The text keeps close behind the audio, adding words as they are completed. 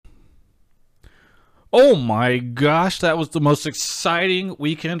Oh my gosh, that was the most exciting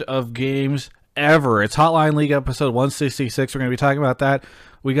weekend of games ever. It's Hotline League episode 166. We're going to be talking about that.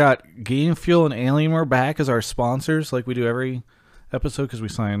 We got Game Fuel and Alienware back as our sponsors, like we do every episode because we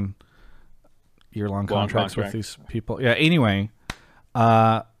sign year-long contracts with these people. Yeah, anyway,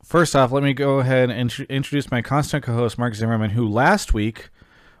 first off, let me go ahead and introduce my constant co-host, Mark Zimmerman, who last week,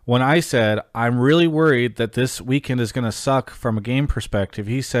 when I said, I'm really worried that this weekend is going to suck from a game perspective,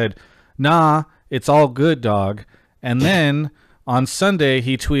 he said, nah, it's all good, dog. And then on Sunday,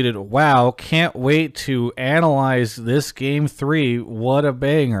 he tweeted, wow, can't wait to analyze this game 3. What a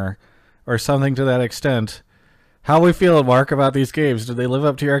banger. Or something to that extent. How we feeling, Mark, about these games? Did they live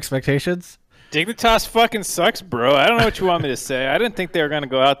up to your expectations? Dignitas fucking sucks, bro. I don't know what you want me to say. I didn't think they were going to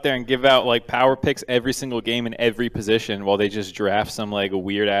go out there and give out like power picks every single game in every position while they just draft some like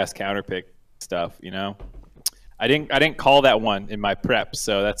weird ass counter pick stuff, you know? I didn't call that one in my prep,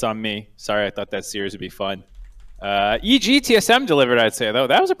 so that's on me. Sorry, I thought that series would be fun. EG TSM delivered, I'd say, though.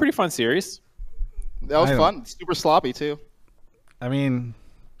 That was a pretty fun series. That was fun. Super sloppy, too. I mean,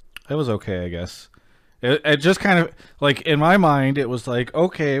 it was okay, I guess. It just kind of, like, in my mind, it was like,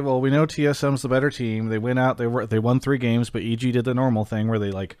 okay, well, we know TSM's the better team. They went out, they won 3 games, but EG did the normal thing where they,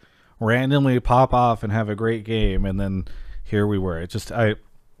 like, randomly pop off and have a great game, and then here we were. It just, I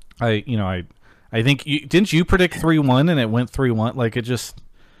think didn't you predict 3-1 and it went 3-1? Like it just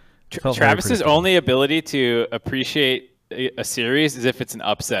Travis's only ability to appreciate a series is if it's an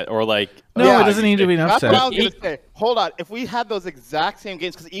upset or like it doesn't need to be an upset. That's what I was gonna say. Hold on, if we had those exact same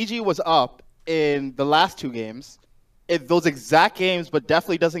games, because EG was up in the last 2 games, if those exact games, but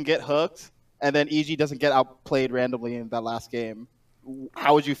definitely doesn't get hooked, and then EG doesn't get outplayed randomly in that last game,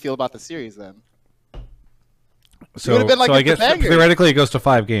 how would you feel about the series then? So I guess theoretically it goes to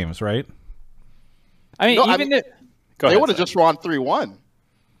 5 games, right? I mean, they would have just won 3-1.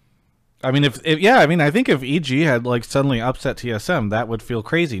 I mean, I think if EG had like suddenly upset TSM, that would feel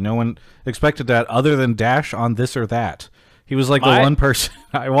crazy. No one expected that other than Dash on This or That. He was like the one person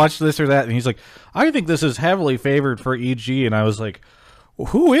I watched This or That, and he's like, I think this is heavily favored for EG, and I was like,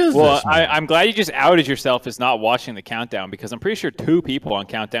 who is this? Well, I'm glad you just outed yourself as not watching the countdown because I'm pretty sure 2 people on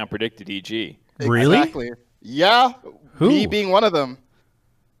countdown predicted EG. Really? Exactly. Yeah. Who? Me being one of them.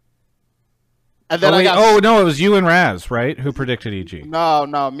 And then no, it was you and Raz, right? Who predicted EG?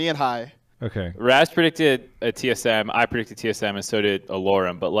 No, me and High. Okay. Raz predicted a TSM, I predicted TSM, and so did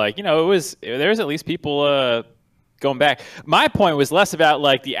Alorum. But like, there was at least people going back. My point was less about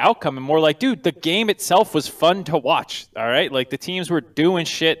like the outcome and more like, dude, the game itself was fun to watch. All right, like the teams were doing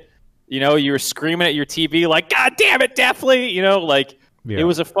shit. You were screaming at your TV like, God damn it, definitely. It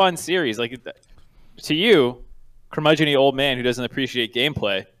was a fun series. Like to you, curmudgeon-y old man who doesn't appreciate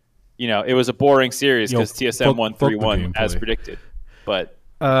gameplay. It was a boring series because TSM won 3-1 as predicted. But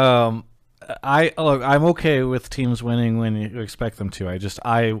I'm okay with teams winning when you expect them to.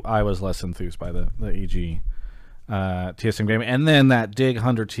 I was less enthused by the EG TSM game, and then that Dig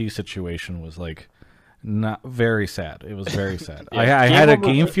 100T situation was like not very sad. It was very sad. I had a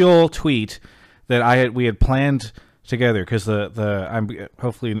Game Fuel tweet that we had planned together because I'm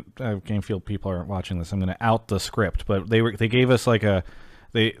hopefully Game Fuel people aren't watching this. I'm going to out the script, but they gave us like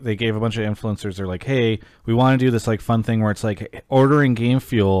They gave a bunch of influencers. They're like, hey, we want to do this like fun thing where it's like ordering Game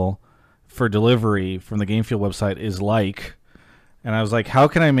Fuel for delivery from the Game Fuel website is like, and I was like, how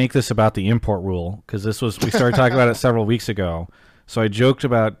can I make this about the import rule? Because we started talking about it several weeks ago. So I joked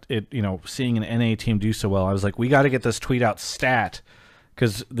about it, seeing an NA team do so well. I was like, we got to get this tweet out stat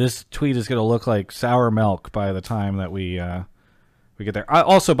because this tweet is going to look like sour milk by the time that we get there.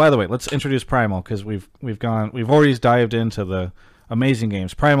 Also, by the way, let's introduce Primal because we've already dived into the amazing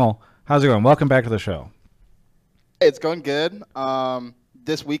games. Primal, how's it going? Welcome back to the show. It's going good.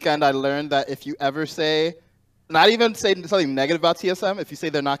 This weekend I learned that if you ever not even say something negative about TSM, if you say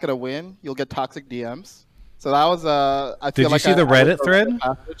they're not going to win, you'll get toxic DMs. So that was Did you see the Reddit thread?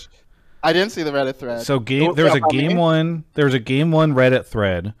 I didn't see the Reddit thread. So there was a game one Reddit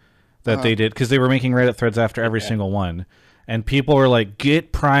thread that they did because they were making Reddit threads after every single one, and people were like,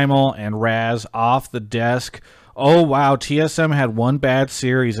 "Get Primal and Raz off the desk." Oh wow, TSM had one bad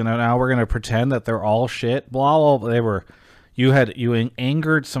series, and now we're gonna pretend that they're all shit. Blah blah. You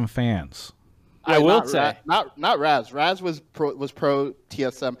angered some fans. I will say not Raz. Raz was pro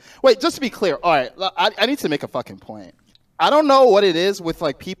TSM. Wait, just to be clear. All right, I need to make a fucking point. I don't know what it is with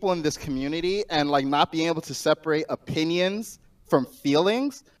like people in this community and like not being able to separate opinions from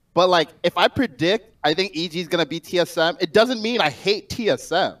feelings. But like, if I predict I think EG is gonna beat TSM, it doesn't mean I hate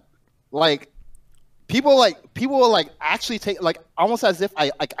TSM. Like. People will like actually take like almost as if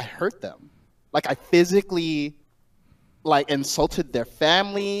I hurt them, like I physically like insulted their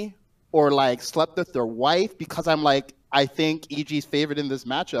family or like slept with their wife because I'm like, I think EG's favored in this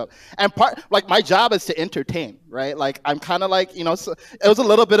matchup. And my job is to entertain, right? Like, I'm kind of like, so it was a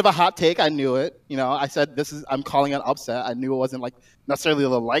little bit of a hot take. I knew it. I said, I'm calling an upset. I knew it wasn't like necessarily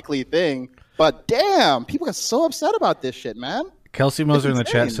the likely thing, but damn, people get so upset about this shit, man. Kelsey Moser in the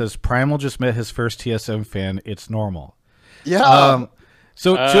chat says, Primal just met his first TSM fan. It's normal. Yeah.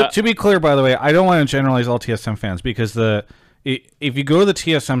 So to be clear, by the way, I don't want to generalize all TSM fans because if you go to the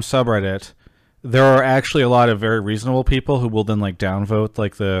TSM subreddit, there are actually a lot of very reasonable people who will then like downvote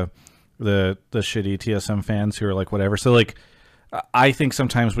like the shitty TSM fans who are like whatever. So like I think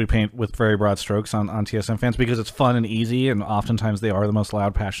sometimes we paint with very broad strokes on TSM fans because it's fun and easy, and oftentimes they are the most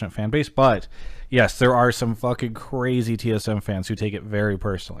loud, passionate fan base. But yes, there are some fucking crazy TSM fans who take it very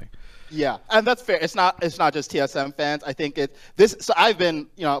personally. Yeah, and that's fair. It's not just TSM fans. I think So I've been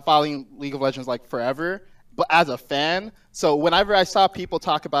following League of Legends like forever, but as a fan, so whenever I saw people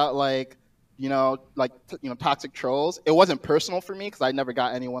talk about like toxic trolls, it wasn't personal for me because I never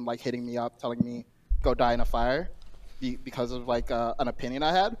got anyone like hitting me up telling me go die in a fire because of like an opinion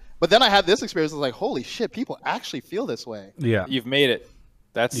I had. But then I had this experience. I was like, holy shit, people actually feel this way. Yeah, you've made it.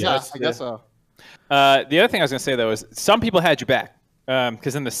 I guess so. The other thing I was gonna say though is some people had your back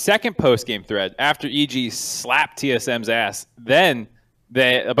because in the second post game thread after EG slapped TSM's ass, then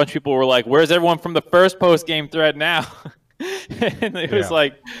a bunch of people were like, "Where's everyone from the first post game thread now?" And it was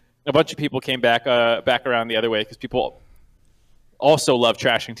like a bunch of people came back around the other way because people also love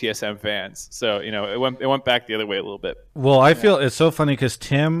trashing TSM fans. So it went back the other way a little bit. Well, I feel it's so funny because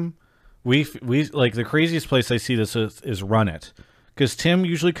Tim, we like the craziest place I see this is Run It, because Tim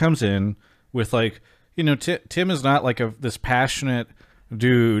usually comes in with like Tim is not like this passionate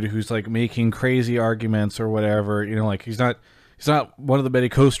dude who's like making crazy arguments or whatever. Like he's not one of the many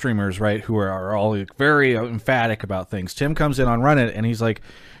co-streamers, right, who are all like very emphatic about things. Tim comes in on Run It and he's like,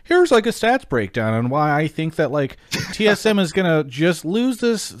 here's like a stats breakdown on why I think that like TSM is gonna just lose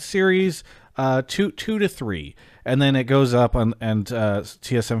this series 2-3, and then it goes up and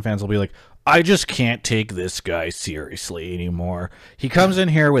TSM fans will be like, I just can't take this guy seriously anymore. He comes in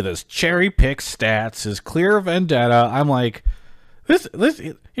here with his cherry pick stats, his clear vendetta. I'm like, this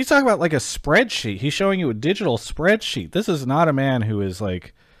he's talking about like a spreadsheet. He's showing you a digital spreadsheet. This is not a man who is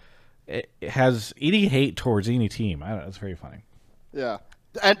like has any hate towards any team. I don't know, it's very funny. Yeah.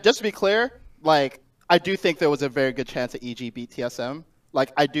 And just to be clear, like I do think there was a very good chance that EG beat TSM.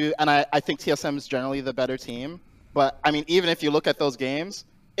 Like I do, and I think TSM is generally the better team. But I mean, even if you look at those games,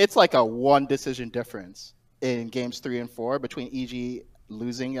 it's like a one decision difference in games 3 and 4 between EG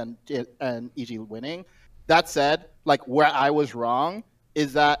losing and EG winning. That said, like where I was wrong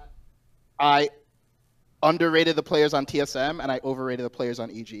is that I underrated the players on TSM and I overrated the players on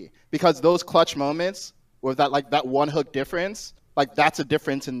EG, because those clutch moments with that one hook difference, like that's a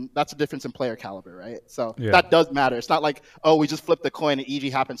difference in player caliber, right? So that does matter. It's not like, oh, we just flipped the coin and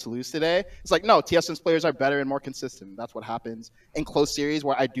EG happens to lose today. It's like, no, TSM's players are better and more consistent. That's what happens in close series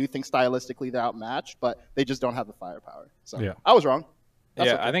where I do think stylistically they're outmatched, but they just don't have the firepower. So I was wrong.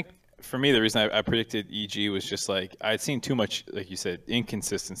 That's okay. I think for me, the reason I predicted EG was just like I'd seen too much, like you said,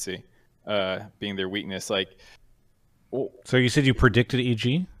 inconsistency being their weakness. Like, so you said you predicted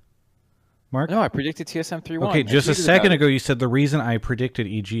EG? Mark? No, I predicted TSM 3-1. Okay, just a second ago you said the reason I predicted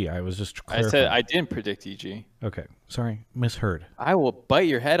EG. I was just clarifying. I said I didn't predict EG. Okay, sorry, misheard. I will bite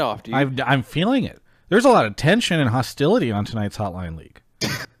your head off, dude. I'm feeling it. There's a lot of tension and hostility on tonight's Hotline League.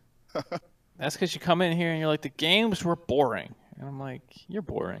 That's because you come in here and you're like, the games were boring. And I'm like, you're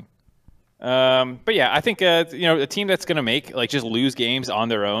boring. But yeah, I think a team that's gonna make like just lose games on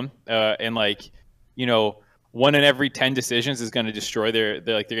their own, and like 1 in every 10 decisions is going to destroy they're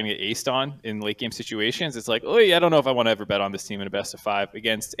going to get aced on in late game situations. It's like, oh yeah, I don't know if I want to ever bet on this team in a best of 5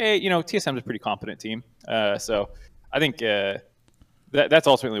 against TSM is a pretty competent team. So I think that's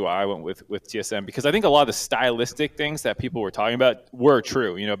ultimately why I went with TSM, because I think a lot of the stylistic things that people were talking about were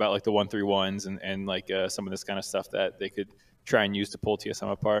true, about like the 1-3-1s and like some of this kind of stuff that they could try and use to pull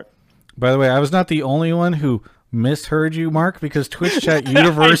TSM apart. By the way, I was not the only one who misheard you, Mark, because Twitch chat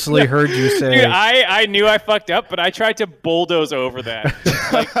universally heard you say... Dude, I knew I fucked up, but I tried to bulldoze over that.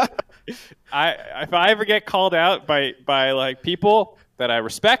 If I ever get called out by like people that I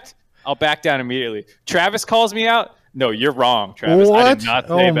respect, I'll back down immediately. Travis calls me out. No, you're wrong, Travis. What? I did not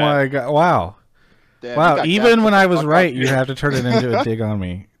say that. My God. Wow. Damn, wow. Even when I was right, you have to turn it into a dig on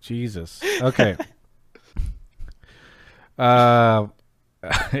me. Jesus. Okay.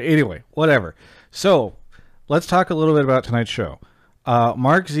 Anyway, whatever. So... let's talk a little bit about tonight's show.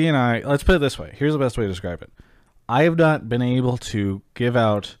 Mark Z and I, let's put it this way. Here's the best way to describe it. I have not been able to give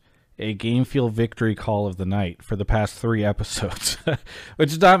out a game feel victory call of the night for the past 3 episodes,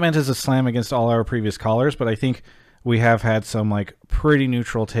 which is not meant as a slam against all our previous callers, but I think we have had some like pretty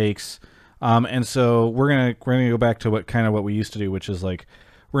neutral takes. And so we're gonna go back to what we used to do, which is like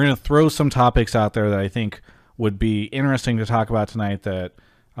we're gonna throw some topics out there that I think would be interesting to talk about tonight. That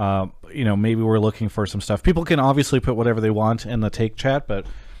maybe we're looking for some stuff. People can obviously put whatever they want in the take chat, but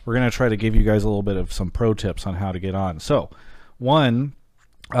we're gonna try to give you guys a little bit of some pro tips on how to get on. So, one,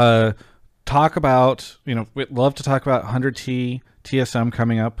 talk about we'd love to talk about 100T TSM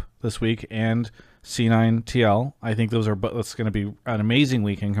coming up this week and C9 TL. I think that's going to be an amazing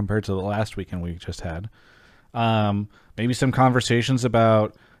weekend compared to the last weekend we just had. Maybe some conversations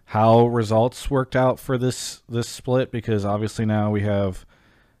about how results worked out for this split, because obviously now we have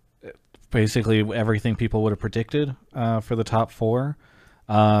basically everything people would have predicted for the top 4.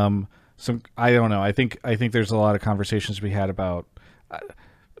 I don't know. I think there's a lot of conversations to be had about.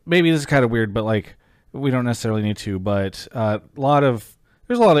 Maybe this is kind of weird, but like we don't necessarily need to. But there's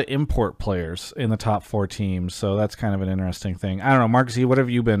a lot of import players in the top 4 teams, so that's kind of an interesting thing. I don't know, Marcus, what have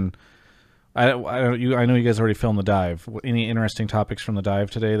you been? I know you guys already filmed the dive. Any interesting topics from the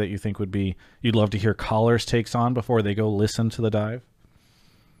dive today that you think you'd love to hear callers' takes on before they go listen to the dive?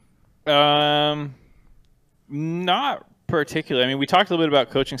 Not particularly. I mean, we talked a little bit about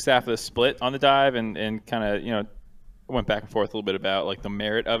coaching staff of the split on the dive, and kind of went back and forth a little bit about like the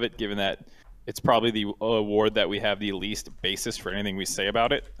merit of it, given that it's probably the award that we have the least basis for anything we say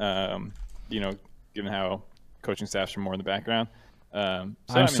about it. Given how coaching staffs are more in the background. I'm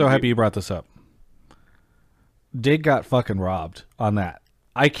so happy you brought this up. Dig got fucking robbed on that.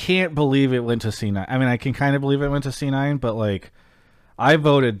 I can't believe it went to C9. I mean, I can kind of believe it went to C9, but like, I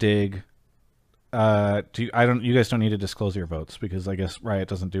voted Dig. You guys don't need to disclose your votes because I guess Riot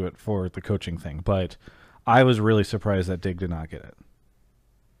doesn't do it for the coaching thing. But I was really surprised that Dig did not get it.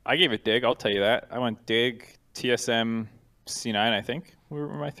 I gave it Dig. I'll tell you that. I went Dig, TSM, C9. I think were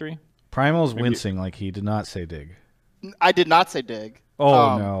my 3. Primal's wincing like he did not say Dig. I did not say Dig.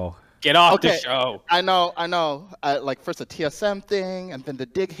 Oh no! Get off the show. I know. Like first a TSM thing, and then the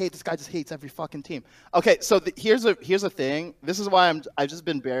Dig hate. This guy just hates every fucking team. Okay, so here's a thing. This is why I've just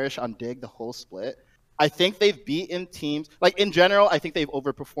been bearish on Dig the whole split. I think they've beaten teams like in general. I think they've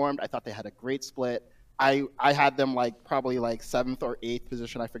overperformed. I thought they had a great split. I had them like probably like 7th or 8th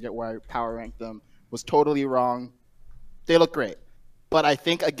position. I forget where I power ranked them. Was totally wrong. They look great, but I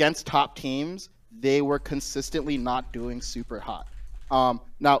think against top teams, they were consistently not doing super hot.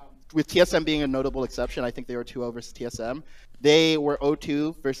 Now, with TSM being a notable exception, I think they were 2-0 versus TSM. They were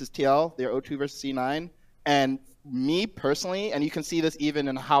 0-2 versus TL. They were 0-2 versus C9. And me personally, and you can see this even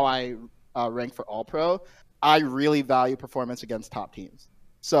in how I rank for All-Pro, I really value performance against top teams.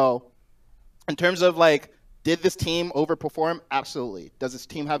 So in terms of like, did this team overperform? Absolutely. Does this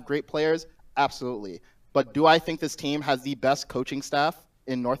team have great players? Absolutely. But do I think this team has the best coaching staff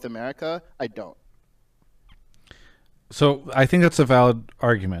in North America? I don't. So I think that's a valid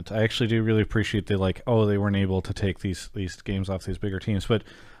argument. I actually do really appreciate they weren't able to take these games off these bigger teams. But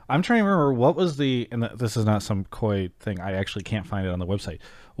I'm trying to remember what was this is not some coy thing. I actually can't find it on the website.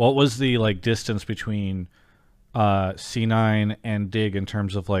 What was the like distance between C9 and Dig in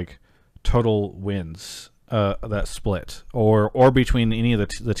terms of like total wins that split, or between any of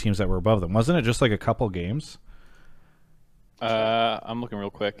the teams that were above them? Wasn't it just like a couple games? I'm looking real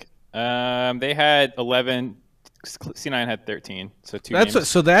quick. They had 11. C9 had 13, so 2 games.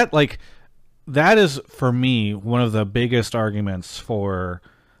 So that is for me one of the biggest arguments for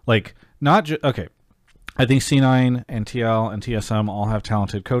like not just okay. I think C9 and TL and TSM all have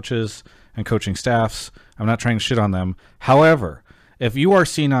talented coaches and coaching staffs. I'm not trying to shit on them. However, if you are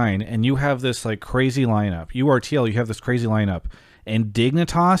C9 and you have this like crazy lineup, you are TL, you have this crazy lineup, and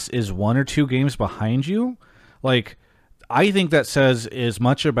Dignitas is 1 or 2 games behind you, like I think that says as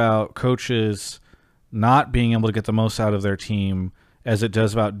much about coaches not being able to get the most out of their team as it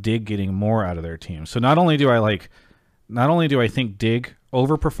does about Dig getting more out of their team. So not only do I think Dig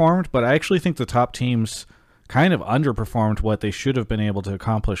overperformed, but I actually think the top teams kind of underperformed what they should have been able to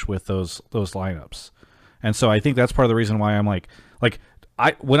accomplish with those lineups. And so I think that's part of the reason why I'm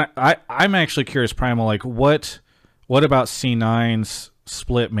I'm actually curious, Primal, like what about C9's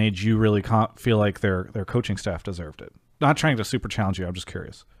split made you really feel like their coaching staff deserved it? Not trying to super challenge you. I'm just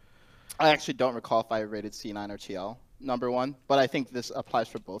curious. I actually don't recall if I rated C9 or TL number 1, but I think this applies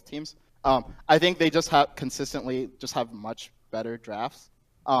for both teams. I think they just have much better drafts.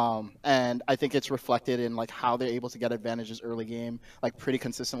 And I think it's reflected in like how they're able to get advantages early game, like pretty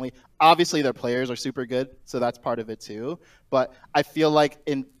consistently. Obviously their players are super good, so that's part of it too. But I feel like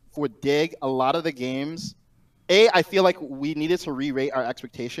for Dig, a lot of the games, I feel like we needed to re-rate our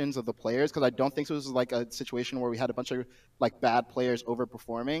expectations of the players because I don't think this was like a situation where we had a bunch of like bad players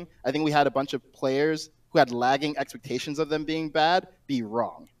overperforming. I think we had a bunch of players who had lagging expectations of them being bad be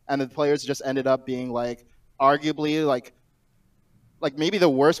wrong, and the players just ended up being like arguably like maybe the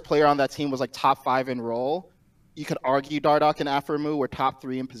worst player on that team was like top 5 in role. You could argue Dardoch and Aphromoo were top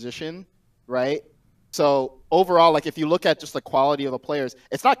 3 in position, right? So overall, like if you look at just the quality of the players,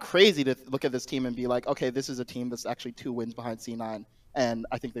 it's not crazy to look at this team and be like, okay, this is a team that's actually 2 wins behind C9, and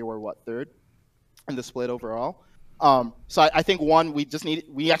I think they were third in the split overall. So I think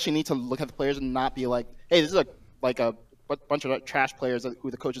we actually need to look at the players and not be like, hey, this is a bunch of trash players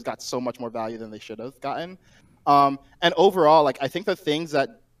who the coaches got so much more value than they should have gotten. And overall, like I think the things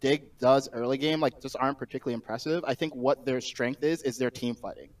that Dig does early game like just aren't particularly impressive. I think what their strength is their team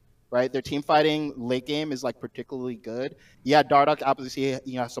fighting. Right, their team fighting late game is like particularly good. Yeah, Dardoch obviously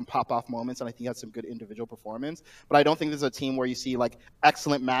has some pop off moments, and I think he has some good individual performance. But I don't think there's a team where you see like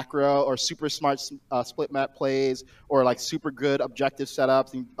excellent macro or super smart split map plays or like super good objective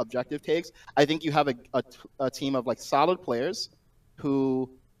setups and objective takes. I think you have a team of like solid players who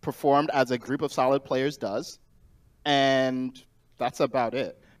performed as a group of solid players does, and that's about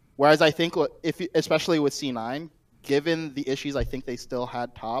it. Whereas I think especially with C9, given the issues I think they still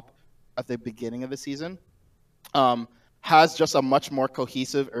had top at the beginning of the season, has just a much more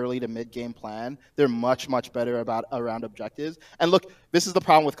cohesive early to mid game plan. They're much, much better around objectives. And look, this is the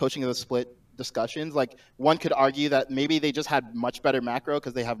problem with coaching of the split discussions. Like one could argue that maybe they just had much better macro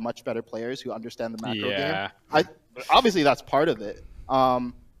because they have much better players who understand the macro game. Obviously that's part of it.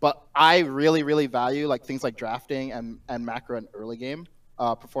 But I really, really value like things like drafting and macro and early game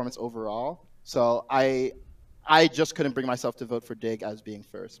performance overall. So I just couldn't bring myself to vote for Dig as being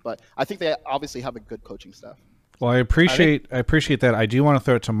first, but I think they obviously have a good coaching staff. Well, I appreciate that. I do want to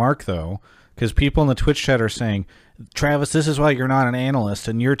throw it to Mark though, because people in the Twitch chat are saying, Travis, this is why you're not an analyst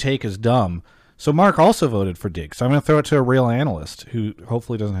and your take is dumb. So Mark also voted for Dig. So I'm going to throw it to a real analyst who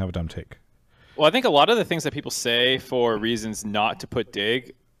hopefully doesn't have a dumb take. Well, I think a lot of the things that people say for reasons not to put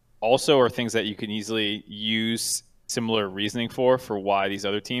Dig also are things that you can easily use similar reasoning for why these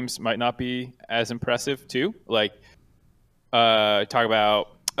other teams might not be as impressive too. Like talk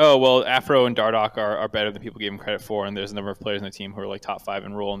about, oh, well, Afro and Dardoch are better than people give them credit for, and there's a number of players in the team who are like top 5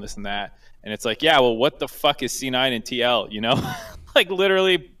 in role and this and that. And it's like, yeah, well, what the fuck is C9 and TL, you know? Like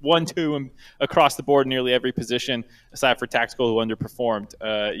literally 1-2 across the board, nearly every position, aside for Tactical who underperformed,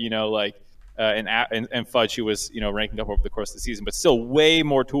 and Fudge who was, ranking up over the course of the season, but still way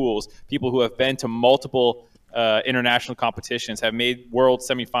more tools, people who have been to multiple international competitions, have made world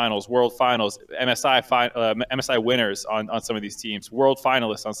semifinals, world finals, MSI winners on some of these teams, world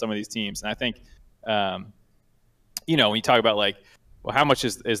finalists on some of these teams. And I think, when you talk about like, well, how much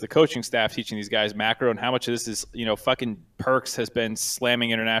is the coaching staff teaching these guys macro, and how much of this is, fucking Perks has been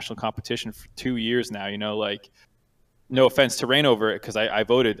slamming international competition for 2 years now, like, no offense to Reignover, because I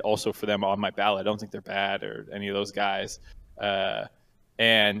voted also for them on my ballot. I don't think they're bad or any of those guys.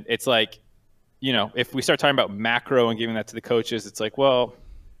 And it's like, if we start talking about macro and giving that to the coaches, it's like, well,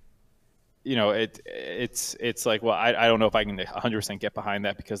 it's like, well, I don't know if I can 100% get behind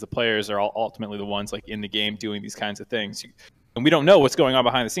that, because the players are all ultimately the ones like in the game doing these kinds of things. And we don't know what's going on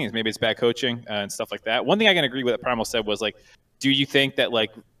behind the scenes. Maybe it's bad coaching and stuff like that. One thing I can agree with that Primal said was like, do you think that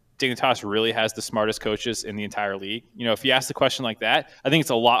like Dignitas really has the smartest coaches in the entire league? If you ask the question like that, I think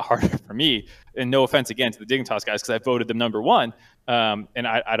it's a lot harder for me. And no offense again to the Dignitas guys, because I voted them number one. And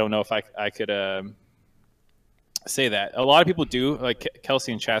I don't know if I could say that. A lot of people do, like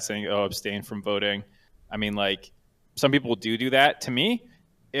Kelsey in chat saying, oh, abstain from voting. I mean, like, some people do that. To me,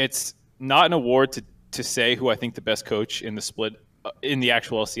 it's not an award to say who I think the best coach in the split in the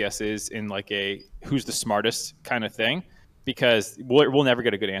actual LCS is, in like a who's the smartest kind of thing, because we'll never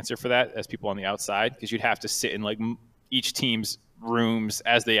get a good answer for that as people on the outside, because you'd have to sit in like each team's rooms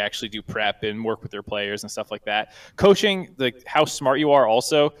as they actually do prep and work with their players and stuff like that. Coaching, like how smart you are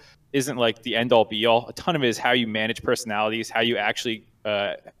also isn't like the end all be all. A ton of it is how you manage personalities, how you actually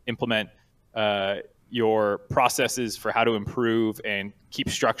implement your processes for how to improve and keep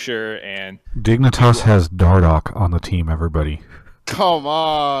structure. And Dignitas has Dardoch on the team, everybody. Come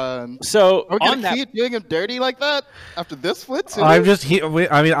on. So are we going to keep doing him dirty like that after this split too?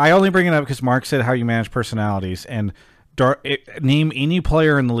 I only bring it up because Mark said how you manage personalities, and name any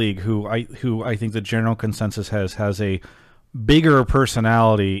player in the league who I think the general consensus has a bigger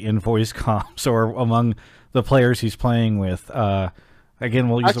personality in voice comps or among the players he's playing with. Again,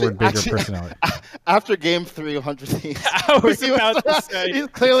 we'll use the word bigger personality. After game 3 of 100 Thieves, I was about to say. He's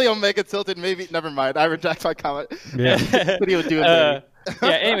clearly Omega tilted. Maybe, never mind. I reject my comment. Yeah. What he was doing. Yeah.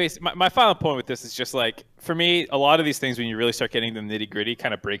 Anyways, my final point with this is just like, for me, a lot of these things, when you really start getting the nitty gritty,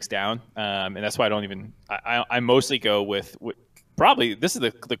 kind of breaks down. And that's why I don't even. I mostly go with probably this is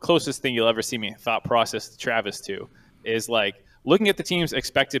the closest thing you'll ever see me thought process Travis to is like looking at the team's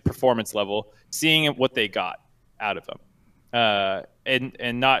expected performance level, seeing what they got out of them.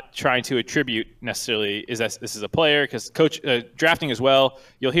 And not trying to attribute necessarily is that this is a player, because coach drafting as well.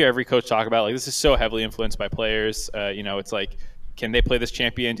 You'll hear every coach talk about like this is so heavily influenced by players. It's like, can they play this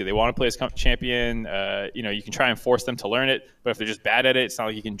champion? Do they want to play this champion? You can try and force them to learn it, but if they're just bad at it, it's not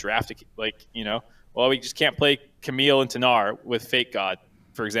like you can draft it. Well, we just can't play Camille and Tanar with Fake God,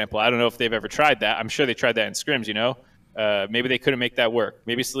 for example. I don't know if they've ever tried that. I'm sure they tried that in scrims. Maybe they couldn't make that work.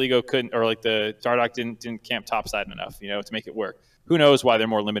 Maybe Saligo couldn't, or like the Dardoch didn't camp topside enough, to make it work. Who knows why they're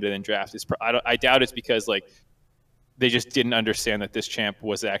more limited in draft? I doubt it's because like they just didn't understand that this champ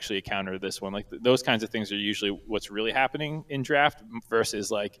was actually a counter to this one. Like those kinds of things are usually what's really happening in draft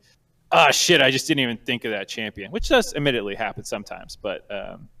versus like, shit, I just didn't even think of that champion, which does admittedly happen sometimes. But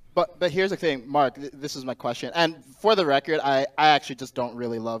here's the thing, Mark. This is my question, and for the record, I actually just don't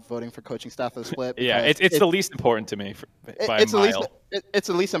really love voting for coaching staff of the split. Yeah, it's the least important to me by a mile. It's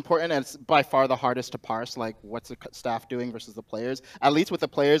the least important, and it's by far the hardest to parse. Like, what's the staff doing versus the players? At least with the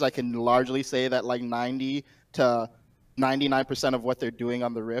players, I can largely say that like 90 to 99% of what they're doing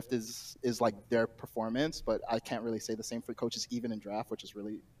on the Rift is like their performance. But I can't really say the same for coaches even in draft, which is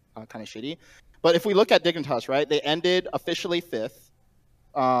really kind of shitty. But if we look at Dignitas, right, they ended officially 5th.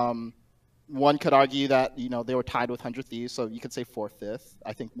 One could argue that they were tied with 100 Thieves, so you could say 4th, 5th.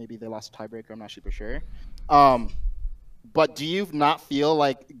 I think maybe they lost a tiebreaker. I'm not super sure. But do you not feel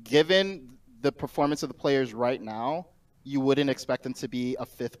like, given the performance of the players right now, you wouldn't expect them to be a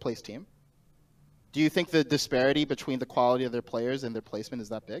 5th place team? Do you think the disparity between the quality of their players and their placement is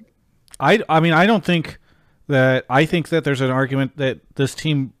that big? I mean, I don't think that. I think that there's an argument that this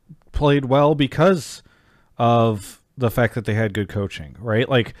team played well because of the fact that they had good coaching, right?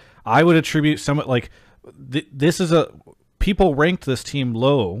 Like, I would attribute people ranked this team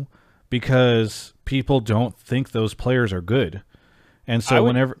low because people don't think those players are good. And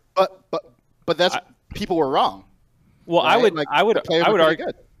so but that's people were wrong. Well, right? I would argue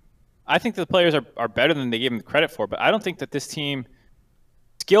good. I think the players are better than they gave them credit for, but I don't think that this team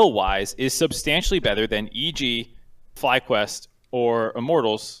skill-wise is substantially better than EG, FlyQuest, or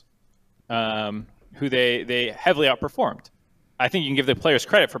Immortals, who they heavily outperformed. I think you can give the players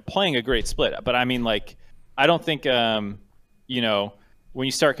credit for playing a great split, but I mean, like, I don't think when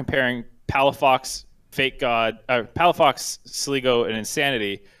you start comparing Palafox, Fake God, Palafox, Saligo, and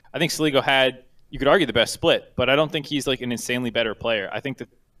Insanity, I think Saligo had, you could argue, the best split, but I don't think he's like an insanely better player. I think that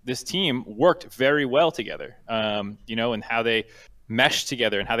this team worked very well together, and how they meshed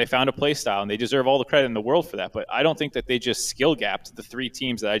together and how they found a play style, and they deserve all the credit in the world for that. But I don't think that they just skill gapped the 3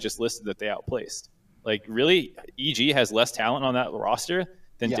 teams that I just listed that they outplaced. Like, really, EG has less talent on that roster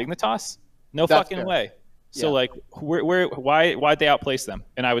than Dignitas? No That's fucking fair. Way. So, like, why'd they outplace them?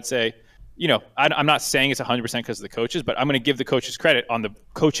 And I would say, I'm not saying it's 100% because of the coaches, but I'm going to give the coaches credit on the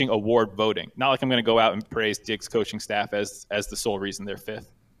coaching award voting. Not like I'm going to go out and praise Dig's coaching staff as the sole reason they're 5th.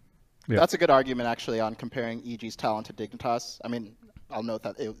 Yeah. That's a good argument, actually, on comparing EG's talent to Dignitas. I mean, I'll note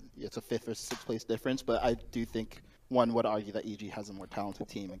that it's a 5th or 6th place difference, but I do think one would argue that EG has a more talented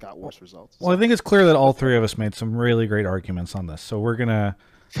team and got worse results. Well, I think it's clear that all 3 of us made some really great arguments on this. So we're going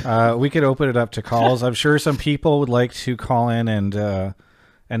to we could open it up to calls. I'm sure some people would like to call in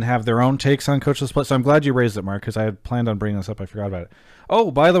and have their own takes on Coach of the Split. So I'm glad you raised it, Mark, because I had planned on bringing this up. I forgot about it.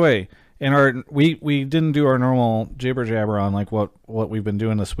 Oh, by the way, we didn't do our normal jibber jabber on like what we've been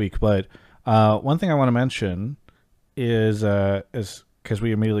doing this week, but one thing I want to mention is because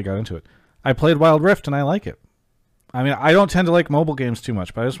we immediately got into it. I played Wild Rift and I like it. I mean, I don't tend to like mobile games too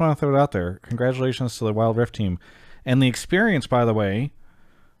much, but I just want to throw it out there. Congratulations to the Wild Rift team. And the experience, by the way,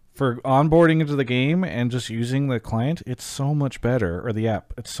 for onboarding into the game and just using the client, it's so much better, or the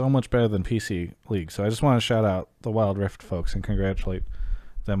app, it's so much better than PC League. So I just want to shout out the Wild Rift folks and congratulate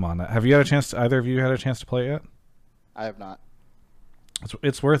them on that. Have you had a chance either of you had a chance to play it yet? I have not.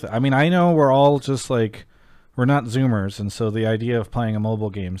 It's worth it. I mean, I know we're all just like, we're not Zoomers, and so the idea of playing a mobile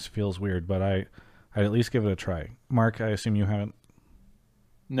games feels weird, but I'd at least give it a try. Mark, I assume you haven't?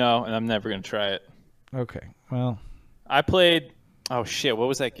 No, and I'm never going to try it. Okay, well. I played, oh shit, what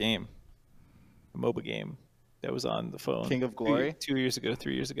was that game? A mobile game that was on the phone. King of Glory? 2 years ago,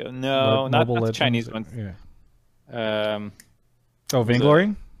 3 years ago. No, not the Chinese one. Yeah.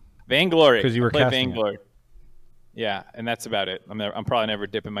 Vainglory? Vainglory. Because you were casting Vainglory. Yeah, and that's about it. I'm probably never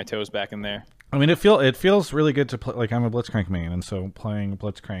dipping my toes back in there. I mean, it feels really good to play. Like, I'm a Blitzcrank main, and so playing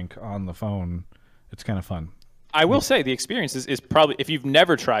Blitzcrank on the phone, it's kind of fun. I will say the experience is probably, if you've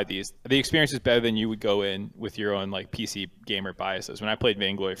never tried these, the experience is better than you would go in with your own like PC gamer biases. When I played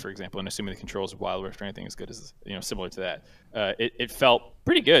Vainglory, for example, and assuming the controls of Wild Rift or anything as good as, similar to that, it felt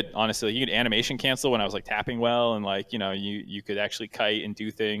pretty good, honestly. You could animation cancel when I was like tapping well, and like, you could actually kite and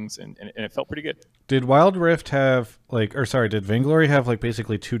do things, and it felt pretty good. Did Wild Rift have did Vainglory have like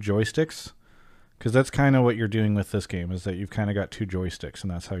basically 2 joysticks? Because that's kind of what you're doing with this game, is that you've kind of got 2 joysticks,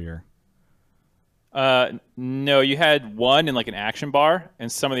 and that's how you're... No, you had one in like an action bar,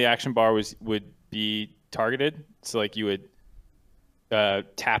 and some of the action bar would be targeted. So like you would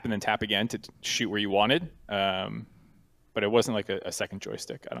tap and then tap again to shoot where you wanted. But it wasn't like a second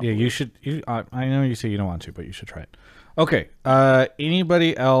joystick. I don't. Yeah, you should. I know you say you don't want to, but you should try it. Okay.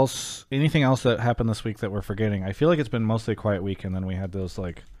 Anybody else? Anything else that happened this week that we're forgetting? I feel like it's been mostly a quiet week, and then we had those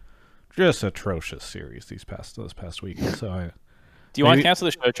like just atrocious series those past weeks. So do you want to cancel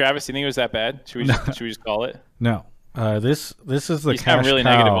the show, Travis? Do you think it was that bad? Should we just call it? No. This is the you cash sound really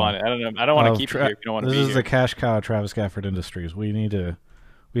cow negative on it. I don't know. I don't want to keep you here if you don't want to be here. This is the cash cow of Travis Gafford Industries. We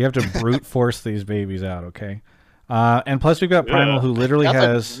have to brute force these babies out, okay? And plus we've got Primal, who literally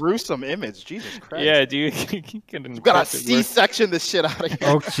has a gruesome image. Jesus Christ. Yeah, dude. You gotta C-section this shit out of here.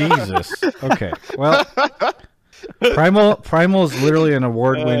 Oh Jesus. Okay. Well, Primal is literally an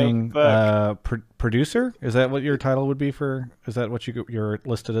award-winning producer. Is that what your title would be for? Is that what you're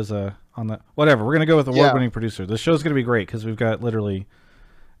listed as on the whatever? We're gonna go with award-winning producer. This show's gonna be great because we've got literally.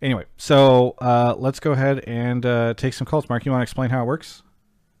 Anyway, so let's go ahead and take some calls. Mark, you want to explain how it works?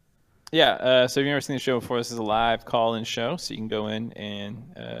 Yeah. So if you've never seen the show before, this is a live call-in show, so you can go in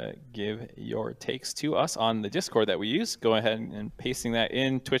and give your takes to us on the Discord that we use. Go ahead and pasting that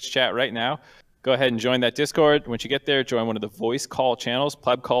in Twitch chat right now. Go ahead and join that Discord. Once you get there, join one of the voice call channels,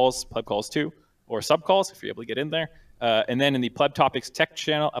 Pleb Calls 2, or Sub Calls if you're able to get in there. And then in the Pleb Topics Tech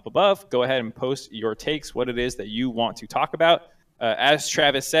channel up above, go ahead and post your takes, what it is that you want to talk about. As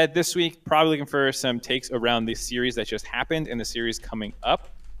Travis said, this week, probably looking for some takes around the series that just happened and the series coming up.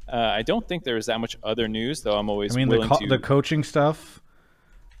 I don't think there is that much other news, though. I'm always willing to... the coaching stuff.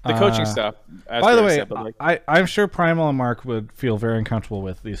 The coaching stuff. By the way, I'm sure Primal and Mark would feel very uncomfortable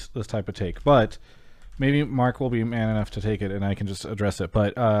with this type of take, but maybe Mark will be man enough to take it, and I can just address it.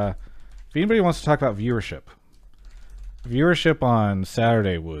 But if anybody wants to talk about viewership on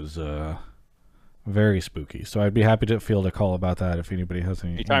Saturday was very spooky. So I'd be happy to field a call about that if anybody has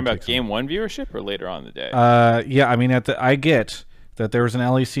any. Are you talking about Game 1 viewership or later on in the day? Yeah, I mean, I get that there was an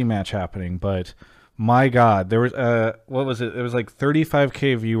LEC match happening, but my God, there was what was it? It was like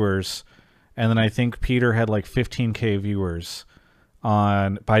 35K viewers, and then I think Peter had like 15K viewers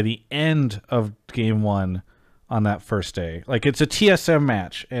by the end of Game 1 on that first day. Like, it's a TSM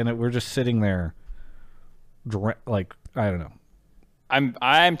match, and we're just sitting there, like, I don't know.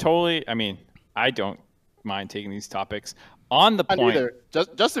 I'm totally. I mean, I don't mind taking these topics on the point. Either.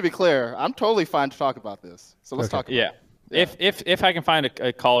 Just to be clear, I'm totally fine to talk about this. So let's talk about it. Yeah. If I can find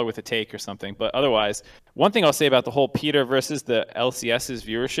a caller with a take or something, but otherwise, one thing I'll say about the whole Peter versus the LCS's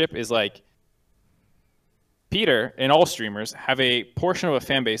viewership is like Peter and all streamers have a portion of a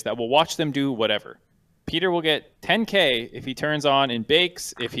fan base that will watch them do whatever. Peter will get 10K if he turns on and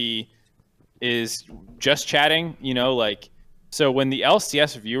bakes, if he is just chatting, so when the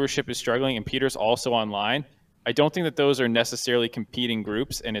LCS viewership is struggling and Peter's also online, I don't think that those are necessarily competing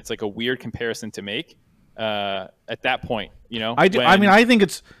groups, and it's like a weird comparison to make. At that point, I think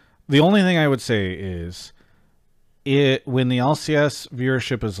it's the only thing I would say is when the LCS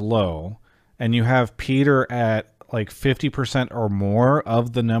viewership is low and you have Peter at like 50% or more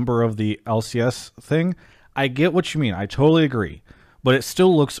of the number of the LCS thing, I get what you mean. I totally agree, but it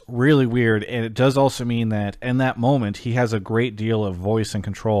still looks really weird. And it does also mean that in that moment, he has a great deal of voice and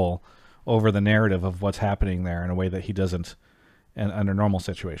control over the narrative of what's happening there in a way that he doesn't under normal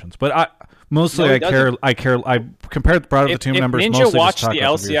situations. But I compared the two numbers. If Ninja watched the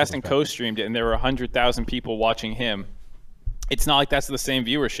LCS and co-streamed it, and there were 100,000 people watching him, it's not like that's the same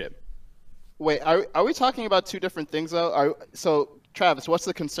viewership. Wait, are we talking about two different things though? So Travis, what's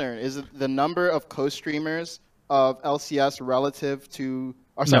the concern? Is it the number of co-streamers of LCS relative to?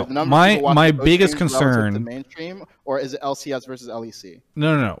 The number my biggest concern to mainstream, or is it LCS versus LEC?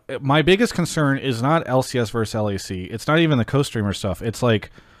 No. My biggest concern is not LCS versus LEC. It's not even the co-streamer stuff. It's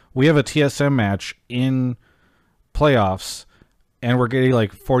like we have a TSM match in playoffs, and we're getting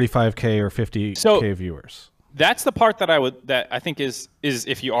like 45K or 50K viewers. That's the part that I think is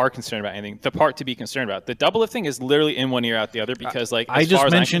if you are concerned about anything, the part to be concerned about. The double lift thing is literally in one ear out the other because I just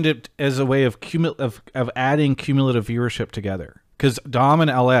mentioned it as a way of adding cumulative viewership together. Because Dom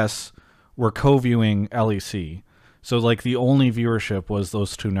and LS were co-viewing LEC. So like the only viewership was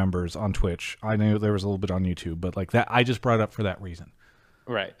those two numbers on Twitch. I knew there was a little bit on YouTube, but like that, I just brought it up for that reason.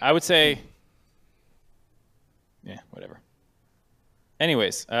 Right. I would say, yeah, whatever.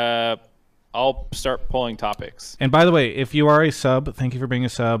 Anyways, I'll start pulling topics. And by the way, if you are a sub, thank you for being a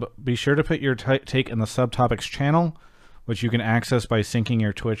sub. Be sure to put your take in the subtopics channel, which you can access by syncing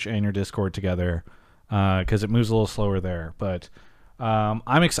your Twitch and your Discord together, because it moves a little slower there. But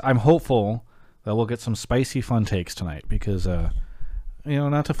I'm hopeful that we'll get some spicy fun takes tonight, because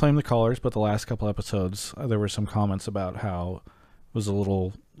not to flame the callers, but the last couple episodes there were some comments about how it was a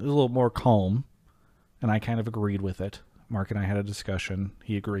little more calm, and I kind of agreed with it. Mark and I had a discussion.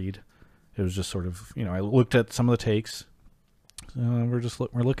 He agreed. It was just sort of, I looked at some of the takes. We're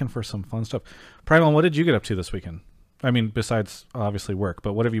looking for some fun stuff. Primal, what did you get up to this weekend? I mean, besides obviously work,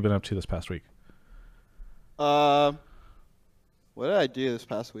 but what have you been up to this past week? What did I do this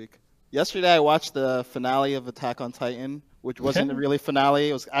past week? Yesterday I watched the finale of Attack on Titan, which wasn't really finale.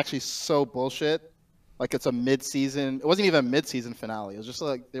 It was actually so bullshit. Like, it's a mid-season. It wasn't even a mid-season finale. It was just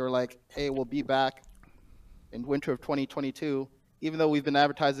like they were like, "Hey, we'll be back in winter of 2022." Even though we've been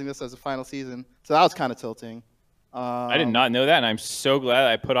advertising this as a final season. So that was kind of tilting. I did not know that, and I'm so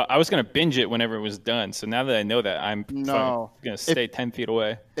glad I was going to binge it whenever it was done. So now that I know that, I'm going to stay 10 feet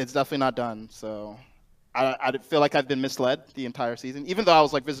away. It's definitely not done. So I feel like I've been misled the entire season, even though I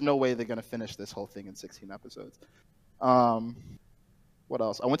was like, there's no way they're going to finish this whole thing in 16 episodes. What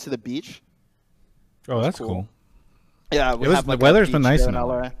else? I went to the beach. Oh, that's cool. Yeah. The weather's been nice in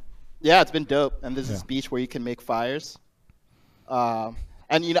LA. Yeah, it's been dope. And there's this beach where you can make fires. And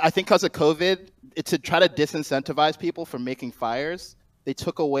I think because of COVID, to try to disincentivize people from making fires, they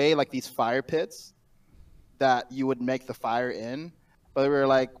took away like these fire pits that you would make the fire in. But we were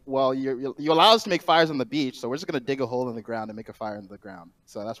like, well, you allow us to make fires on the beach, so we're just gonna dig a hole in the ground and make a fire in the ground.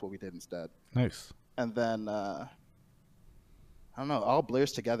 So that's what we did instead. Nice. And then I don't know, all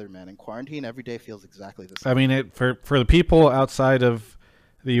blurs together, man. In quarantine, every day feels exactly the same. I mean, for the people outside of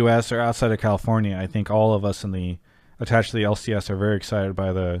the U.S. or outside of California, I think all of us attached to the LCS are very excited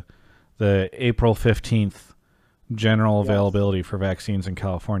by the April 15th general availability for vaccines in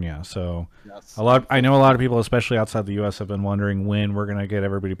California. So I know a lot of people, especially outside the U.S., have been wondering when we're going to get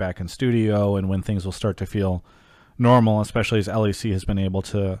everybody back in studio and when things will start to feel normal, especially as LEC has been able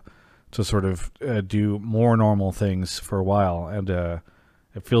to sort of do more normal things for a while. And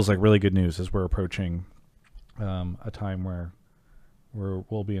it feels like really good news as we're approaching a time where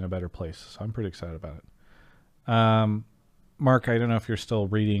we'll be in a better place. So I'm pretty excited about it. Mark, I don't know if you're still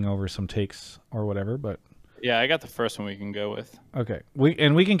reading over some takes or whatever, but yeah, I got the first one we can go with. Okay, we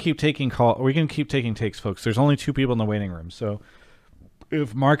can keep taking takes, folks. There's only 2 people in the waiting room, so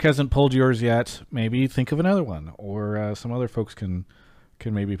if Mark hasn't pulled yours yet, maybe think of another one, or some other folks can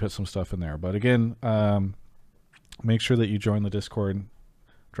maybe put some stuff in there. But again, make sure that you join the Discord,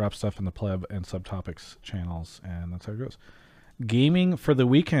 drop stuff in the pleb and subtopics channels, and that's how it goes. Gaming for the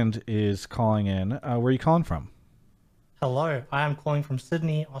Weekend is calling in. Where are you calling from? Hello, I am calling from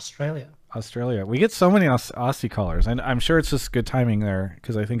Sydney, Australia. Australia. We get so many Aussie callers, and I'm sure it's just good timing there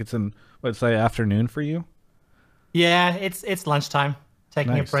because I think it's in afternoon for you. Yeah, it's lunchtime.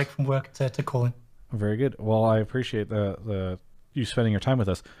 Taking a break from work to call in. Very good. Well, I appreciate the you spending your time with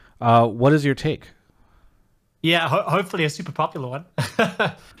us. What is your take? Yeah, hopefully a super popular one.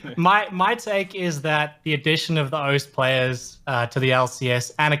 My take is that the addition of the OST players to the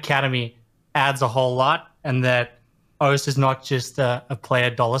LCS and Academy adds a whole lot, and that OST is not just a player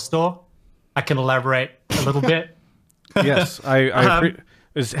dollar store. I can elaborate a little bit. Yes,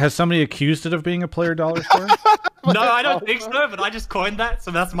 has somebody accused it of being a player dollar store? No, I don't think so, but I just coined that, so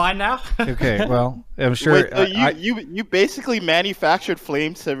that's mine now. Okay, well, I'm sure. Wait, so you basically manufactured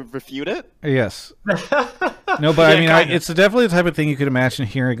Flame to refute it? Yes. No, but yeah, I mean, it's definitely the type of thing you could imagine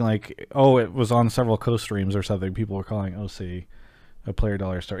hearing, like, oh, it was on several co-streams or something. People were calling OC a player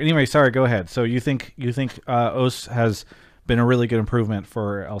dollar store. Anyway, sorry, go ahead. So you think OS has been a really good improvement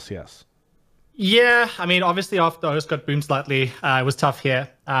for LCS? Yeah, I mean, obviously after OS got boomed slightly, it was tough here.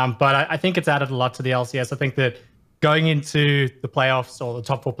 But I think it's added a lot to the LCS. I think that going into the playoffs, or the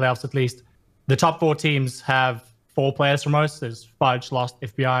top 4 playoffs at least, the top 4 teams have 4 players from OS. There's Fudge, Lost,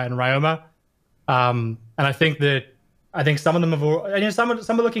 FBI, and Ryoma. And I think some of them have, some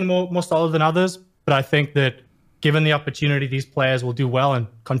are looking more solid than others. But I think that given the opportunity, these players will do well and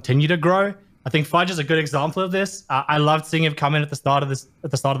continue to grow. I think Fudge is a good example of this. I loved seeing him come in at the start of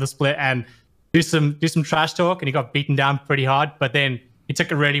the split and do some trash talk, and he got beaten down pretty hard. But then he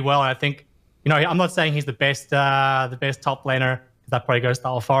took it really well. And I think, I'm not saying he's the best top laner, because that probably goes to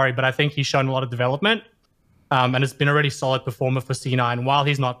Alfari, but I think he's shown a lot of development, and it's been a really solid performer for C9. While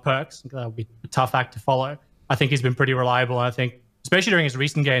he's not Perks, that'll be a tough act to follow. I think he's been pretty reliable. And I think, especially during his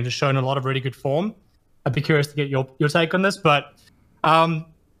recent games, has shown a lot of really good form. I'd be curious to get your take on this. But I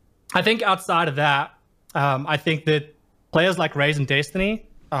think outside of that, I think that players like Raze and Destiny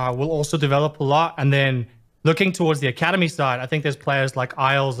will also develop a lot. And then looking towards the academy side, I think there's players like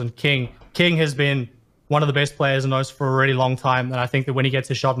Isles and King. King has been one of the best players in those for a really long time. And I think that when he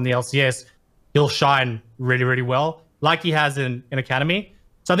gets a shot in the LCS, he'll shine really, really well, like he has in academy.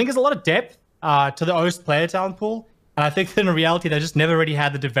 So I think there's a lot of depth to the OS player talent pool. And I think that in reality, they just never really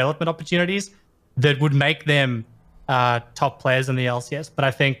had the development opportunities that would make them top players in the LCS. But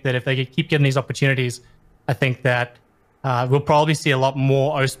I think that if they keep getting these opportunities, I think that we'll probably see a lot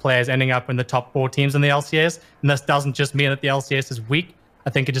more OS players ending up in the top 4 teams in the LCS. And this doesn't just mean that the LCS is weak. I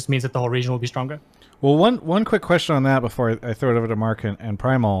think it just means that the whole region will be stronger. Well, one quick question on that before I throw it over to Mark and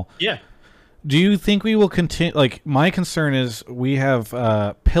Primal. Yeah. Do you think we will continue? Like, my concern is we have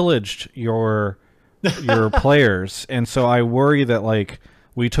pillaged your players, and so I worry that like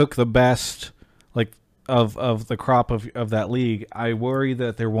we took the best like of the crop of that league. I worry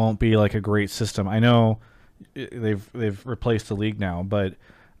that there won't be like a great system. I know they've replaced the league now, but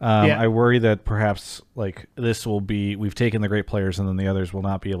I worry that perhaps like this will be we've taken the great players and then the others will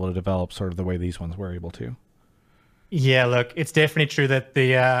not be able to develop sort of the way these ones were able to. Yeah, look, it's definitely true that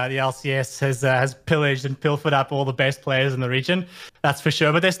the LCS has pillaged and pilfered up all the best players in the region. That's for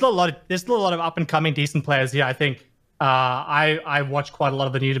sure. But there's still a lot of up and coming decent players here. I think I watch quite a lot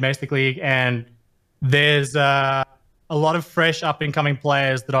of the new domestic league, and there's a lot of fresh up and coming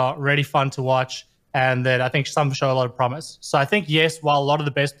players that are really fun to watch, and that I think some show a lot of promise. So I think yes, while a lot of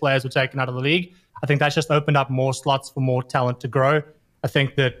the best players were taken out of the league, I think that's just opened up more slots for more talent to grow. I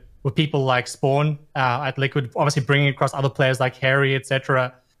think that with people like Spawn at Liquid, obviously bringing across other players like Harry,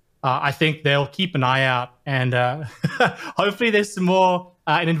 etc., I think they'll keep an eye out, and hopefully there's some more,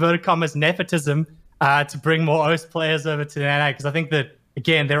 in inverted commas, nepotism to bring more OS players over to NA, because I think that,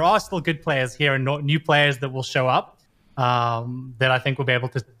 again, there are still good players here and new players that will show up that I think will be able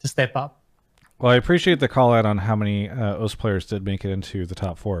to step up. Well, I appreciate the call out on how many OS players did make it into the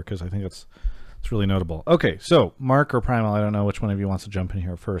top 4, because I think it's really notable. Okay, so Mark or Primal, I don't know which one of you wants to jump in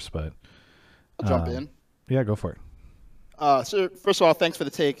here first, but I'll jump in. Yeah, go for it. So first of all, thanks for the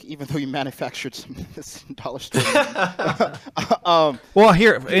take, even though you manufactured some of this dollar store. Well,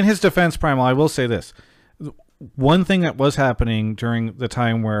 here, in his defense, Primal, I will say this. One thing that was happening during the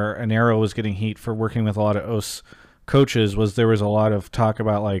time where Anero was getting heat for working with a lot of OS coaches was there was a lot of talk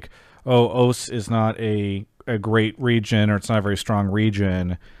about like, oh, OS is not a great region, or it's not a very strong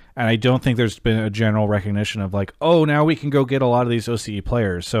region. And I don't think there's been a general recognition of like, oh, now we can go get a lot of these OCE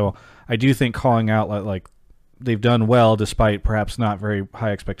players. So I do think calling out like they've done well despite perhaps not very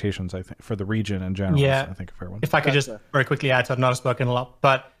high expectations, I think, for the region in general. Yeah, I think a fair one. If I could just very quickly add to it, I've not spoken a lot,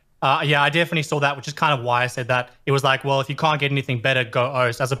 but yeah, I definitely saw that, which is kind of why I said that. It was like, well, if you can't get anything better, go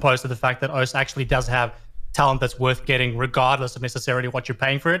OS, as opposed to the fact that OS actually does have talent that's worth getting regardless of necessarily what you're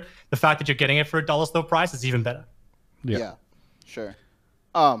paying for it. The fact that you're getting it for a dollar store price is even better. Yeah, sure.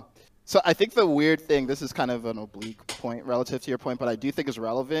 So I think the weird thing, this is kind of an oblique point relative to your point, but I do think is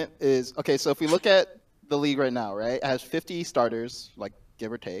relevant, is, okay, so if we look at the league right now, right, it has 50 starters, like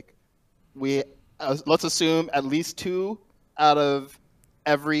give or take. Let's assume at least 2 out of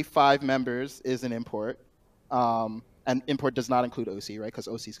every 5 members is an import. And import does not include OC, right, because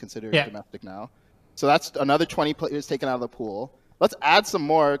OC is considered domestic now. So that's another 20 players taken out of the pool. Let's add some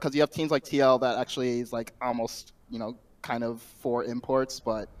more, because you have teams like TL that actually is like almost, kind of 4 imports,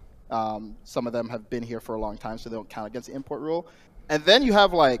 but some of them have been here for a long time, so they don't count against the import rule. And then you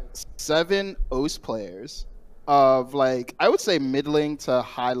have like 7 OS players of like, I would say middling to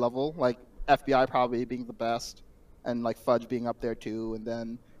high level, like FBI probably being the best, and like Fudge being up there too. And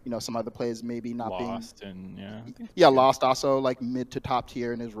then, some other players maybe not Lost being. Lost also like mid to top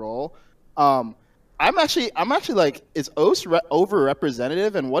tier in his role. I'm actually like, is OS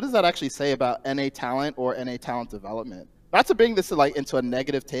overrepresentative, and what does that actually say about NA talent or NA talent development? Not to bring this into a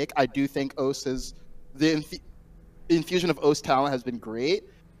negative take, I do think the infusion of OS talent has been great,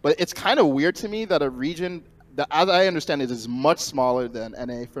 but it's kind of weird to me that a region that, as I understand it, is much smaller than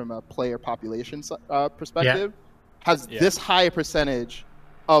NA from a player population perspective, has this high a percentage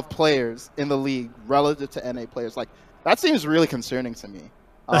of players in the league relative to NA players. Like, that seems really concerning to me.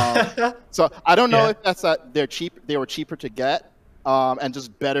 So I don't know if that's that they were cheaper to get. And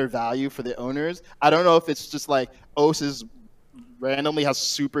just better value for the owners. I don't know if it's just like OS randomly has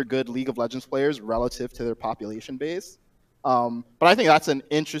super good League of Legends players relative to their population base. But I think that's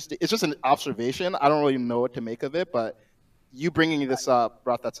it's just an observation. I don't really know what to make of it, but you bringing this up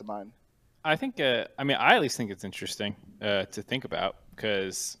brought that to mind. I think, I at least think it's interesting to think about,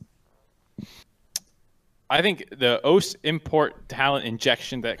 because I think the OS import talent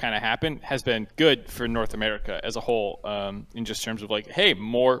injection that kind of happened has been good for North America as a whole, in just terms of like, hey,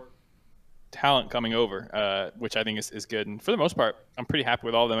 more talent coming over, which I think is good. And for the most part, I'm pretty happy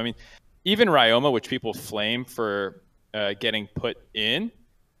with all of them. I mean, even Ryoma, which people flame for getting put in,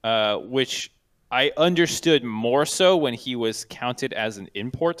 which I understood more so when he was counted as an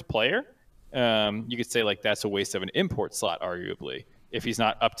import player. You could say like that's a waste of an import slot, arguably, if he's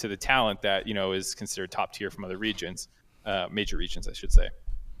not up to the talent that, you know, is considered top tier from other regions, major regions, I should say.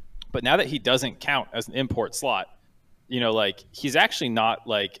 But now that he doesn't count as an import slot, you know, like he's actually not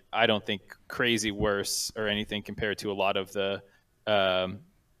like, I don't think crazy worse or anything compared to a lot of the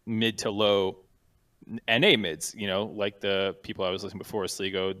mid to low NA mids, you know, like the people I was listening before,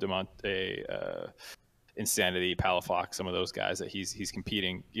 Sligo, Demonte, Insanity, Palafox, some of those guys that he's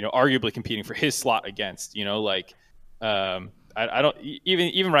competing, you know, arguably competing for his slot against, you know, like I don't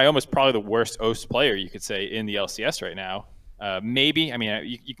even Ryoma's probably the worst OS player you could say in the LCS right now. Maybe, I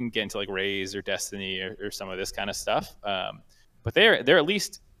mean, you can get into like Raze or Destiny or some of this kind of stuff, but they're at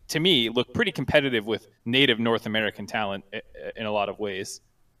least, to me, look pretty competitive with native North American talent in a lot of ways.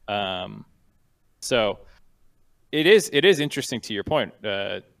 So it is interesting to your point,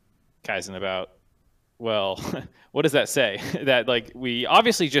 Kaizen, about, well, what does that say? That like we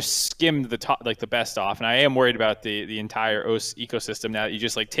obviously just skimmed the top, like the best off, and I am worried about the entire OS ecosystem now that you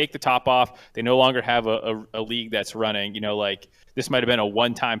just like take the top off. They no longer have a league that's running. You know, like this might have been a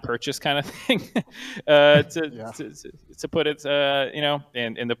one-time purchase kind of thing to put it. You know,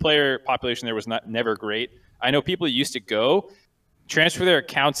 and the player population there was never great. I know people used to go transfer their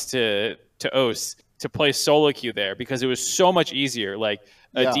accounts to OS to play solo queue there because it was so much easier. Like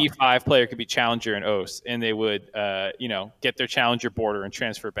a D5 player could be challenger in OS, and they would, you know, get their challenger border and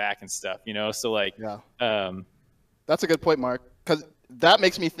transfer back and stuff, you know? So, like... That's a good point, Mark, because that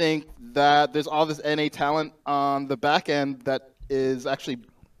makes me think that there's all this NA talent on the back end that is actually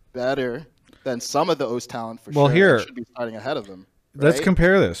better than some of the OS talent, for sure. Well, here... should be starting ahead of them. Right? Let's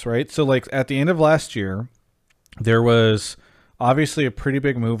compare this, right? So, like, at the end of last year, there was obviously a pretty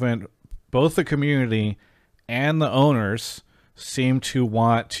big movement. Both the community and the owners seem to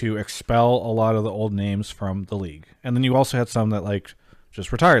want to expel a lot of the old names from the league. And then you also had some that like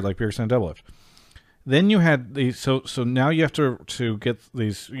just retired, like Bjergsen and Double Edge. Then you had these, so now you have to get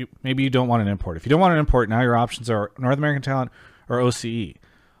these, maybe you don't want an import. If you don't want an import, now your options are North American talent or OCE.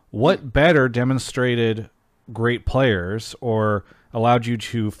 What better demonstrated great players or allowed you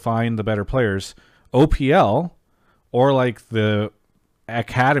to find the better players? OPL or like the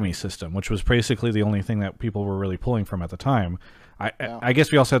academy system, which was basically the only thing that people were really pulling from at the time. I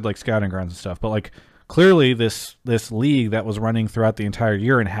guess we also had like scouting grounds and stuff, but like clearly this league that was running throughout the entire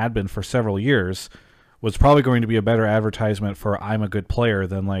year and had been for several years was probably going to be a better advertisement for I'm a good player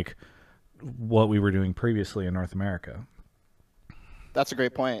than like what we were doing previously in North America. That's a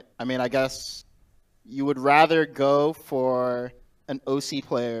great point. I mean, I guess you would rather go for an OC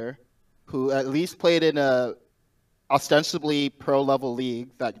player who at least played in a ostensibly pro-level league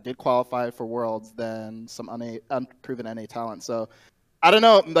that did qualify for Worlds than some unproven NA talent. So I don't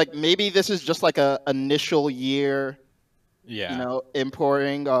know, like maybe this is just like a initial year, you know,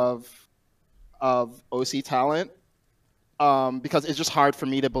 importing of OC talent, because it's just hard for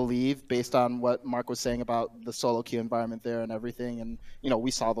me to believe based on what Mark was saying about the solo queue environment there and everything. And, you know, we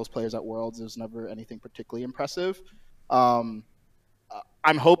saw those players at Worlds. It was never anything particularly impressive. I'm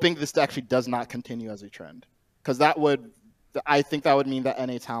hoping this actually does not continue as a trend. Because I think that would mean that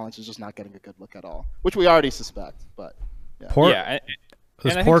NA talent is just not getting a good look at all, which we already suspect. But this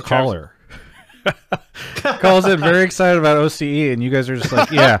poor caller calls in very excited about OCE, and you guys are just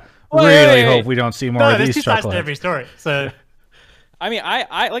like, really hope we don't see more of these chuckleheads. To every story. So, I mean,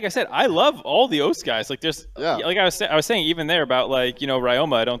 I like I said, I love all the OS guys. Like, there's like I was saying even there about like, you know,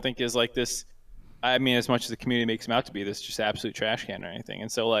 Ryoma. I don't think is like this. I mean, as much as the community makes him out to be, this just absolute trash can or anything.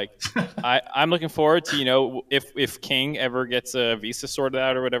 And so, like, I'm looking forward to, you know, if King ever gets a visa sorted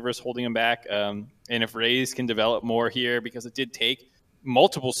out or whatever is holding him back, and if Raze can develop more here, because it did take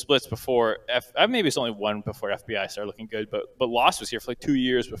multiple splits before maybe it's only one before FBI started looking good, but Lost was here for like 2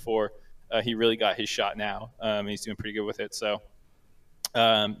 years before he really got his shot now. And he's doing pretty good with it. So,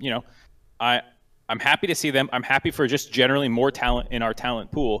 you know, I'm happy to see them. I'm happy for just generally more talent in our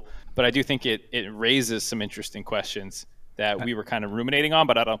talent pool. But I do think it raises some interesting questions that we were kind of ruminating on,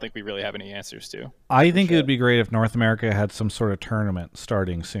 but I don't think we really have any answers to. I think it would be great if North America had some sort of tournament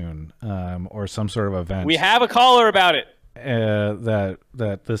starting soon, or some sort of event. We have a caller about it.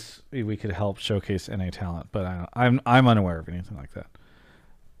 That we could help showcase NA talent, but I'm unaware of anything like that.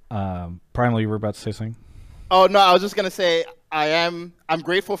 Primal, you were about to say something? Oh no, I was just gonna say I'm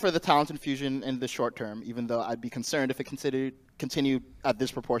grateful for the talent infusion in the short term, even though I'd be concerned if it continued at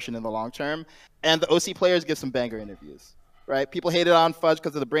this proportion in the long term. And the OC players give some banger interviews, right? People hated on Fudge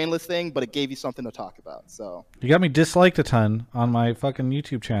because of the brainless thing, but it gave you something to talk about. So You got me disliked a ton on my fucking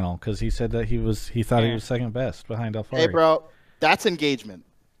YouTube channel because he said that he thought he was second best behind Alfari. hey, bro, that's engagement.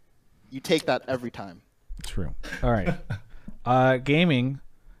 You take that every time. True. All right. Gaming.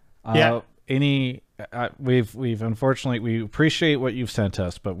 Yeah. We've unfortunately, we appreciate what you've sent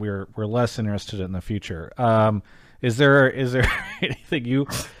us, but we're less interested in the future. Is there anything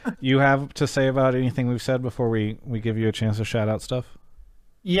you have to say about anything we've said before we give you a chance to shout out stuff?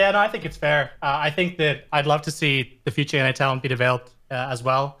 Yeah, no, I think it's fair. I think that I'd love to see the future NA talent be developed as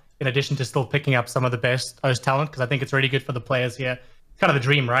well, in addition to still picking up some of the best OS talent, because I think it's really good for the players here. It's kind of the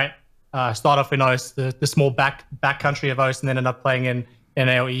dream, right? Start off in OS, the small back country of OS, and then end up playing in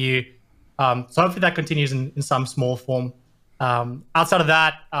NA or EU. So hopefully that continues in some small form. Outside of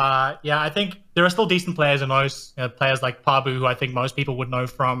that, I think there are still decent players in OS, players like Pabu, who I think most people would know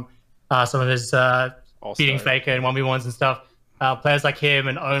from some of his beating Faker and 1v1s and stuff. Players like him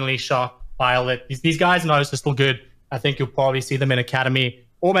and Only, Shock, Violet. These guys in OS are still good. I think you'll probably see them in Academy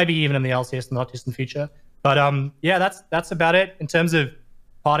or maybe even in the LCS in the not distant future. But that's about it. In terms of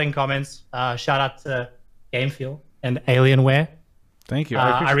parting comments, shout out to Gamefeel and Alienware. Thank you.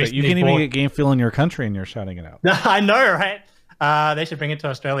 I appreciate that. You can even get Gamefeel in your country and you're shouting it out. I know, right? They should bring it to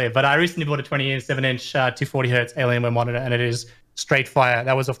Australia. But I recently bought a 27-inch 240 hertz Alienware monitor, and it is straight fire.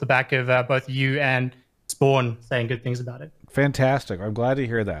 That was off the back of both you and Spawn saying good things about it. Fantastic. I'm glad to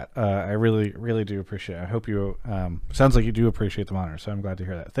hear that. I really, really do appreciate it. I hope you, sounds like you do appreciate the monitor, so I'm glad to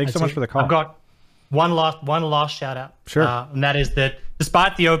hear that. Thanks so much for the call. I've got one last shout out. Sure. And that is that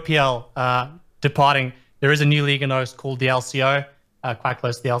despite the OPL departing, there is a new league in OS called the LCO, quite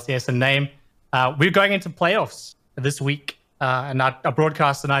close to the LCS in name. We're going into playoffs this week, and I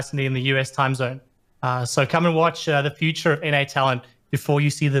broadcast nice and in the US time zone. So come and watch the future of NA talent before you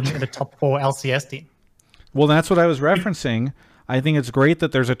see them in the top 4 LCS team. Well, that's what I was referencing. I think it's great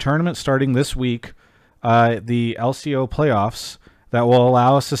that there's a tournament starting this week, the LCO playoffs, that will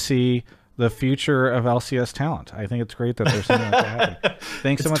allow us to see the future of LCS talent. I think it's great that there's something like that happen.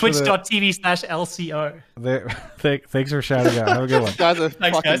 Thanks so much. Twitch.tv/LCO. Thanks for shouting out. Have a good one. This guy's a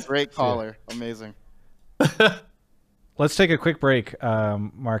fucking great caller. Amazing. Let's take a quick break,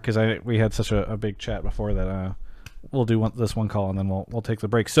 Mark, because we had such a big chat before that. We'll do this one call and then we'll take the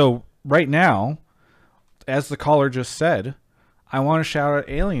break. So right now, as the caller just said, I want to shout out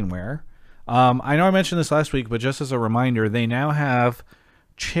Alienware. I know I mentioned this last week, but just as a reminder, they now have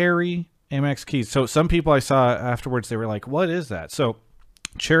Cherry MX keys. So some people I saw afterwards, they were like, what is that? So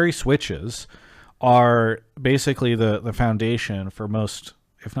Cherry switches are basically the foundation for most,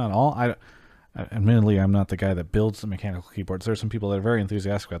 if not all. Admittedly, I'm not the guy that builds the mechanical keyboards. There are some people that are very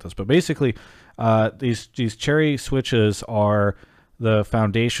enthusiastic about this, but basically these Cherry switches are the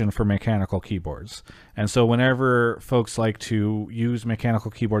foundation for mechanical keyboards. And so whenever folks like to use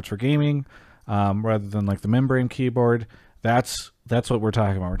mechanical keyboards for gaming, rather than like the membrane keyboard, that's what we're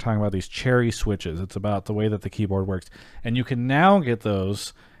talking about. We're talking about these Cherry switches. It's about the way that the keyboard works. And you can now get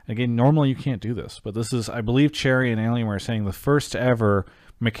those. Again, normally you can't do this, but this is, I believe, Cherry and Alienware are saying the first ever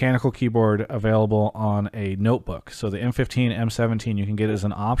mechanical keyboard available on a notebook. So the M15, M17 you can get as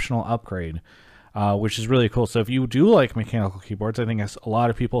an optional upgrade, which is really cool. So if you do like mechanical keyboards, I think that's a lot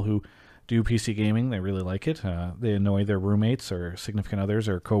of people who do PC gaming, they really like it. They annoy their roommates or significant others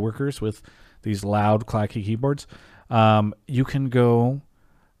or coworkers with these loud, clacky keyboards. You can go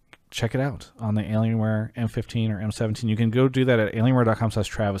check it out on the Alienware M15 or M17. You can go do that at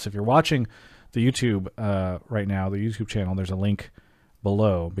alienware.com/Travis. If you're watching the YouTube right now, the YouTube channel, there's a link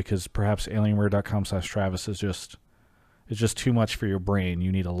below, because perhaps alienware.com/Travis is just too much for your brain.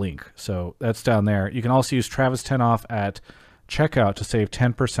 You need a link. So that's down there. You can also use Travis 10 off at checkout to save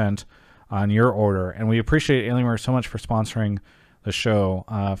 10% on your order. And we appreciate Alienware so much for sponsoring the show.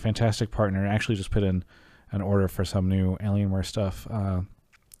 Fantastic partner. I actually just put in an order for some new Alienware stuff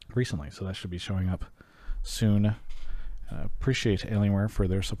recently, so that should be showing up soon. Appreciate Alienware for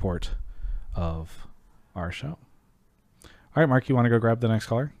their support of our show. All right, Mark, you want to go grab the next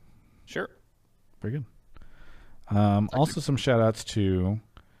caller? Sure. Very good. Also some shout outs to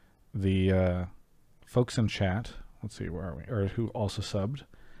the folks in chat. Let's see, where are we? Or who also subbed.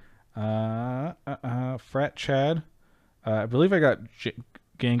 Frat Chad. I believe I got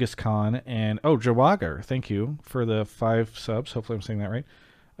Genghis Khan and Jawagar. Thank you for the 5 subs. Hopefully I'm saying that right.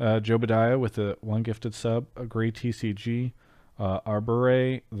 Jobadiah with the 1 gifted sub. A Gray TCG.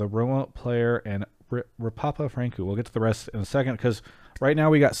 Arbore, the remote player, and Rapapa Franku. We'll get to the rest in a second, because right now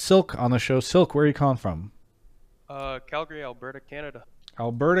we got Silk on the show. Silk, where are you calling from? Calgary, Alberta, Canada.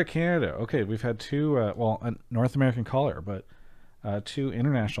 Alberta, Canada. Okay, we've had two, a North American caller, but two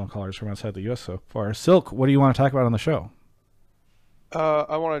international callers from outside the U.S. so far. Silk, what do you want to talk about on the show?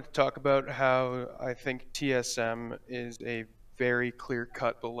 I wanted to talk about how I think TSM is a very clear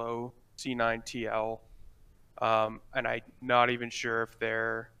cut below C9 TL, and I'm not even sure if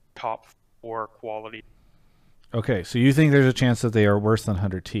they're top 4 quality. Okay, so you think there's a chance that they are worse than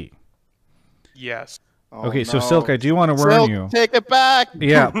 100T? Yes. Oh, Okay, so no. Silk, I do want to warn Silk, you. take it back.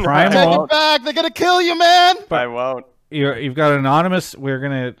 Yeah, Take Primal. it back. They're gonna kill you, man. I won't. You've got anonymous. We're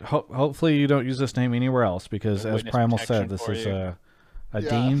gonna hopefully you don't use this name anywhere else because, as Witness Primal protection said, this for is you. a Yeah.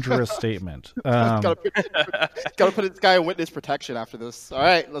 dangerous statement. Gotta put this guy in witness protection after this. All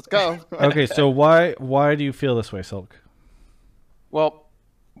right, let's go. Okay, so why do you feel this way, Silk? Well,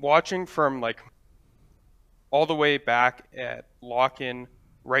 watching from like all the way back at lock-in,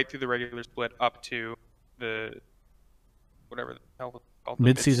 right through the regular split up to the whatever the hell it's called, the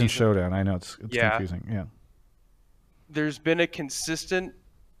Mid-season showdown. I know it's Yeah. confusing. Yeah. There's been a consistent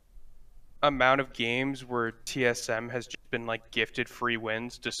amount of games where TSM has just been like gifted free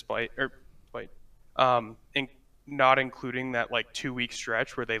wins despite not including that like 2-week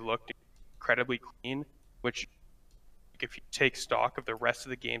stretch where they looked incredibly clean, which if you take stock of the rest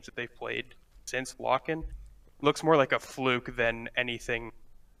of the games that they've played since lock-in, looks more like a fluke than anything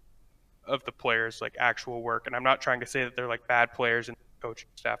of the players like actual work. And I'm not trying to say that they're like bad players and the coaching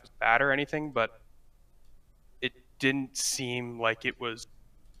staff is bad or anything, but it didn't seem like it was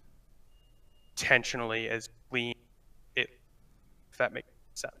intentionally as clean, if that makes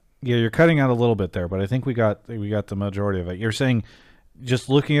sense. Yeah, you're cutting out a little bit there, but I think we got the majority of it. You're saying just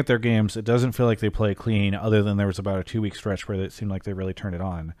looking at their games, it doesn't feel like they play clean, other than there was about a 2-week stretch where it seemed like they really turned it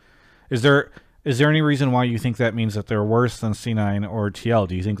on. Is there any reason why you think that means that they're worse than C9 or TL?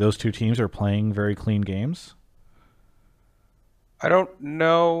 Do you think those two teams are playing very clean games? I don't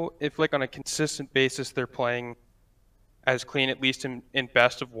know if like on a consistent basis they're playing as clean, at least in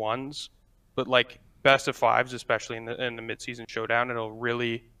best of ones, but like best of fives, especially in the mid-season showdown, it'll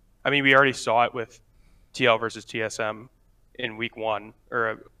really. I mean, we already saw it with TL versus TSM in week 1,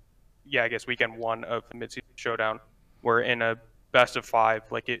 or I guess weekend 1 of the mid-season showdown, where in a best of 5,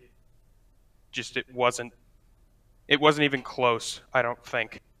 like it wasn't even close. I don't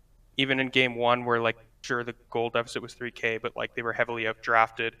think, even in game 1, where like sure the goal deficit was 3K, but like they were heavily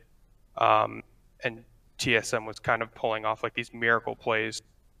outdrafted, and TSM was kind of pulling off like these miracle plays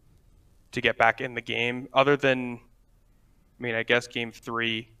to get back in the game. Other than, I mean, I guess game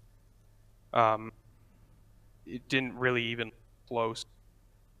 3, it didn't really even close.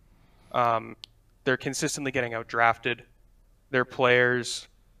 They're consistently getting outdrafted. Their players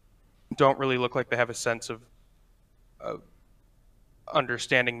don't really look like they have a sense of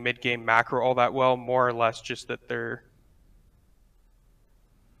understanding mid-game macro all that well, more or less just that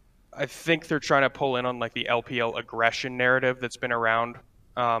I think they're trying to pull in on like the LPL aggression narrative that's been around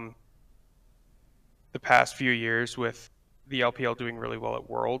the past few years with the LPL doing really well at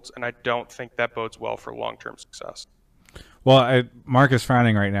Worlds, and I don't think that bodes well for long-term success. Well, Mark is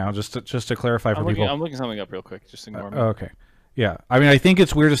frowning right now. Just to clarify for people, I'm looking something up real quick. Just ignore me. Okay. Yeah. I mean, I think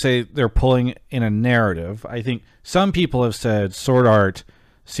it's weird to say they're pulling in a narrative. I think some people have said Sword Art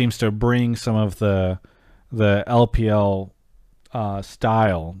seems to bring some of the LPL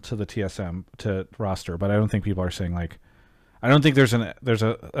style to the TSM roster, but I don't think people are saying like, I don't think there's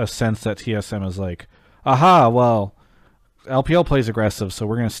a sense that TSM is like, aha, well, LPL plays aggressive, so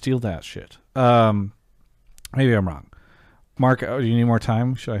we're gonna steal that shit. Maybe I'm wrong. Mark, do you need more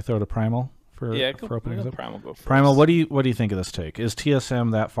time? Should I throw to Primal for opening us up? Primal, go first. Primal, what do you think of this take? Is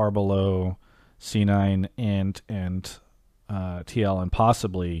TSM that far below C9 and TL, and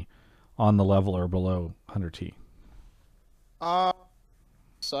possibly on the level or below 100T?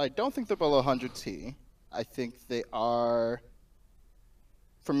 So I don't think they're below 100T. I think they are,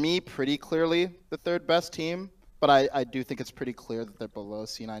 for me, pretty clearly the third best team. But I do think it's pretty clear that they're below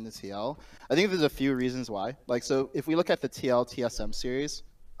C9 and TL. I think there's a few reasons why. Like, so if we look at the TL-TSM series,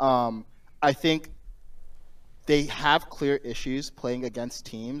 I think they have clear issues playing against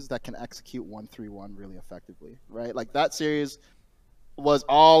teams that can execute 1-3-1 really effectively, right? Like, that series was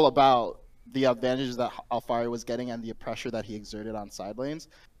all about the advantages that Alfari was getting and the pressure that he exerted on side lanes.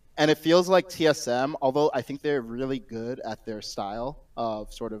 And it feels like TSM, although I think they're really good at their style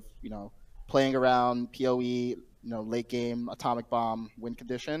of sort of, playing around PoE, late game, atomic bomb, win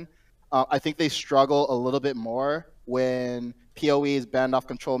condition. I think they struggle a little bit more when PoE is banned off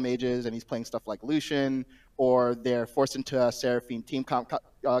control mages and he's playing stuff like Lucian, or they're forced into a Seraphine team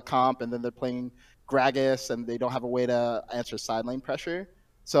comp and then they're playing Gragas and they don't have a way to answer side lane pressure.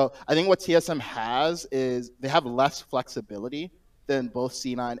 So I think what TSM has is they have less flexibility than both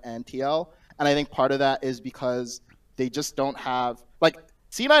C9 and TL. And I think part of that is because they just don't have like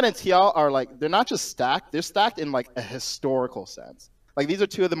C9 and TL are like they're not just stacked, they're stacked in like a historical sense. Like these are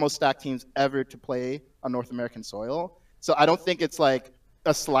two of the most stacked teams ever to play on North American soil. So I don't think it's like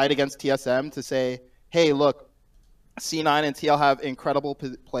a slight against TSM to say, hey, look, C9 and TL have incredible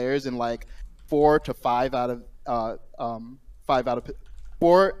players in like 4 to 5 out of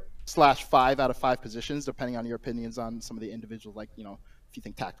 4/5 out of 5 positions, depending on your opinions on some of the individuals, like, you know, if you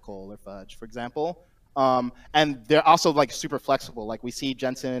think Tactical or Fudge, for example. And they're also like super flexible. Like we see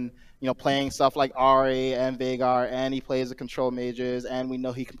Jensen, you know, playing stuff like Ari and Veigar, and he plays the control mages, and we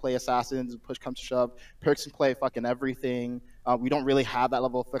know he can play assassins, push comes to shove. Perkz can play fucking everything. We don't really have that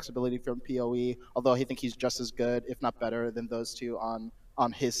level of flexibility from PoE, although I think he's just as good, if not better, than those two on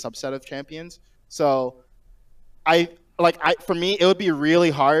his subset of champions. So for me, it would be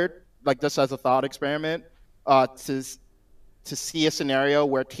really hard, like just as a thought experiment, to see a scenario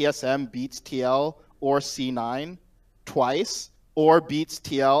where TSM beats TL or C9 twice, or beats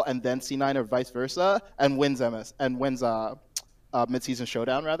TL and then C9 or vice versa, and wins mid-season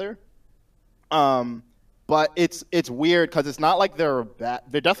showdown rather. But it's weird because it's not like they're bad.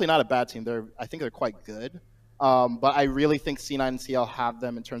 They're definitely not a bad team. I think they're quite good. But I really think C9 and TL have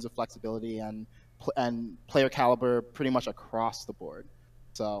them in terms of flexibility and player caliber pretty much across the board.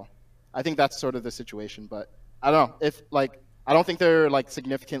 So I think that's sort of the situation. But I don't know I don't think they're like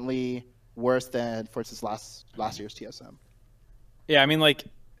significantly worse than, for instance, last year's TSM. Yeah, I mean, like,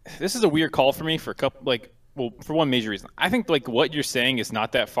 this is a weird call for me for a couple, like, well, for one major reason. I think like what you're saying is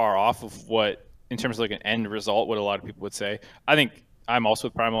not that far off of what, in terms of like an end result, what a lot of people would say. I think I'm also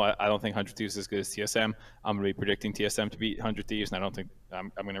with Primal. I don't think 100 Thieves is as good as TSM. I'm going to be predicting TSM to beat 100 Thieves, and I don't think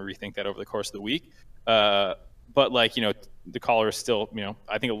I'm going to rethink that over the course of the week. But like, you know, the caller is still, you know,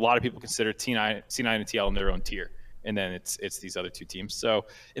 I think a lot of people consider C9 and TL in their own tier. And then it's these other two teams. So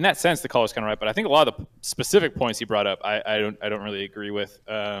in that sense, the caller's kind of right. But I think a lot of the specific points he brought up, I don't really agree with.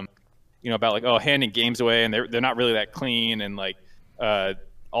 You know, about like, handing games away, and they're not really that clean, and like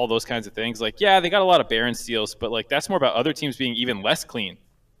all those kinds of things. Like, yeah, they got a lot of Baron steals, but like that's more about other teams being even less clean.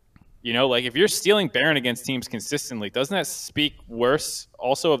 You know, like if you're stealing Baron against teams consistently, doesn't that speak worse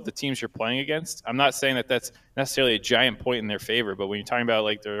also of the teams you're playing against? I'm not saying that that's necessarily a giant point in their favor, but when you're talking about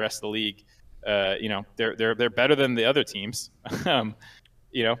like the rest of the league, you know, they're better than the other teams.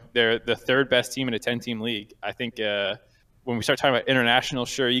 You know, they're the third best team in a 10-team league. I think when we start talking about international,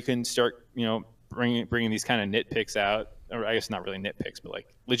 sure, you can start, you know, bringing these kind of nitpicks out, or I guess not really nitpicks, but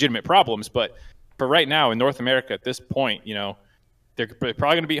like legitimate problems. But for right now in North America at this point, you know, they're probably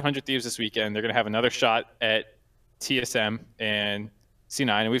going to beat 100 Thieves this weekend. They're going to have another shot at TSM and C9,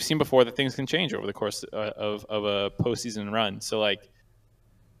 and we've seen before that things can change over the course of a postseason run. So like,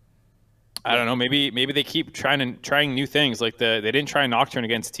 I don't know. Maybe they keep trying new things. Like they didn't try Nocturne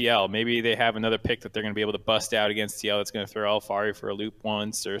against TL. Maybe they have another pick that they're going to be able to bust out against TL. That's going to throw Alfari for a loop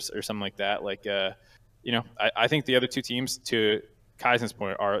once or something like that. Like, you know, I think the other two teams, to Kaizen's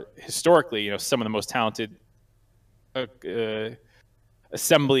point, are historically, you know, some of the most talented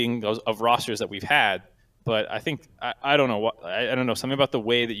assembling of rosters that we've had. But I think I don't know I don't know, something about the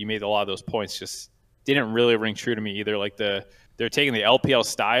way that you made a lot of those points just didn't really ring true to me either. Like they're taking the LPL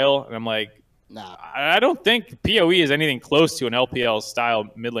style, and I'm like, nah, I don't think PoE is anything close to an LPL style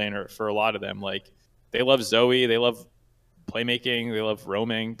mid laner for a lot of them. Like they love Zoe, they love playmaking, they love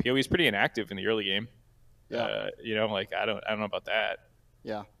roaming. PoE is pretty inactive in the early game. Yeah. You know, like I don't know about that.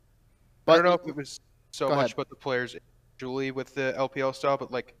 Yeah. But I don't know if it was so much about the players individually with the LPL style,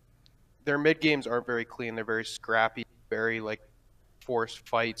 but like their mid games aren't very clean. They're very scrappy, very like forced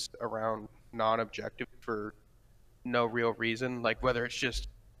fights around non-objective for no real reason. Like whether it's just,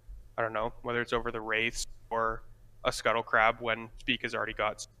 I don't know, whether it's over the Wraiths or a Scuttle Crab when Speak has already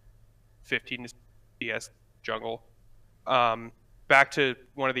got 15 CS jungle. Back to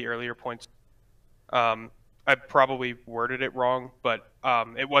one of the earlier points, I probably worded it wrong, but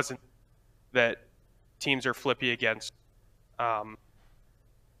it wasn't that teams are flippy against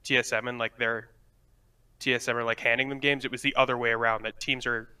TSM and like their TSM are like handing them games. It was the other way around, that teams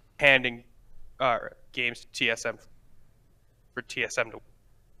are handing games to TSM for TSM to,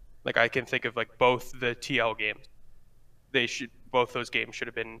 like, I can think of like both the TL games. Both those games should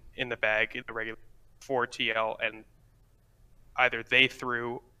have been in the bag in the regular for TL, and either they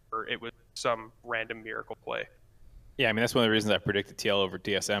threw or it was some random miracle play. Yeah, I mean that's one of the reasons I predicted TL over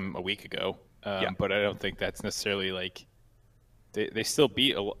DSM a week ago. But I don't think that's necessarily like they still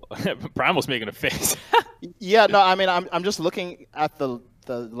beat. Primal's making a face. Yeah, no, I mean I'm just looking at the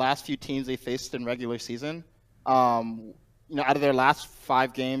last few teams they faced in regular season. out of their last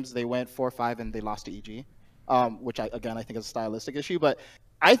 5 games, they went 4-5 and they lost to EG, which I think is a stylistic issue. But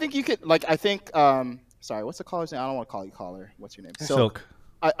I think you could sorry, what's the caller's name? I don't want to call you caller. What's your name? Silk.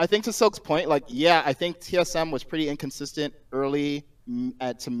 I think to Silk's point, I think TSM was pretty inconsistent early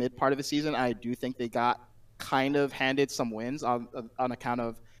to mid part of the season. I do think they got kind of handed some wins on account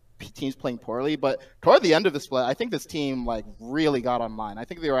of teams playing poorly, but toward the end of the split, I think this team really got online. I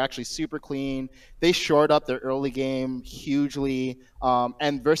think they were actually super clean. They shored up their early game hugely,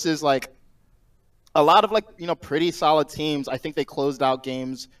 and versus a lot of pretty solid teams, I think they closed out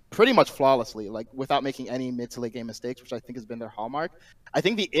games pretty much flawlessly, without making any mid to late game mistakes, which I think has been their hallmark. I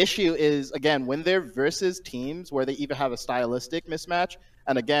think the issue is, again, when they're versus teams where they even have a stylistic mismatch,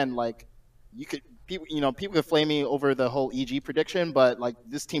 and again, people could flame me over the whole EG prediction, but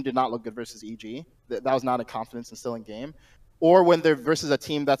this team did not look good versus EG. That was not a confidence instilling game. Or when they're versus a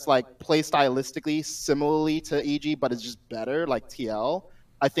team that's play stylistically similarly to EG, but is just better, like TL.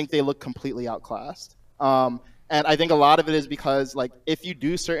 I think they look completely outclassed. And I think a lot of it is because if you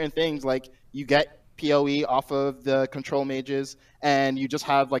do certain things, you get PoE off of the control mages, and you just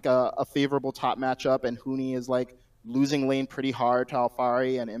have a favorable top matchup, and Huni is losing lane pretty hard to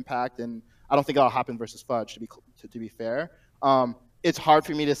Alphari and Impact, and I don't think that'll happen versus Fudge, to be fair. It's hard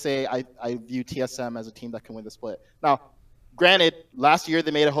for me to say I view TSM as a team that can win the split. Now, granted, last year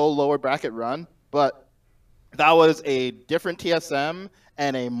they made a whole lower bracket run, but that was a different TSM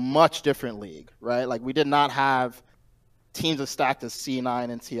and a much different league, right? We did not have teams as stacked as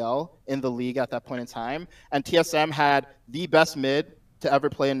C9 and TL in the league at that point in time. And TSM had the best mid to ever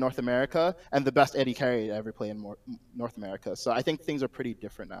play in North America and the best AD carry to ever play in North America. So I think things are pretty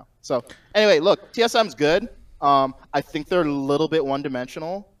different now. So anyway, look, TSM's good. I think they're a little bit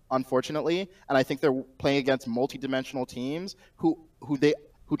one-dimensional, unfortunately, and I think they're playing against multi-dimensional teams who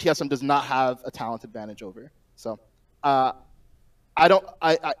TSM does not have a talent advantage over. So I'm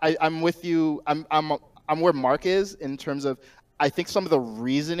with you. I'm where Mark is in terms of I think some of the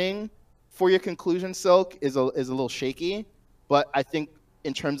reasoning for your conclusion, Silk, is a little shaky. But I think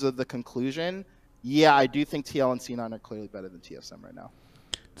in terms of the conclusion, yeah, I do think TL and C9 are clearly better than TSM right now.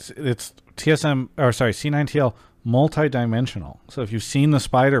 It's C9 TL multi-dimensional. So if you've seen the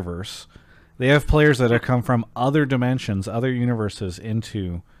Spider-Verse, they have players that have come from other dimensions, other universes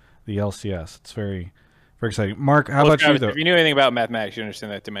into the LCS. It's very, very exciting. Mark, how about you, though? If you knew anything about mathematics, you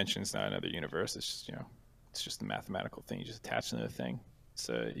understand that dimension's not another universe. It's just, it's just a mathematical thing. You just attach another thing.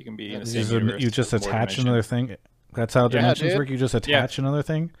 So you can be in the same universe. You just attach another thing? That's how dimensions work? You just attach another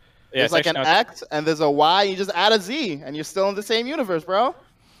thing? Yeah, there's an X and there's a Y, and you just add a Z, and you're still in the same universe, bro.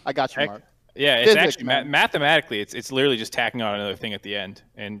 I got you, Mark. Yeah, it's actually mathematically, it's literally just tacking on another thing at the end,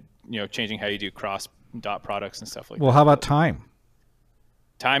 and changing how you do cross dot products and stuff like that. Well, how about time?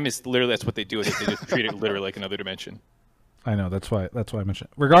 Time is literally, that's what they do with it. They just treat it literally like another dimension. I know, that's why I mentioned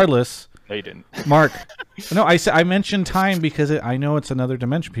it. Regardless, no, you didn't. Mark. No, I mentioned time because I know it's another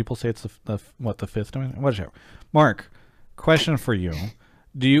dimension. People say it's the fifth dimension. Whatever. Mark, question for you.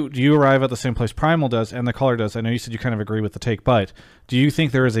 Do you arrive at the same place Primal does and the caller does? I know you said you kind of agree with the take, but do you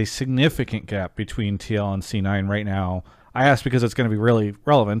think there is a significant gap between TL and C9 right now? I ask because it's going to be really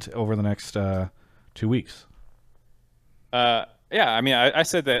relevant over the next 2 weeks. Yeah, I mean, I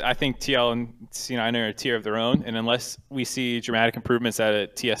said that I think TL and C9 are a tier of their own, and unless we see dramatic improvements at a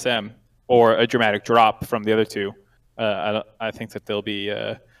TSM or a dramatic drop from the other two, I think that they'll be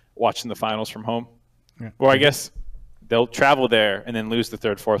watching the finals from home. Yeah. Or I guess they'll travel there and then lose the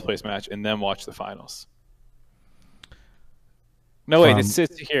third, fourth place match and then watch the finals. No, wait, it's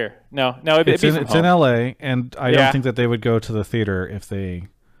here. No, it's in LA, and I don't think that they would go to the theater if they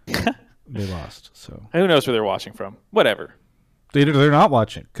lost. So who knows where they're watching from? Whatever. They're not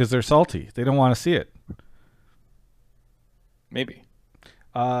watching because they're salty. They don't want to see it. Maybe.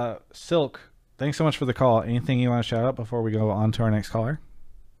 Silk, thanks so much for the call. Anything you want to shout out before we go on to our next caller?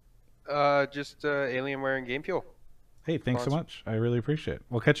 Just Alienware and Game Fuel. Hey, thanks so much. I really appreciate it.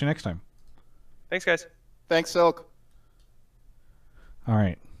 We'll catch you next time. Thanks, guys. Thanks, Silk. All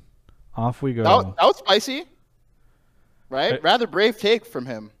right. Off we go. That was spicy. Right? Rather brave take from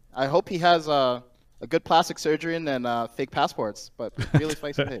him. I hope he has a good plastic surgery and fake passports, but really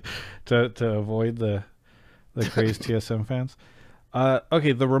spicy take. to avoid the crazed TSM fans.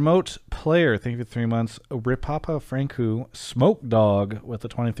 Okay, the remote player, thank you for 3 months. Ripapa Franku, Smoke Dog with the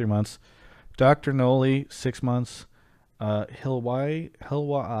 23 months. Dr. Noli, 6 months. Hilwai, I don't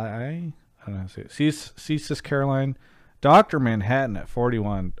know how to say it. Cesis Caroline. Dr. Manhattan at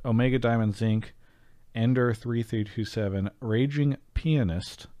 41. Omega Diamond Zinc. Ender 3327. Raging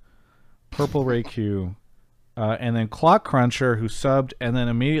Pianist. Purple Ray Q. And then Clock Cruncher, who subbed and then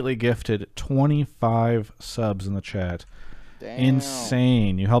immediately gifted 25 subs in the chat. Damn.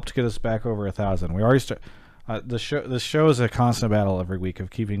 Insane. You helped get us back over 1,000. We already start. The show is a constant battle every week of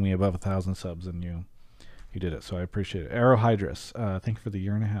keeping me above 1,000 subs, and you did it. So I appreciate it. Arrow Hydrus, thank you for the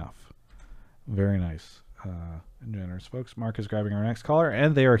 1.5 years. Very nice and generous folks. Mark is grabbing our next caller,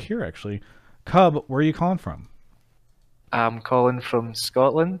 and they are here actually. Cub, where are you calling from? I'm calling from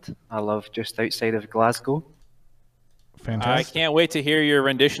Scotland. I live just outside of Glasgow. Fantastic. I can't wait to hear your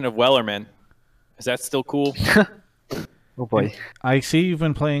rendition of Wellerman. Is that still cool? Oh boy. I see you've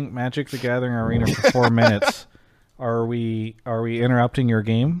been playing Magic the Gathering Arena for 4 minutes. Are we interrupting your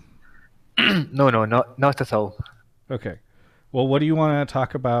game? No, not at all. Okay. Well, what do you want to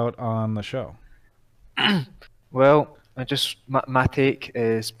talk about on the show? Well, my take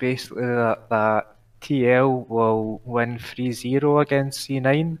is basically that TL will win 3-0 against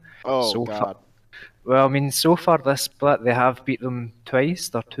C9. Oh, so God. Well, I mean, so far this split, they have beat them twice.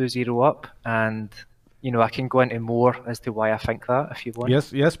 They're 2-0 up, and I can go into more as to why I think that if you want.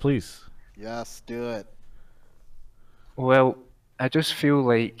 Yes, please. Yes, do it. Well, I just feel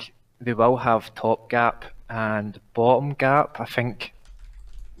like they will have top gap and bottom gap. I think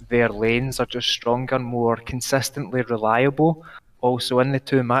their lanes are just stronger, more consistently reliable. Also, in the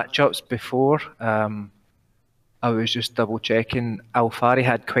two matchups before, I was just double checking. Alfari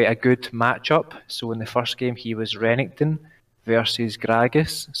had quite a good matchup. So in the first game, he was Renekton versus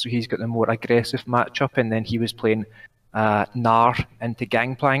Gragas. So he's got the more aggressive matchup, and then he was playing Gnar into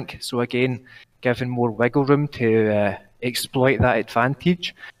Gangplank. So again, giving more wiggle room to exploit that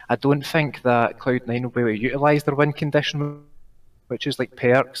advantage. I don't think that Cloud9 will be able to utilise their win condition, which is like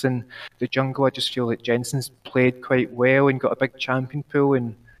perks in the jungle. I just feel like Jensen's played quite well and got a big champion pool,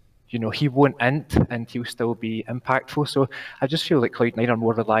 and he won't int and he'll still be impactful. So I just feel like Cloud9 are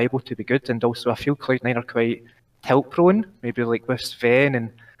more reliable to be good, and also I feel Cloud9 are quite tilt prone, maybe like with Sven,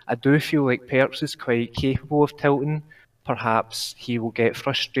 and I do feel like Perks is quite capable of tilting. Perhaps he will get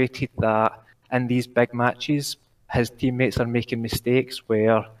frustrated that in these big matches his teammates are making mistakes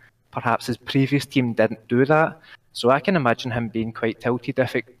where perhaps his previous team didn't do that. So I can imagine him being quite tilted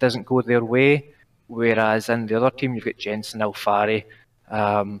if it doesn't go their way, whereas in the other team you've got Jensen, Alfari,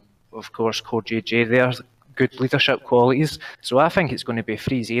 of course CoreJJ there, good leadership qualities. So I think it's going to be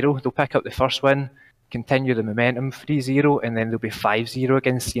 3-0. They'll pick up the first win, continue the momentum 3-0, and then they'll be 5-0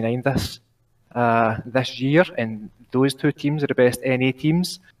 against C9 this year, and those two teams are the best NA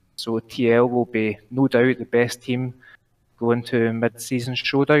teams. So TL will be no doubt the best team going to mid-season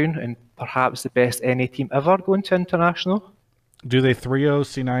showdown, and perhaps the best NA team ever going to international. Do they 3-0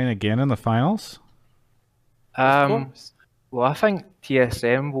 C9 again in the finals? Well, I think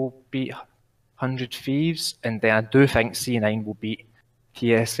TSM will beat 100 Thieves, and then I do think C9 will beat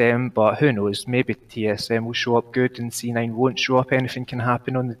TSM, but who knows? Maybe TSM will show up good and C9 won't show up. Anything can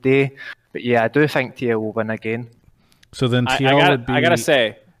happen on the day. But yeah, I do think TL will win again. So then TL would be. I gotta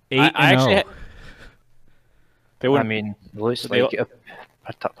say, 8-0. They would. I mean, looks like it,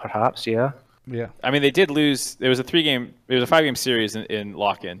 perhaps, yeah. Yeah. I mean, they did lose. There was a 5-game series in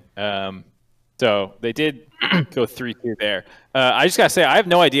lock-in. So they did go 3-2 there. I just gotta say, I have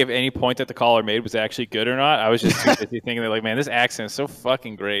no idea if any point that the caller made was actually good or not. I was just too busy thinking that, like, man, this accent is so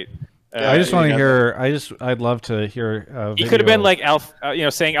fucking great. I just want to hear. I'd love to hear. He could have been like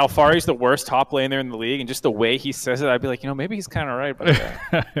saying Alfari's the worst top laner in the league, and just the way he says it, I'd be like, maybe he's kind of right about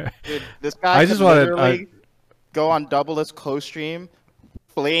that. Dude, this guy could literally go on Double's co-stream,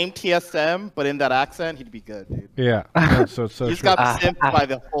 flame TSM, but in that accent, he'd be good, dude. Yeah. No, so He's true. got simped by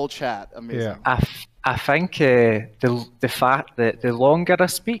the whole chat. Amazing. Yeah. I think the fact that the longer I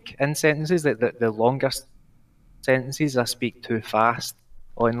speak in sentences, that the longer sentences I speak too fast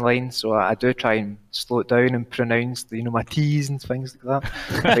online, so I do try and slow it down and pronounce my T's and things like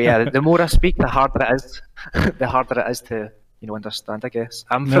that. But yeah, the more I speak, the harder it is. The harder it is to understand, I guess.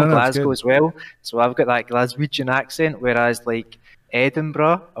 I'm from Glasgow as well, so I've got that Glaswegian accent, whereas like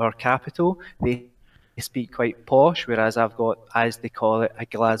Edinburgh or Capital, they speak quite posh, whereas I've got, as they call it, a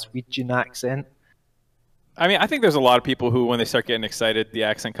Glaswegian accent. I mean, I think there's a lot of people who, when they start getting excited, the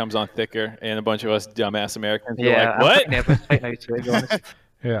accent comes on thicker, and a bunch of us dumbass Americans are like, "What?" I'm nervous right now, to be honest.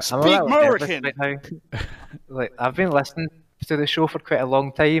 Yeah. Speak American. Right now. Like, I've been listening to the show for quite a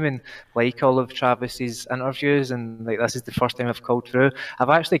long time, and like all of Travis's interviews, and like this is the first time I've called through. I've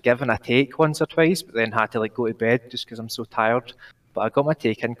actually given a take once or twice, but then had to go to bed just because I'm so tired. But I got my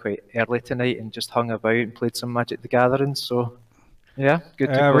take in quite early tonight and just hung about and played some Magic the Gathering. So yeah, good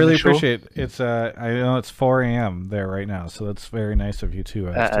to I go really on the show. appreciate it. It's I know it's 4 a.m. there right now, so that's very nice of you too.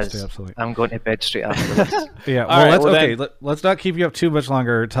 To stay up so late. I'm going to bed straight after this. Yeah, let's not keep you up too much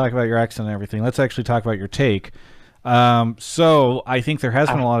longer. Talk about your accent and everything. Let's actually talk about your take. So I think there has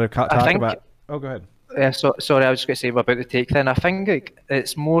been a lot of talk about. Oh, go ahead. Sorry, I was just going to say about the take then. I think like,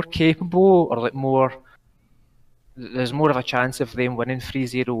 it's more capable or like more. There's more of a chance of them winning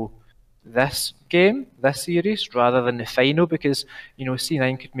 3-0 this game, this series, rather than the final because, you know,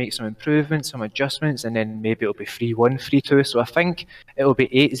 C9 could make some improvements, some adjustments, and then maybe it'll be 3-1, 3-2. So I think it'll be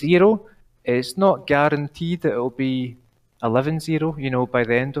 8-0. It's not guaranteed that it'll be 11-0, you know, by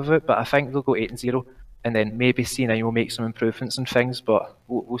the end of it, but I think they'll go 8-0, and then maybe C9 will make some improvements and things, but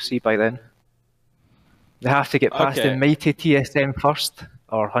we'll see by then. They have to get past the mighty TSM first,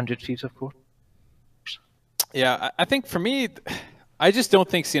 or 100 Thieves, of course. Yeah, I think for me, I just don't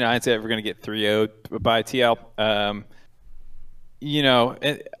think C9's ever going to get 3-0'd by TL. You know,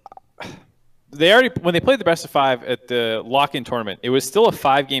 they already, when they played the best of 5 at the lock-in tournament, it was still a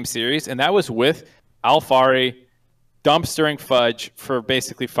 5-game series, and that was with Alphari dumpstering Fudge for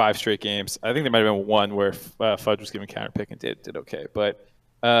basically 5 straight games. I think there might have been one where Fudge was given counter pick and did okay, but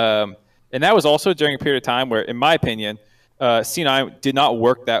and that was also during a period of time where, in my opinion, C9 did not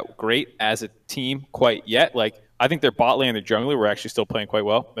work that great as a team quite yet. Like, I think their bot lane and their jungler were actually still playing quite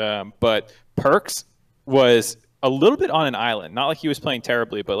well. But Perkz was a little bit on an island. Not like he was playing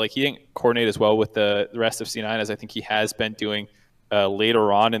terribly, but like he didn't coordinate as well with the rest of C9 as I think he has been doing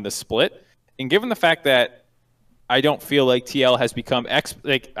later on in the split. And given the fact that I don't feel like TL has become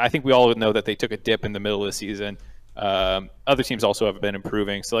I think we all know that they took a dip in the middle of the season. Other teams also have been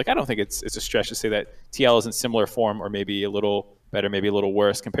improving, so like I don't think it's a stretch to say that TL is in similar form or maybe a little better, maybe a little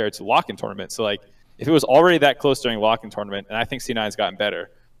worse compared to the lock-in tournament. So like if it was already that close during lock-in tournament, and I think C9's gotten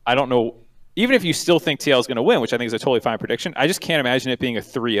better, I don't know. Even if you still think TL is going to win, which I think is a totally fine prediction, I just can't imagine it being a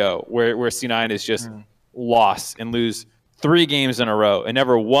 3-0 where C9 is just lost and lose 3 games in a row and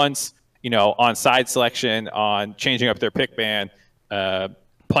never once, you know, on side selection, on changing up their pick ban,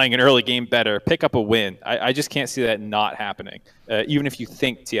 playing an early game better, pick up a win. I just can't see that not happening, even if you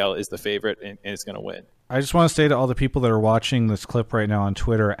think TL is the favorite and is going to win. I just want to say to all the people that are watching this clip right now on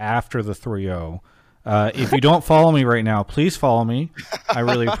Twitter after the 3-0, if you don't follow me right now, please follow me. I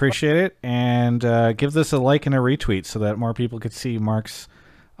really appreciate it. And give this a like and a retweet so that more people could see Mark's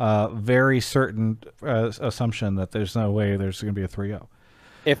very certain assumption that there's no way there's going to be a 3-0.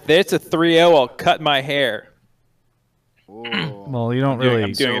 If it's a 3-0, I'll cut my hair. Ooh. Well, you don't really.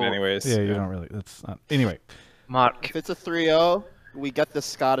 I'm doing it anyways. Yeah, you don't really. That's not. Anyway. Mark. If it's a 3-0, we get the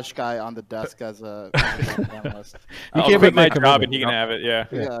Scottish guy on the desk as a analyst. I'll quit my job and he can have it, yeah.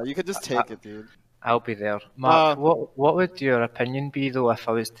 Yeah, you could just take it, dude. I'll be there. Mark, what would your opinion be, though, if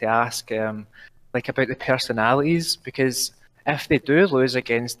I was to ask like about the personalities? Because if they do lose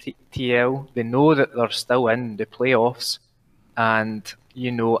against TL, they know that they're still in the playoffs. And,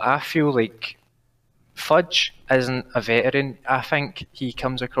 you know, I feel like Fudge isn't a veteran. I think he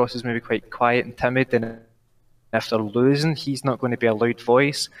comes across as maybe quite quiet and timid, and if they're losing, he's not going to be a loud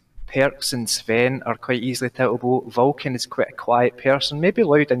voice. Perkz and Sven are quite easily tiltable. Vulcan is quite a quiet person, maybe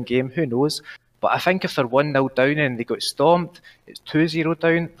loud in game, who knows. But I think if they're 1-0 down and they got stomped, it's 2-0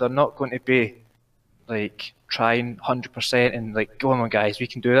 down, they're not going to be like trying 100% and like, go on guys, we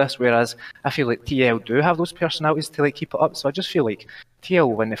can do this. Whereas I feel like TL do have those personalities to like keep it up. So I just feel like TL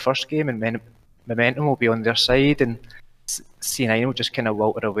will win the first game and momentum will be on their side and C9 will just kind of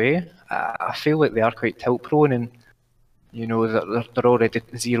welter away. I feel like they are quite tilt prone and, you know, they're already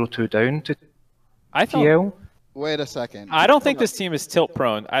 0-2 down to TL. Wait a second. I don't think this team is tilt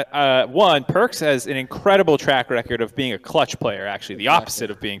prone. One, Perkz has an incredible track record of being a clutch player, actually, the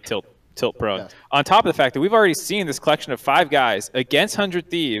opposite of being tilt prone. Yes. On top of the fact that we've already seen this collection of 5 guys against 100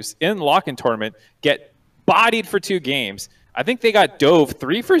 Thieves in lock-in tournament get bodied for 2 games. I think they got dove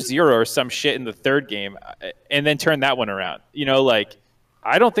 3 for 0 or some shit in the 3rd game and then turned that one around. You know, like,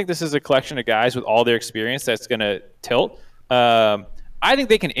 I don't think this is a collection of guys with all their experience that's going to tilt. I think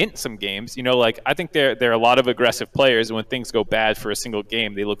they can int some games. You know, like, I think they're a lot of aggressive players, and when things go bad for a single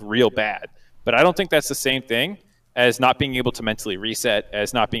game, they look real bad. But I don't think that's the same thing as not being able to mentally reset,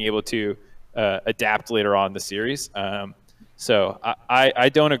 as not being able to adapt later on in the series. So I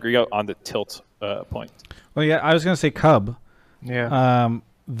don't agree on the tilt point. Well, yeah, I was going to say Cub. Yeah.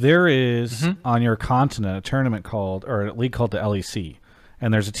 There is on your continent a tournament called, or a league called the LEC,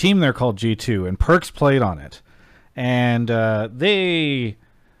 and there's a team there called G2, and Perkz played on it, and they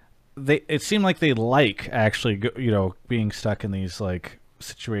it seemed like they like actually, you know, being stuck in these like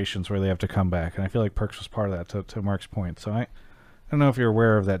situations where they have to come back, and I feel like Perkz was part of that. To Mark's point, so I don't know if you're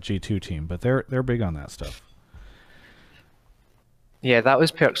aware of that G2 team, but they're big on that stuff. Yeah, that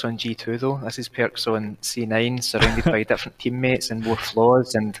was Perkz on G2 though. This is Perkz on C9, surrounded by different teammates and more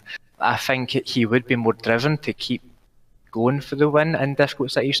flaws, and I think he would be more driven to keep going for the win in difficult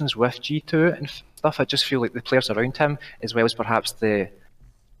situations with G2 and stuff. I just feel like the players around him, as well as perhaps the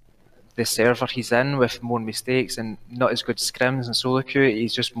the server he's in with more mistakes and not as good scrims and solo queue.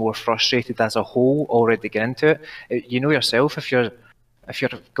 He's just more frustrated as a whole already getting into it. You know yourself, if you've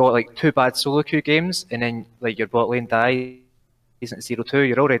got like 2 bad solo queue games and then like your bot lane dies at 0-2,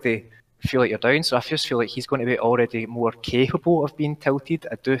 you're already feel like you're down. So I just feel like he's going to be already more capable of being tilted.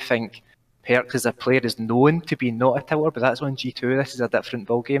 I do think Perkz as a player is known to be not a tilter, but that's on G2. This is a different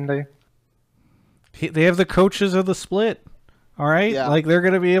ball game now. They have the coaches of the split. All right, Yeah. like they're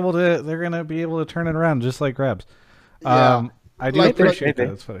gonna be able to turn it around just like Grabs. Yeah. I do Like, appreciate maybe.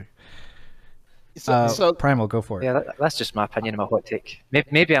 that. It's funny. So Primal, go for it. Yeah, that's just my opinion and my hot take.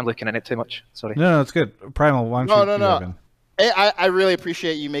 Maybe I'm looking at it too much. Sorry. No, it's good. Primal, why don't you dive in? I really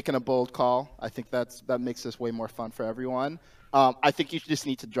appreciate you making a bold call. I think that makes this way more fun for everyone. I think you just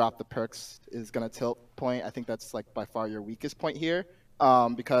need to drop the Perkz is gonna tilt point. I think that's like by far your weakest point here,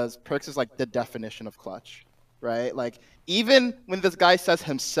 because Perkz is like the definition of clutch, right? Like even when this guy says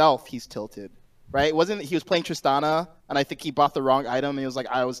himself he's tilted, right? He was playing Tristana and I think he bought the wrong item and he was like,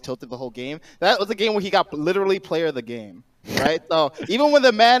 I was tilted the whole game. That was a game where he got literally player of the game, right? So even when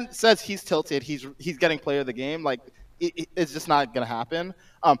the man says he's tilted, he's getting player of the game. Like it's just not gonna happen.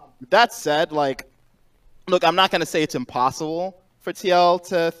 That said, like, look, I'm not gonna say it's impossible for TL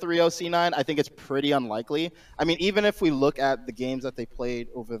to 3-0 C9. I think it's pretty unlikely. I mean, even if we look at the games that they played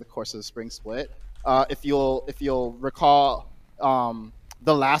over the course of the spring split, if you'll recall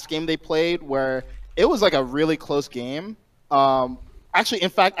the last game they played where it was like a really close game. Actually, in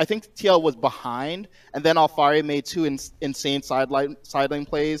fact, I think TL was behind, and then Alphari made 2 insane sideline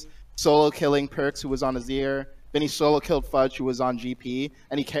plays, solo killing Perkz, who was on Azir. Then he solo killed Fudge, who was on GP,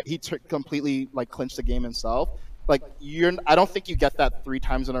 and he completely like clinched the game himself. Like I don't think you get that 3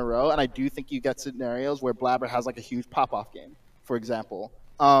 times in a row, and I do think you get scenarios where Blabber has like a huge pop-off game, for example.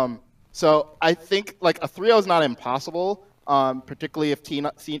 So I think like a 3-0 is not impossible, particularly if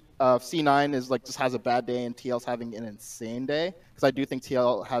C9 is like just has a bad day and TL's having an insane day, because I do think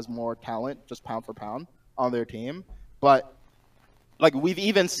TL has more talent, just pound for pound, on their team. But like we've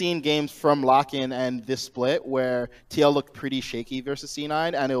even seen games from Lock-In and this split where TL looked pretty shaky versus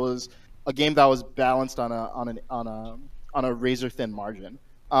C9, and it was a game that was balanced on a razor thin margin.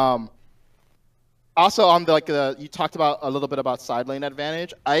 Also on you talked about a little bit about side lane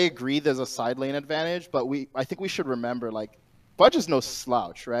advantage. I agree there's a side lane advantage, but I think we should remember like Fudge is no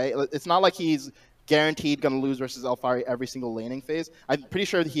slouch, right? It's not like he's guaranteed going to lose versus Alphari every single laning phase. I'm pretty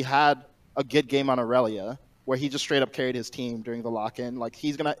sure that he had a good game on Aurelia where he just straight up carried his team during the lock-in. Like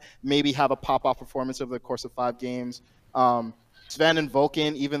he's going to maybe have a pop-off performance over the course of 5 games. Sven and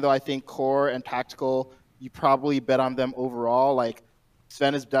Vulcan, even though I think core and tactical, you probably bet on them overall. Like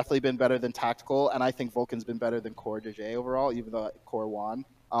Sven has definitely been better than tactical, and I think Vulcan's been better than core DJ overall, even though core won.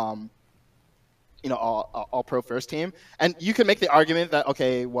 All pro first team. And you can make the argument that,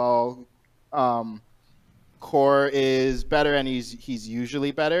 okay, well, core is better and he's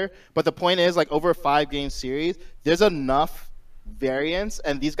usually better. But the point is, like, over a 5-game series, there's enough variance,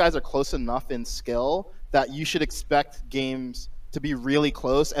 and these guys are close enough in skill that you should expect games to be really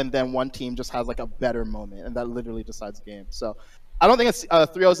close, and then one team just has like a better moment, and that literally decides the game. So I don't think it's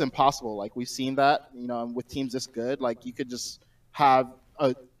 3-0 is impossible. Like we've seen that, with teams this good, like you could just have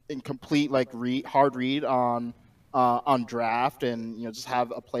a incomplete like hard read on draft, and just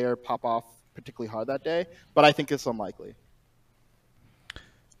have a player pop off particularly hard that day. But I think it's unlikely.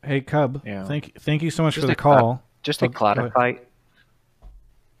 Hey Cub, Yeah. thank you so much for the call. Just to clarify.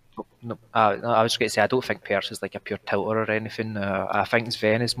 No, I was going to say I don't think Perkz is like a pure tilter or anything. I think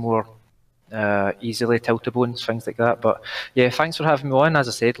Sven is more easily tiltable and things like that. But yeah, thanks for having me on. As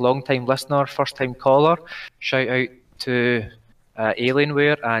I said, long time listener, first time caller. Shout out to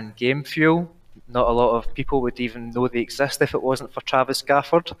Alienware and Game Fuel. Not a lot of people would even know they exist if it wasn't for Travis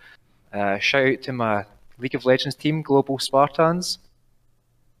Gafford. Shout out to my League of Legends team, Global Spartans.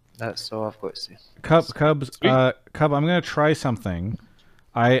 That's all I've got to say. Cub, I'm going to try something.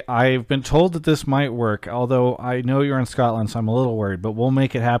 I've been told that this might work, although I know you're in Scotland, so I'm a little worried, but we'll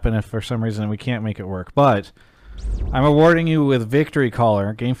make it happen if for some reason we can't make it work. But I'm awarding you with Victory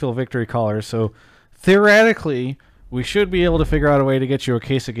Caller, Gamefield Victory Caller, so theoretically, we should be able to figure out a way to get you a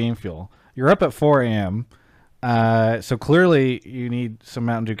case of Game Fuel. You're up at 4 a.m., so clearly you need some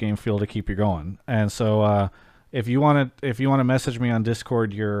Mountain Dew Game Fuel to keep you going. And so if you want to message me on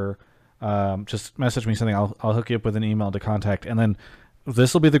Discord, just message me something. I'll hook you up with an email to contact, and then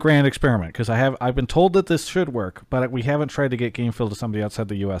this will be the grand experiment, because I've been told that this should work, but we haven't tried to get Game Fuel to somebody outside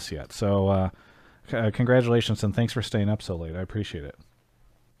the U.S. yet. So congratulations, and thanks for staying up so late. I appreciate it.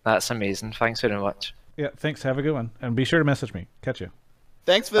 That's amazing. Thanks very much. Yeah, thanks. Have a good one, and be sure to message me. Catch you.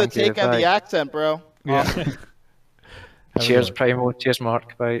 Thanks for the take and the accent, bro. Yeah. Awesome. Cheers, Primo. Cheers,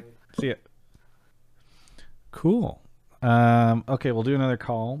 Mark. Bye. See ya. Cool. Okay, we'll do another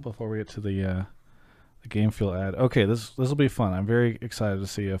call before we get to the game fuel ad. Okay, this will be fun. I'm very excited to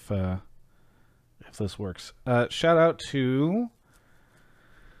see if this works. Shout out to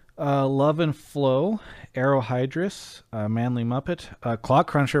Love and Flow, Aerohydrus, Manly Muppet, Clock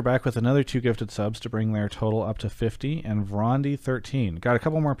Cruncher back with another 2 gifted subs to bring their total up to 50, and Vrondi13. Got a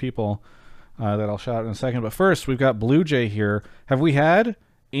couple more people that I'll shout out in a second, but first we've got Blue Jay here. Have we had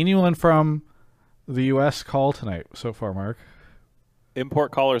anyone from the U.S. call tonight so far, Mark?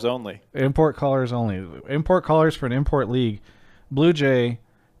 Import callers only. Import callers only. Import callers for an import league. Blue Jay,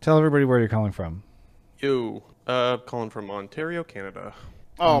 tell everybody where you're calling from. Yo, calling from Ontario, Canada.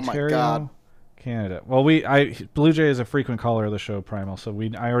 Oh Ontario, my God. Canada. Well, Blue Jay is a frequent caller of the show, Primal, so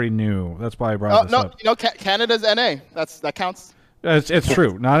I already knew. That's why I brought this up. No, Canada's NA. That counts. It's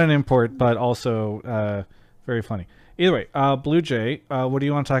true. Not an import, but also very funny. Either way, Blue Jay, what do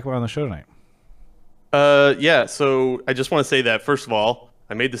you want to talk about on the show tonight? Yeah, so I just want to say that, first of all,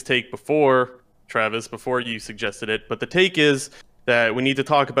 I made this take before, Travis, before you suggested it, but the take is that we need to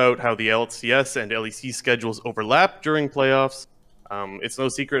talk about how the LCS and LEC schedules overlap during playoffs. It's no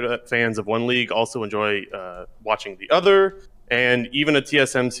secret that fans of one league also enjoy watching the other, and even a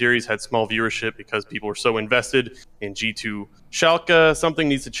TSM series had small viewership because people were so invested in G2 Schalke. Something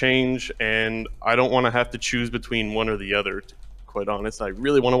needs to change, and I don't want to have to choose between one or the other, to be quite honest. I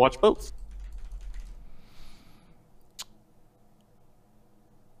really want to watch both.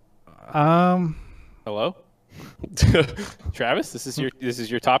 Hello, Travis. This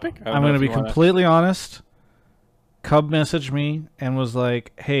is your topic. I'm going to be completely honest. Cub messaged me and was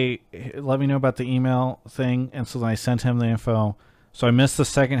like, "Hey, let me know about the email thing," and so then I sent him the info. So I missed the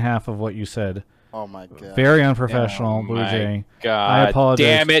second half of what you said. Oh my God. Very unprofessional, Blue Jay. God, I apologize.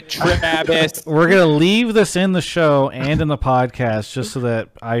 Damn it, Travis. We're gonna leave this in the show and in the podcast just so that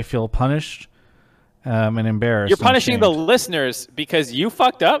I feel punished and embarrassed. You're punishing the shamed. listeners because you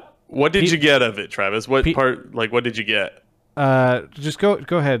fucked up. What did you get of it, Travis? What did you get? Just go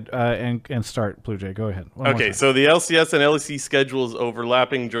ahead and start, Blue Jay. Go ahead. One more Okay, time. so the LCS and LEC schedules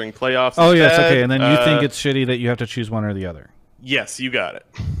overlapping during playoffs. Oh is yes, bad. okay. And then you think it's shitty that you have to choose one or the other. Yes, you got it.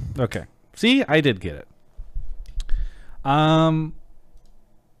 Okay. See, I did get it.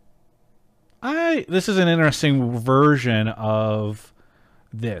 This is an interesting version of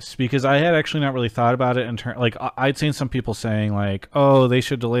this because I had actually not really thought about it in turn. Like I'd seen some people saying like, "Oh, they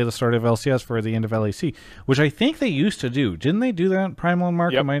should delay the start of LCS for the end of LEC," which I think they used to do. Didn't they do that? Primal and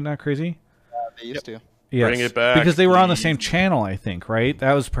Mark, Yep. am I not crazy? They used to. Yes. Bring it back, because they were on the please. same channel. I think, right?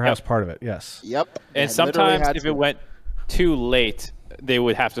 That was perhaps part of it. Yes. Yep. And They literally sometimes had if to. it went too late, they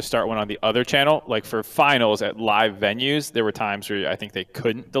would have to start one on the other channel. Like for finals at live venues, there were times where I think they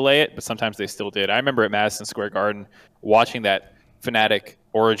couldn't delay it, but sometimes they still did. I remember at Madison Square Garden watching that Fnatic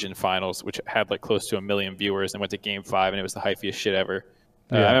Origin finals, which had like close to 1 million viewers, and went to Game 5, and it was the hyphiest shit ever.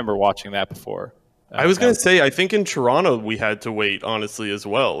 I remember watching that before. I was going to say, I think in Toronto we had to wait, honestly, as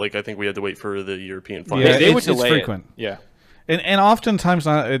well. Like, I think we had to wait for the European final. Yeah, they would it's delay frequent. it. Yeah. And oftentimes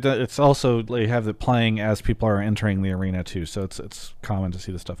it's also they have it playing as people are entering the arena too, so it's common to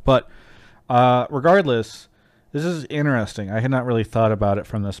see this stuff. But regardless, this is interesting. I had not really thought about it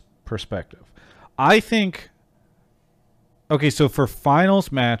from this perspective. I think. Okay, so for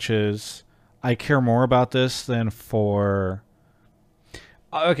finals matches, I care more about this than for.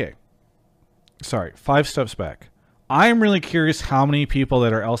 Okay. Sorry, 5 steps back. I'm really curious how many people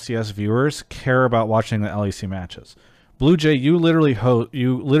that are LCS viewers care about watching the LEC matches. Blue Jay, you literally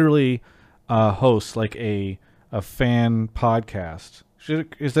host like a fan podcast.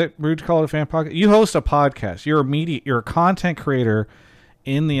 Is that rude to call it a fan podcast? You host a podcast. You're a content creator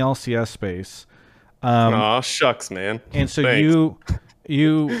in the LCS space. Aw, shucks, man. And so Thanks.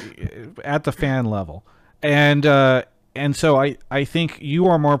 you at the fan level. And so I think you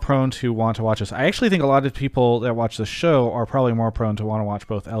are more prone to want to watch this. I actually think a lot of people that watch the show are probably more prone to want to watch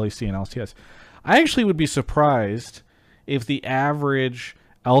both LEC and LCS. I actually would be surprised if the average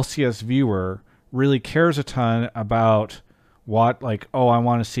LCS viewer really cares a ton about what, like, oh, I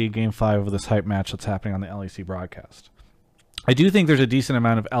want to see Game 5 of this hype match that's happening on the LEC broadcast. I do think there's a decent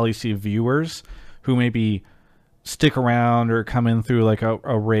amount of LEC viewers who maybe stick around or come in through like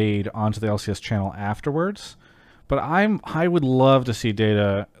a raid onto the LCS channel afterwards. But I would love to see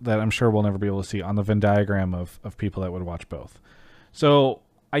data that I'm sure we'll never be able to see on the Venn diagram of people that would watch both. So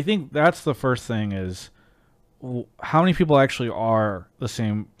I think that's the first thing is how many people actually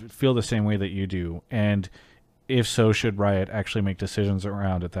feel the same way that you do, and if so, should Riot actually make decisions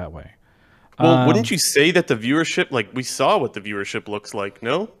around it that way? Well, wouldn't you say that the viewership, like we saw what the viewership looks like?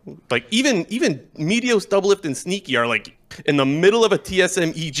 No, like even Meteos, Doublelift, and Sneaky are like in the middle of a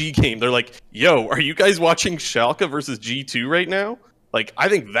TSM EG game. They're like, "Yo, are you guys watching Schalke versus G2 right now?" Like, I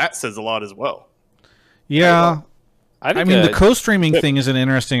think that says a lot as well. Yeah. I mean, the co-streaming Yeah. thing is an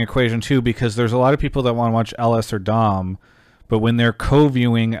interesting equation too, because there's a lot of people that want to watch LS or Dom, but when they're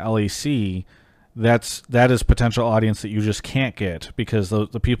co-viewing LEC, that is potential audience that you just can't get, because the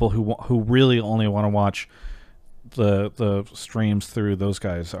people who really only want to watch the streams through those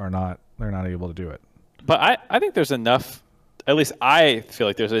guys they're not able to do it. But I think there's enough, at least I feel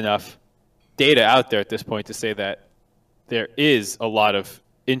like there's enough data out there at this point to say that there is a lot of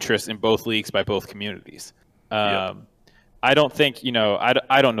interest in both leagues by both communities. I don't think,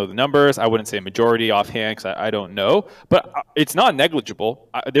 I don't know the numbers. I wouldn't say majority offhand because I don't know. But it's not negligible.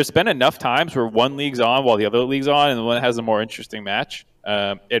 There's been enough times where one league's on while the other league's on, and the one that has a more interesting match,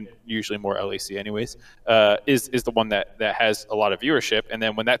 and usually more LEC anyways, is the one that has a lot of viewership. And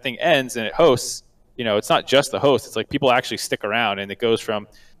then when that thing ends and it hosts, it's not just the host. It's like people actually stick around, and it goes from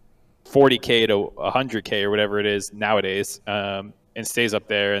 40K to 100K or whatever it is nowadays, and stays up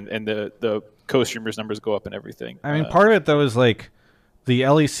there, and the co-streamers numbers go up and everything. I mean, part of it though is like the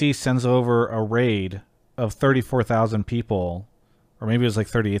LEC sends over a raid of 34,000 people, or maybe it was like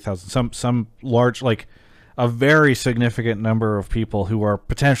 38,000, some large, like a very significant number of people who are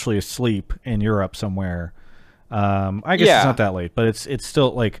potentially asleep in Europe somewhere. I guess it's not that late, but it's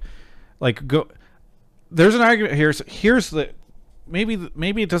still like go. There's an argument here. Here's the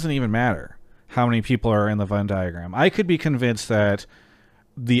maybe it doesn't even matter how many people are in the Venn diagram. I could be convinced that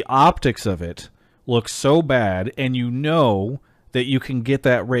the optics of it look so bad, and that you can get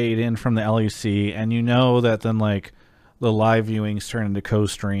that raid in from the LEC, and that then like the live viewings turn into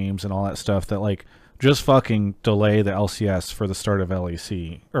co-streams and all that stuff, that like just fucking delay the LCS for the start of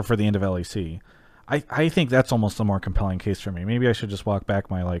LEC or for the end of LEC. I think that's almost a more compelling case for me. Maybe I should just walk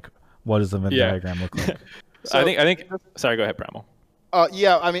back my like, what does the Venn diagram look like? I think. Sorry, go ahead, Bramall.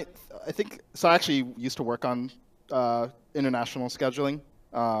 Yeah, I mean, I think so. I actually used to work on international scheduling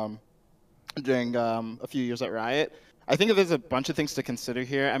during a few years at Riot. I think there's a bunch of things to consider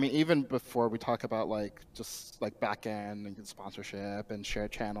here. I mean, even before we talk about like just like back end and sponsorship and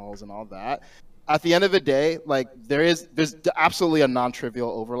shared channels and all that, at the end of the day, like there's absolutely a non-trivial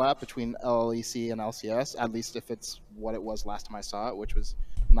overlap between LEC and LCS, at least if it's what it was last time I saw it, which was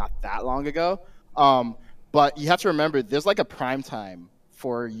not that long ago. But you have to remember, there's like a prime time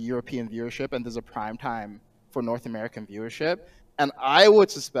for European viewership, and there's a prime time for North American viewership. And I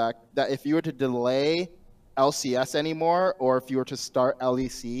would suspect that if you were to delay LCS anymore, or if you were to start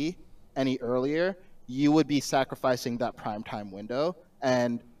LEC any earlier, you would be sacrificing that prime time window.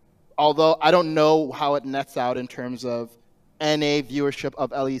 And although I don't know how it nets out in terms of NA viewership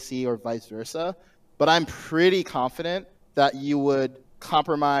of LEC or vice versa, but I'm pretty confident that you would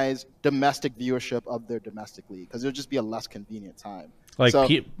compromise domestic viewership of their domestic league, because it would just be a less convenient time. Like So-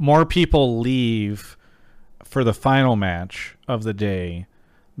 more people leave for the final match of the day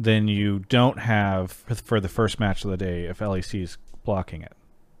than you don't have for the first match of the day if LEC is blocking it.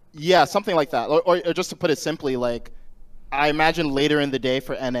 Yeah, something like that. Or just to put it simply, like, I imagine later in the day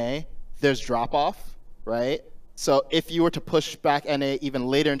for NA, there's drop-off, right? So if you were to push back NA even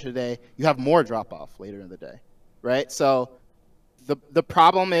later into the day, you have more drop-off later in the day, right? So the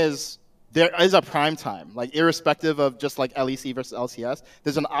problem is there is a prime time, like irrespective of just like LEC versus LCS.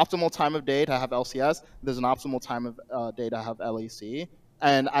 There's an optimal time of day to have LCS. There's an optimal time of day to have LEC.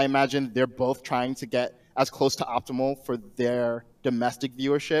 And I imagine they're both trying to get as close to optimal for their domestic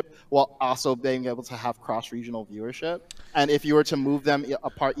viewership while also being able to have cross-regional viewership. And if you were to move them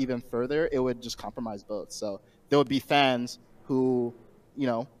apart even further, it would just compromise both. So there would be fans who,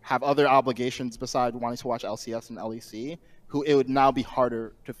 have other obligations besides wanting to watch LCS and LEC, who it would now be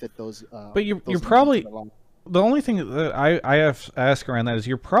harder to fit those. But you're those probably needs along. the only thing that I have to ask around that is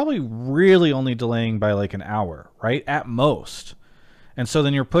you're probably really only delaying by like an hour, right? At most. And so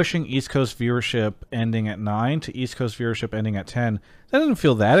then you're pushing East Coast viewership ending at 9 to East Coast viewership ending at 10. That doesn't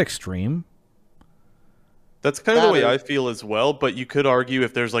feel that extreme. That's kind of the way That I is- feel as well, but you could argue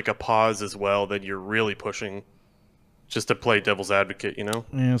if there's like a pause as well, then you're really pushing just to play devil's advocate, Yeah,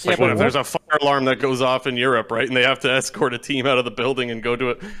 it's Like, like, what if there's a fire alarm that goes off in Europe, right? And they have to escort a team out of the building and go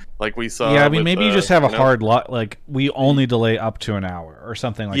to it like we saw. yeah, I mean, with, maybe you just have a you know? hard lot. Like, we only delay up to an hour or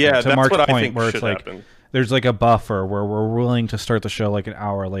something like Yeah, that. To that's Mark's what I point, think where it's should like, happen. there's like a buffer where we're willing to start the show like an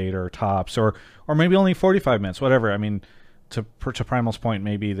hour later tops, or maybe only 45 minutes, whatever. I mean, to Primal's point,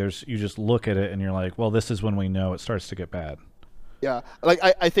 maybe you just look at it and you're like, well, this is when we know it starts to get bad. Yeah, like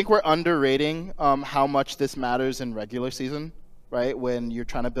I think we're underrating how much this matters in regular season. right? When you're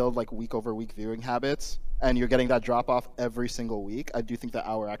trying to build like week over week viewing habits and you're getting that drop off every single week, I do think the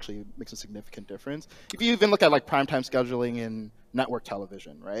hour actually makes a significant difference. If you even look at like primetime scheduling in network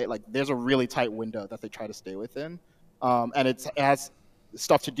television, right? Like there's a really tight window that they try to stay within. And it has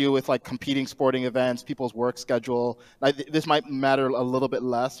stuff to do with like competing sporting events, people's work schedule. Like, this might matter a little bit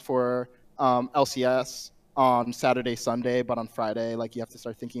less for LCS on Saturday, Sunday, but on Friday, like you have to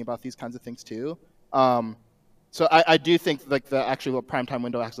start thinking about these kinds of things too. So I do think like the actual primetime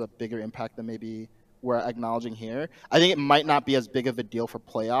window has a bigger impact than maybe we're acknowledging here. I think it might not be as big of a deal for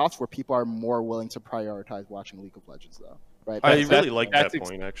playoffs where people are more willing to prioritize watching League of Legends though. Right? I really like that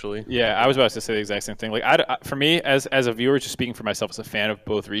point, actually. Yeah, I was about to say the exact same thing. Like, for me, as a viewer, just speaking for myself as a fan of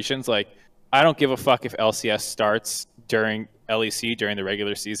both regions, like, I don't give a fuck if LCS starts during LEC during the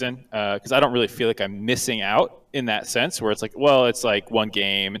regular season, because I don't really feel like I'm missing out in that sense, where it's like, well, it's like one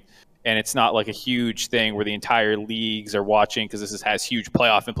game, and it's not like a huge thing where the entire leagues are watching because has huge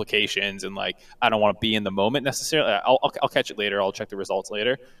playoff implications, and like I don't want to be in the moment necessarily. I'll catch it later. I'll check the results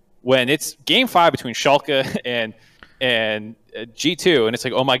later. When it's Game 5 between Schalke and G2, and it's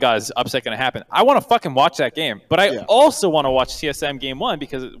like, oh my god, is this upset going to happen? I want to fucking watch that game, but I also want to watch TSM Game 1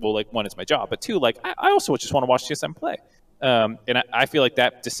 because, well, like, one, it's my job, but two, like, I also just want to watch TSM play. And I feel like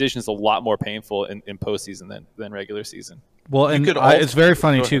that decision is a lot more painful in postseason than regular season. Well, and it's very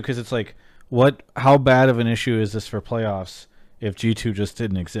funny too because it's like, how bad of an issue is this for playoffs if G2 just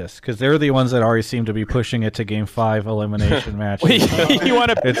didn't exist? Because they're the ones that already seem to be pushing it to Game 5 elimination matches. You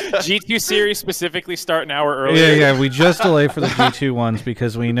want a G2 series specifically start an hour earlier? Yeah, we just delay for the G2 ones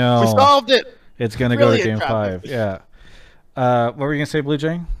because we know we solved it. It's going to go to Game 5. Yeah. What were you going to say, Blue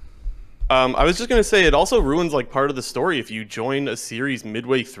Jay? I was just going to say it also ruins like part of the story if you join a series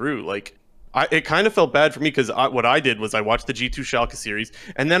midway through. Like, it kind of felt bad for me because what I did was I watched the G2 Schalke series,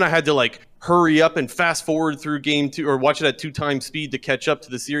 and then I had to like hurry up and fast forward through Game 2 or watch it at 2x speed to catch up to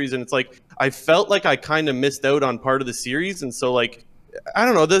the series. And it's like I felt like I kind of missed out on part of the series, and so like I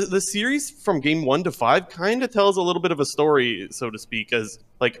don't know, the series from Game 1 to 5 kind of tells a little bit of a story, so to speak, as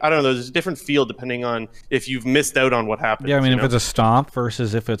like I don't know, there's a different feel depending on if you've missed out on what happened. Yeah, I mean, if it's a stomp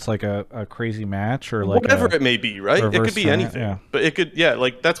versus if it's like a crazy match or like whatever it may be, right? It could be anything, yeah. But it could,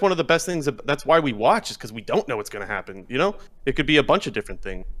 like that's one of the best things. That's why we watch, is because we don't know what's going to happen. You know, it could be a bunch of different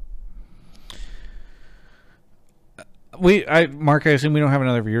things. Mark, I assume we don't have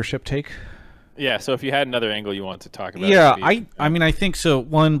another viewership take. Yeah, so if you had another angle you want to talk about. Yeah, I mean, I think so.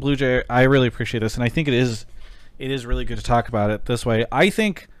 One, Blue Jay, I really appreciate this, and I think it is really good to talk about it this way. I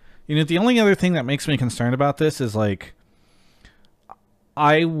think, the only other thing that makes me concerned about this is, like,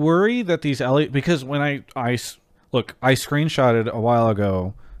 I worry that these because when I screenshotted a while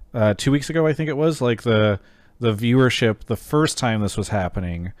ago, 2 weeks ago, I think it was, like, the viewership the first time this was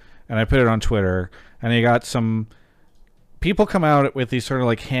happening, and I put it on Twitter, and I got some people come out with these sort of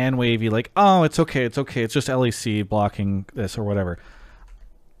like hand wavy, like, oh, it's okay, it's just LEC blocking this or whatever.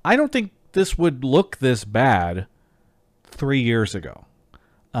 I don't think this would look this bad 3 years ago.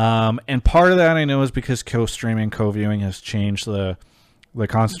 And part of that I know is because co-streaming, co-viewing has changed the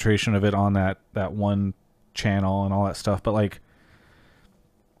concentration of it on that one channel and all that stuff. But like,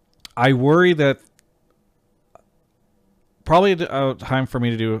 I worry that probably time for me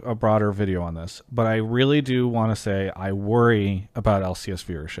to do a broader video on this, but I really do want to say I worry about LCS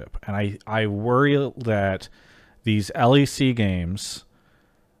viewership, and I worry that these LEC games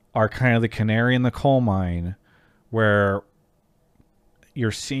are kind of the canary in the coal mine where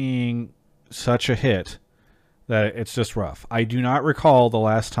you're seeing such a hit that it's just rough. I do not recall the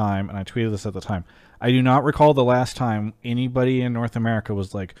last time, and I tweeted this at the time, I do not recall the last time anybody in North America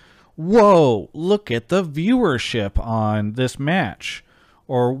was like, whoa, look at the viewership on this match.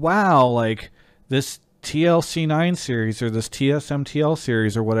 Or, wow, like, this TLC9 series or this TSMTL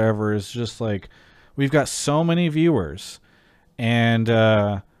series or whatever is just like, we've got so many viewers. And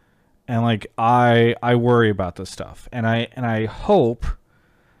like, I worry about this stuff. And I hope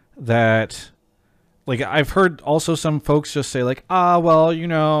that, like, I've heard also some folks just say like, well,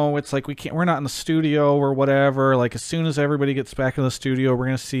 it's like we're not in the studio or whatever. Like, as soon as everybody gets back in the studio, we're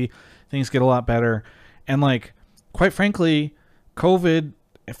going to see things get a lot better. And like, quite frankly, COVID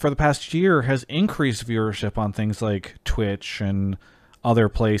for the past year has increased viewership on things like Twitch and other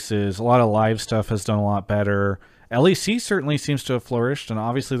places. A lot of live stuff has done a lot better. LEC certainly seems to have flourished, and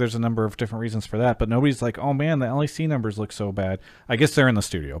obviously there's a number of different reasons for that, but nobody's like, oh man, the LEC numbers look so bad. I guess they're in the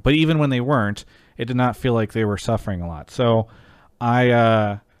studio, but even when they weren't, it did not feel like they were suffering a lot. So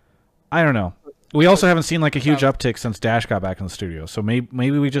I don't know. We also haven't seen like a huge uptick since Dash got back in the studio. So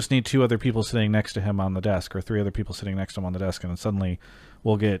maybe we just need 2 other people sitting next to him on the desk, or 3 other people sitting next to him on the desk, and then suddenly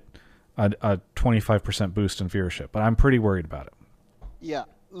we'll get a 25% boost in viewership. But I'm pretty worried about it. Yeah,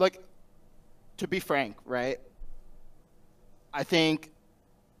 like, to be frank, right? I think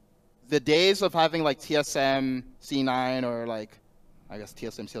the days of having like TSM C9 or like, I guess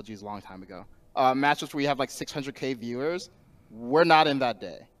TSM CLG is a long time ago, matches where you have like 600K viewers, we're not in that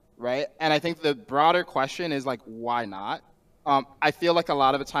day, right? And I think the broader question is like, why not? I feel like a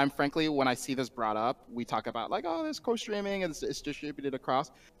lot of the time, frankly, when I see this brought up, we talk about like, oh, there's co-streaming and it's distributed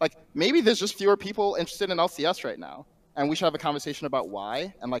across. Like, maybe there's just fewer people interested in LCS right now, and we should have a conversation about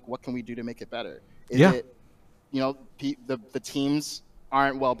why and like what can we do to make it better. Is it, you know, the teams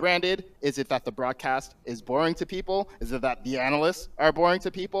aren't well branded? Is it that the broadcast is boring to people? Is it that the analysts are boring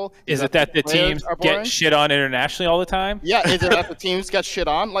to people? Is it that the teams get shit on internationally all the time? Yeah, is it that the teams get shit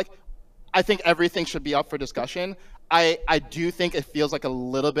on? Like, I think everything should be up for discussion. I do think it feels like a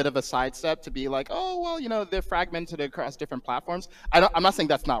little bit of a sidestep to be like, oh, well, you know, they're fragmented across different platforms. I'm not saying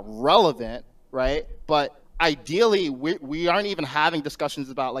that's not relevant, right? But ideally, we aren't even having discussions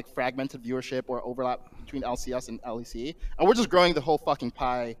about like fragmented viewership or overlap between LCS and LEC, and we're just growing the whole fucking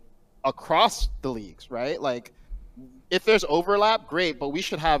pie across the leagues, right? Like, if there's overlap, great, but we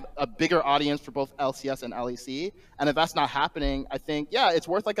should have a bigger audience for both LCS and LEC. And if that's not happening, I think, yeah, it's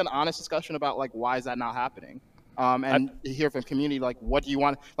worth like an honest discussion about like why is that not happening, and hear from community like what do you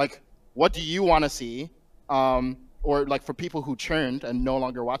want to see, or like for people who churned and no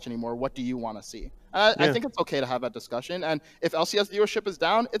longer watch anymore, what do you want to see? I think it's okay to have that discussion. And if LCS viewership is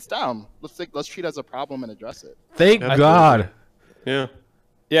down, it's down. Let's treat it as a problem and address it. Thank God. Yeah.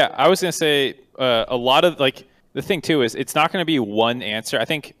 Yeah, I was gonna say a lot of like the thing too is it's not going to be one answer. I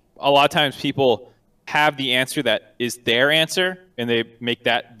think a lot of times people have the answer that is their answer and they make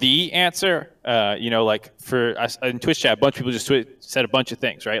that the answer. You know, like for us in Twitch chat, a bunch of people just said a bunch of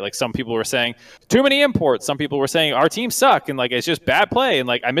things, right? Like some people were saying too many imports. Some people were saying our team suck and like it's just bad play and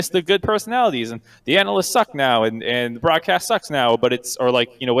like I miss the good personalities and the analysts suck now and the broadcast sucks now, but it's or like,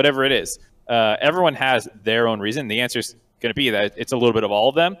 you know, whatever it is. Everyone has their own reason. The answer is going to be that it's a little bit of all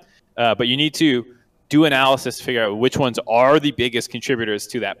of them, but you need to do analysis to figure out which ones are the biggest contributors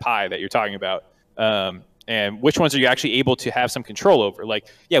to that pie that you're talking about. And which ones are you actually able to have some control over? Like,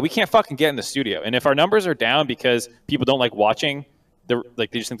 yeah, we can't fucking get in the studio. And if our numbers are down because people don't like watching, they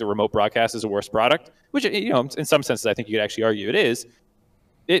just think the remote broadcast is a worse product, which, you know, in some senses, I think you could actually argue it is.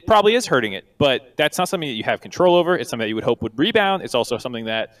 It probably is hurting it, but that's not something that you have control over. It's something that you would hope would rebound. It's also something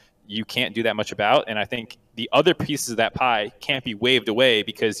that you can't do that much about. And I think the other pieces of that pie can't be waved away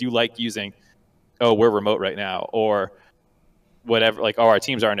because you like using, oh, we're remote right now, or whatever, like, oh, our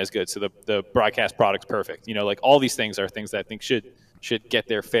teams aren't as good, so the broadcast product's perfect. You know, like all these things are things that I think should get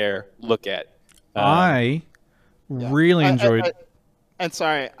their fair look at. I really enjoyed. And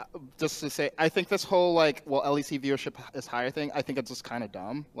sorry, just to say, I think this whole like, well, LEC viewership is higher thing, I think it's just kind of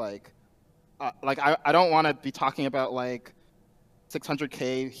dumb. Like I don't want to be talking about like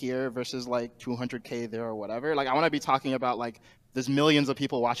 600K here versus like 200K there or whatever. Like I want to be talking about like there's millions of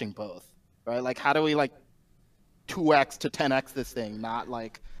people watching both, right? Like how do we like 2x to 10x this thing, not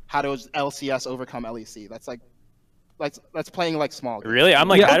like how does LCS overcome LEC? That's like that's playing like small games. Really? I'm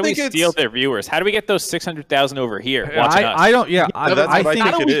like, how do we steal their viewers? How do we get those 600,000 over here watching us? I don't. Yeah, I think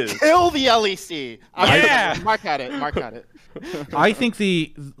how do we kill the LEC? Yeah. Mark at it. I think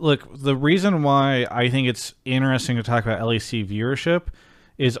the reason why I think it's interesting to talk about LEC viewership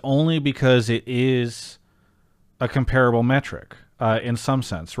is only because it is a comparable metric in some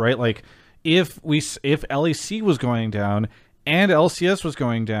sense, right? Like if LEC was going down and LCS was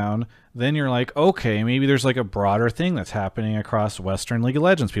going down, then you're like, okay, maybe there's like a broader thing that's happening across Western League of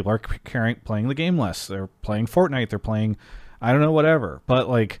Legends. People are playing the game less. They're playing Fortnite. They're playing, I don't know, whatever. But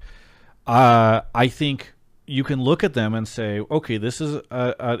like, I think you can look at them and say, okay, this is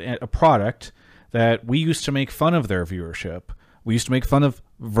a product that we used to make fun of their viewership. We used to make fun of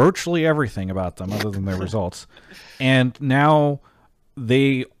virtually everything about them other than their results. And now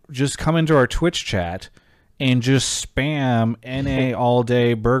they just come into our Twitch chat and just spam NA all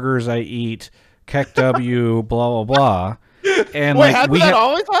day, burgers I eat, Keck W, blah, blah, blah. And wait, like, that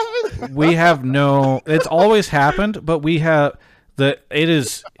always happen? We have no, it's always happened, but we have, it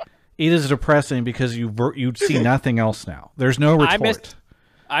is depressing because you'd see nothing else now. There's no retort.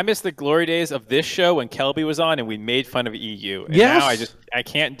 I miss the glory days of this show when Kelby was on and we made fun of EU. And yes. Now I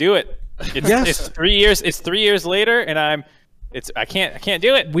can't do it. It's 3 years. It's 3 years later, and I can't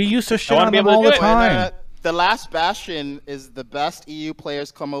do it. We used to shit on them all the time. The Last Bastion is the best EU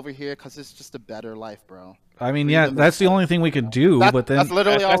players come over here because it's just a better life, bro. I mean, yeah, that's the only thing we could do. But then that's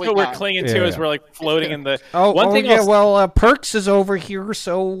literally all what we're clinging to is we're like floating in the. Perks is over here,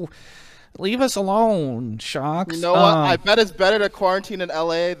 so leave us alone, Shocks. You know what? I bet it's better to quarantine in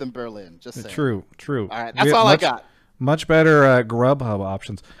LA than Berlin. Just saying. True. All right, that's all I got. Much better Grubhub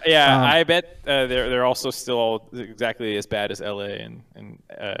options. Yeah, I bet they're also still exactly as bad as LA and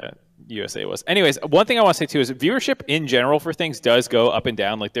USA was. Anyways, one thing I want to say too is viewership in general for things does go up and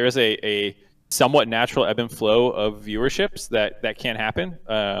down. Like there is a somewhat natural ebb and flow of viewerships that can happen.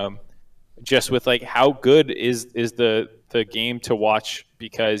 Just with like how good is the game to watch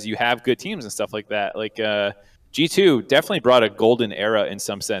because you have good teams and stuff like that. Like G2 definitely brought a golden era in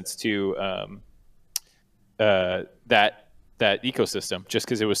some sense to that ecosystem, just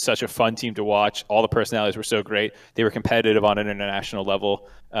because it was such a fun team to watch. All the personalities were so great. They were competitive on an international level.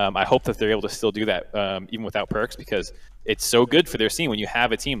 I hope that they're able to still do that even without perks, because it's so good for their scene when you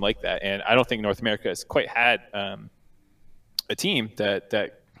have a team like that. And I don't think North America has quite had a team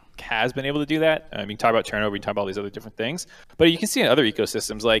that has been able to do that. I mean, talk about turnover, you talk about all these other different things, but you can see in other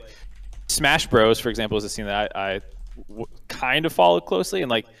ecosystems like Smash Bros, for example, is a scene that I kind of followed closely,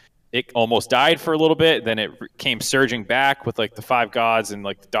 and like it almost died for a little bit. Then it came surging back with like the Five Gods and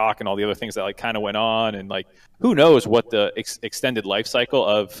like the Doc and all the other things that like kind of went on. And like, who knows what the extended life cycle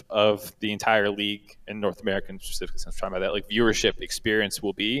of the entire league in North America, and specifically since I'm talking about that, like viewership experience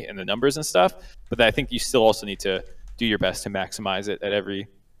will be and the numbers and stuff. But I think you still also need to do your best to maximize it at every,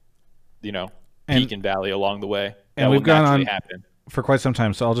 peak and valley along the way. And we've gone on for quite some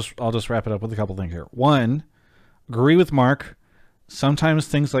time. So I'll just wrap it up with a couple things here. One, agree with Mark. Sometimes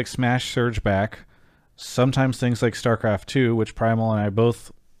things like Smash surge back. Sometimes things like StarCraft 2, which Primal and I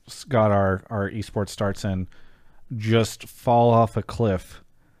both got our esports starts in, just fall off a cliff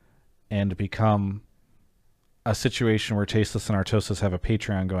and become a situation where Tasteless and Artosis have a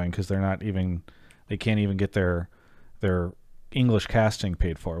Patreon going because they can't even get their English casting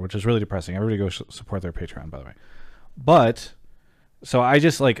paid for, which is really depressing. Everybody go support their Patreon, by the way. But so I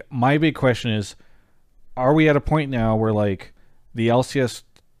just like, my big question is, are we at a point now where like the LCS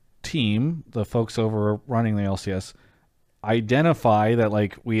team, the folks over running the LCS, identify that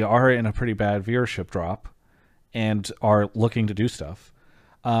like we are in a pretty bad viewership drop and are looking to do stuff?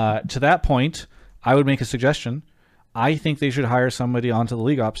 To that point, I would make a suggestion. I think they should hire somebody onto the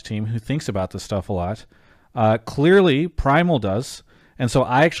League Ops team who thinks about this stuff a lot. Clearly, Primal does. And so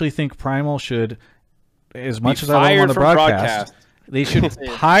I actually think Primal should, as much as I don't want to broadcast, they should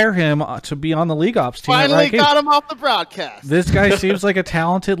hire him to be on the League Ops team. Finally got him off the broadcast. This guy seems like a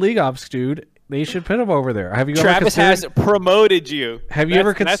talented League Ops dude. They should put him over there. Have you Travis has promoted you. Have you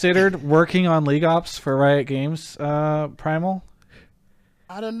ever considered working on League Ops for Riot Games, Primal?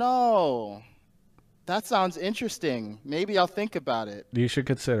 I don't know. That sounds interesting. Maybe I'll think about it. You should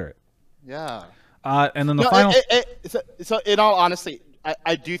consider it. Yeah. And then the final... So in all honesty,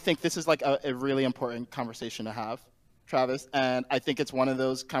 I do think this is like a really important conversation to have, Travis, and I think it's one of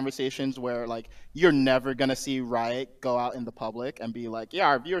those conversations where like you're never gonna see Riot go out in the public and be like, yeah,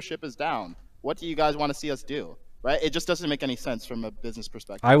 our viewership is down. What do you guys want to see us do? Right? It just doesn't make any sense from a business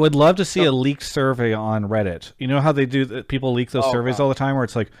perspective. I would love to see a leaked survey on Reddit. You know how they do? People leak those surveys all the time, where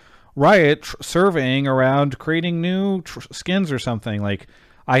it's like Riot surveying around creating new skins or something. Like,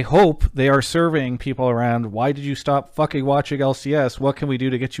 I hope they are surveying people around, why did you stop fucking watching LCS? What can we do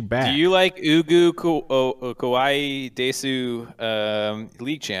to get you back? Do you like Ugu Kawaii Desu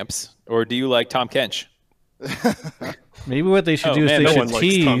League Champs, or do you like Tom Kench? Maybe what they should do is they should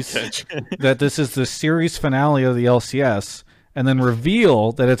tease that this is the series finale of the LCS, and then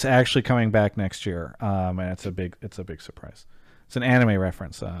reveal that it's actually coming back next year. And it's a big surprise. It's an anime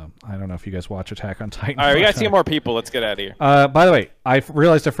reference. I don't know if you guys watch Attack on Titan. All right, we got to see more people. Let's get out of here. By the way, I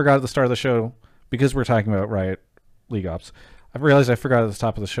realized I forgot at the start of the show, because we're talking about Riot League Ops, I realized I forgot at the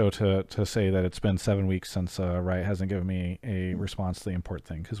top of the show to say that it's been 7 weeks since Riot hasn't given me a response to the import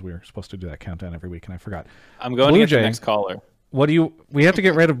thing, because we were supposed to do that countdown every week, and I forgot. I'm going to get the next caller. We have to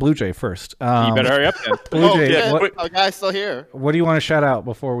get rid of Blue Jay first. You better hurry up then. Blue Jay, guy's still here. What do you want to shout out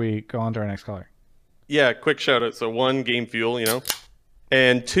before we go on to our next caller? Yeah, quick shout out. So 1, Game Fuel,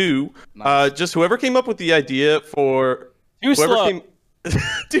 and 2, just whoever came up with the idea for whoever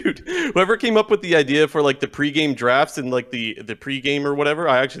came up with the idea for like the pregame drafts and like the pregame or whatever,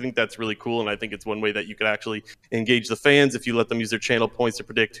 I actually think that's really cool, and I think it's one way that you could actually engage the fans if you let them use their channel points to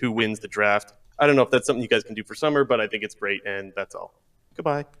predict who wins the draft. I don't know if that's something you guys can do for summer, but I think it's great, and that's all.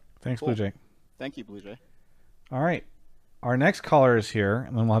 Goodbye. Thanks, cool. Blue Jay. Thank you, Blue Jay. All right. Our next caller is here,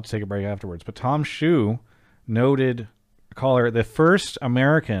 and then we'll have to take a break afterwards. But Tom Shu, noted caller, the first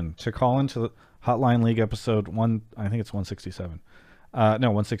American to call into the Hotline League episode 1, I think it's 167. No,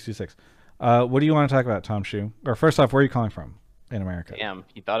 166. What do you want to talk about, Tom Shu? Or first off, where are you calling from in America? Damn,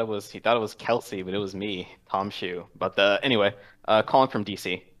 he thought it was Kelsey, but it was me, Tom Shu. But anyway, calling from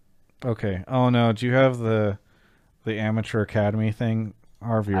DC. Okay. Oh no, do you have the Amateur Academy thing?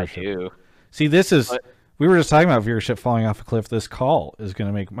 Our viewership. I do. See, this is We were just talking about viewership falling off a cliff. This call is going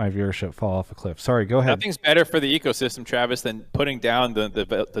to make my viewership fall off a cliff. Sorry, go ahead. Nothing's better for the ecosystem, Travis, than putting down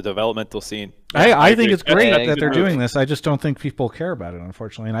the developmental scene. I think it's great That's that they're good doing move. this. I just don't think people care about it,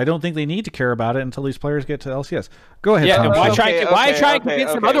 unfortunately, and I don't think they need to care about it until these players get to LCS. Go ahead, Yeah, Tom. and why Shu. try and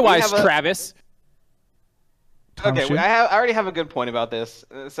convince them We otherwise, have a- Travis? Tom Okay, Shu? I already have a good point about this,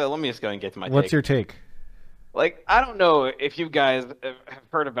 so let me just go and get to my What's take. your take? Like, I don't know if you guys have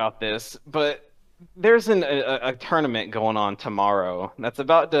heard about this, but there's a tournament going on tomorrow that's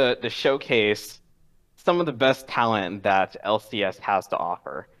about to showcase some of the best talent that LCS has to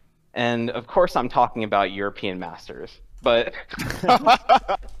offer. And of course, I'm talking about European Masters. But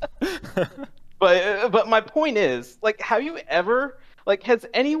but my point is, like, have you ever, like, has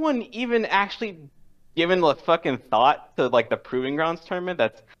anyone even actually given a fucking thought to, like, the Proving Grounds tournament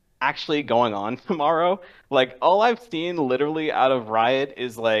that's actually going on tomorrow? Like, all I've seen literally out of Riot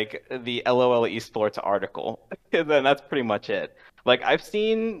is, like, the LOL Esports article. And then that's pretty much it. Like, I've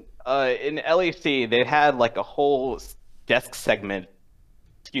seen in LEC, they had, like, a whole desk segment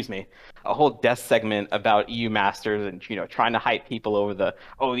about EU Masters and, you know, trying to hype people over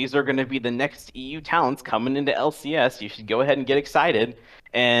these are going to be the next EU talents coming into LCS. You should go ahead and get excited.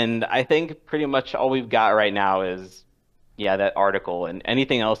 And I think pretty much all we've got right now is, yeah, that article, and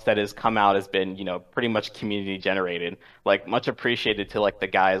anything else that has come out has been, you know, pretty much community generated. Like, much appreciated to, like, the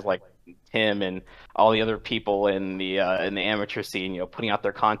guys like Tim and all the other people in the amateur scene, you know, putting out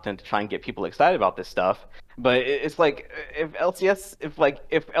their content to try and get people excited about this stuff. But it's like, if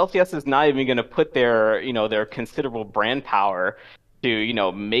LCS is not even going to put their, you know, their considerable brand power to, you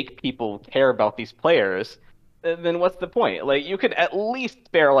know, make people care about these players, then what's the point? Like, you could at least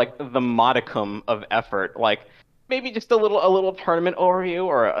spare, like, the modicum of effort, like maybe just a little tournament overview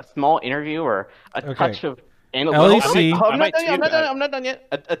or a small interview or a touch of analyst. LEC. I'm not done yet.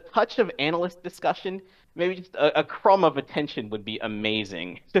 A touch of analyst discussion, maybe just a crumb of attention would be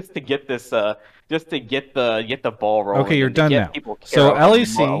amazing, just to get this, just to get the ball rolling. Okay, you're and to done get now. people care So about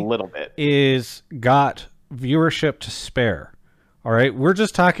LEC more a little bit. is got viewership to spare. All right, we're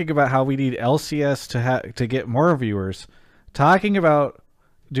just talking about how we need LCS to get more viewers. Talking about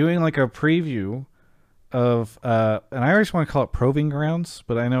doing like a preview of and I always want to call it Proving Grounds,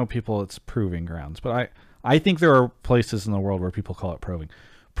 but I know people it's Proving Grounds. But I think there are places in the world where people call it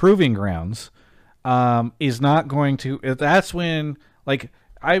Proving Grounds is not going to. That's when, like,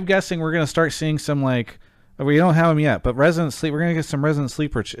 I'm guessing we're going to start seeing some, like, we don't have them yet, but Resident Sleep. We're going to get some Resident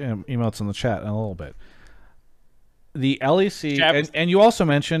Sleeper emotes in the chat in a little bit. The LEC, and you also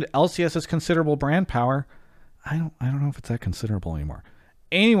mentioned LCS has considerable brand power. I don't know if it's that considerable anymore.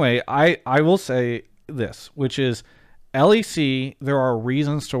 Anyway, I will say this, which is LEC, there are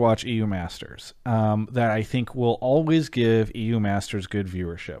reasons to watch EU Masters that I think will always give EU Masters good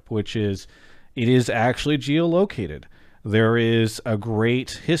viewership, which is it is actually geolocated. There is a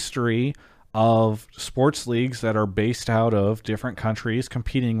great history of sports leagues that are based out of different countries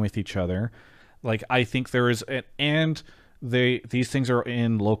competing with each other. Like, I think there is, these things are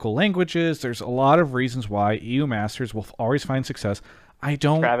in local languages. There's a lot of reasons why EU Masters will always find success. I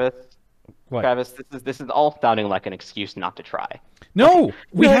don't. Travis, this is all sounding like an excuse not to try. No,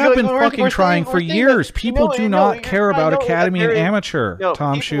 we No, have like, been we're fucking trying for saying that- years. People do not care about Academy and Amateur,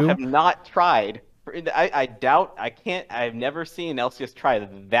 Tom people Shu. have not tried. I doubt, I've never seen LCS try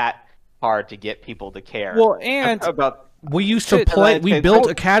that hard to get people to care. Well, and about We used to Shit, play. and We I- built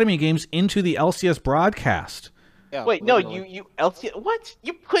Academy games into the LCS broadcast. Yeah, wait, no, literally. you LCS, what?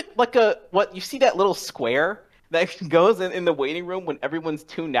 You put like you see that little square that goes in the waiting room when everyone's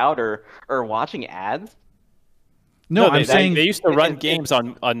tuned out or watching ads? No, I'm they, saying they used to run games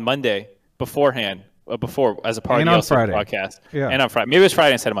on Monday beforehand, before as a part And of the on LCS Friday. broadcast, Yeah. and on Friday. Maybe it was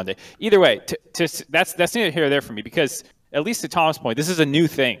Friday instead of Monday. Either way, that's neither here or there for me, because at least to Tom's point, this is a new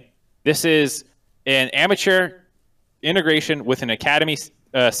thing. This is an amateur integration with an academy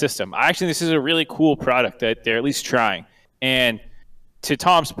system. I actually think this is a really cool product that they're at least trying. And to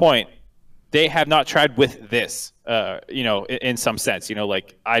Tom's point, they have not tried with this, in some sense.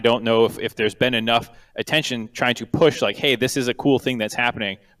 Like, I don't know if there's been enough attention trying to push, like, hey, this is a cool thing that's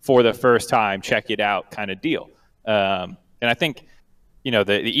happening for the first time, check it out kind of deal. And I think,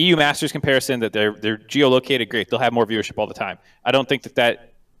 the EU Masters comparison, that they're geolocated, great. They'll have more viewership all the time. I don't think that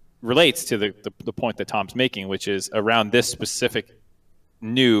relates to the point that Tom's making, which is around this specific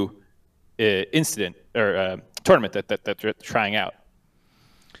new incident or tournament that they're trying out.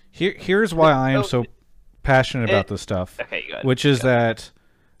 here's why I am so passionate about this stuff. Okay, go ahead. Which is that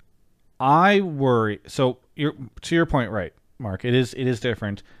I worry. So to your point, right, Mark? It is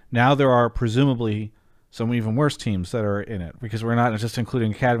different now. There are presumably some even worse teams that are in it, because we're not just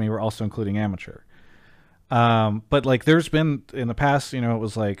including academy; we're also including amateur. But like, there's been in the past, it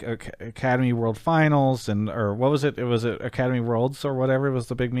was like Academy World Finals or what was it? It was Academy Worlds or whatever. It was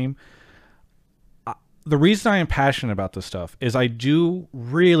the big meme. The reason I am passionate about this stuff is I do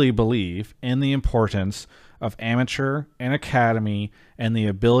really believe in the importance of amateur and academy and the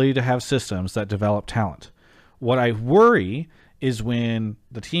ability to have systems that develop talent. What I worry is when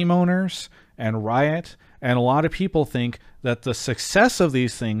the team owners and Riot and a lot of people think that the success of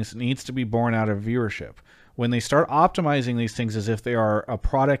these things needs to be born out of viewership. When they start optimizing these things as if they are a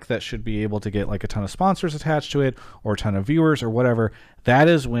product that should be able to get like a ton of sponsors attached to it or a ton of viewers or whatever, that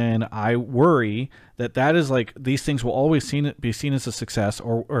is when I worry that is like these things will always be seen as a success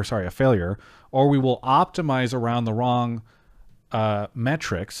or a failure, or we will optimize around the wrong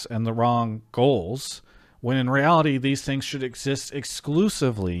metrics and the wrong goals, when in reality these things should exist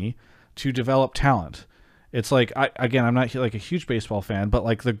exclusively to develop talent. It's like, I'm not like a huge baseball fan, but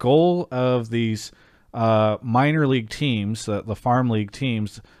like the goal of these minor league teams, the farm league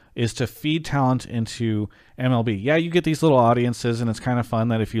teams, is to feed talent into MLB. Yeah, you get these little audiences, and it's kind of fun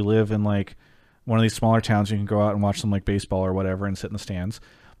that if you live in like one of these smaller towns, you can go out and watch some like baseball or whatever and sit in the stands.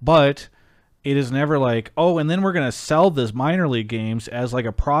 But it is never like, oh, and then we're going to sell this minor league games as like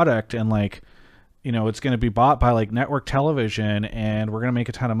a product, and like, it's going to be bought by like network television, and we're going to make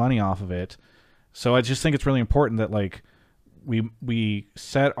a ton of money off of it. So I just think it's really important that like we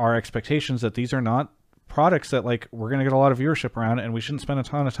set our expectations that these are not products that like we're going to get a lot of viewership around, and we shouldn't spend a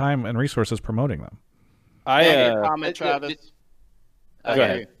ton of time and resources promoting them. Comment, Travis. Go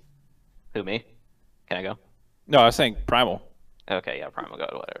ahead. Who, me? Can I go? No, I was saying Primal. Okay, yeah, Primal, go,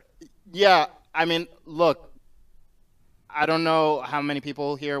 whatever. Yeah, I mean, look, I don't know how many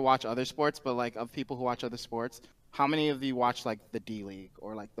people here watch other sports, but like of people who watch other sports, how many of you watch like the D League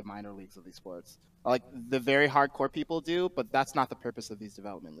or like the minor leagues of these sports? Like the very hardcore people do, but that's not the purpose of these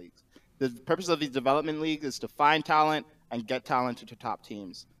development leagues. The purpose of these development leagues is to find talent and get talent into top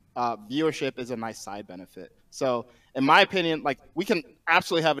teams. Viewership is a nice side benefit. So in my opinion, like we can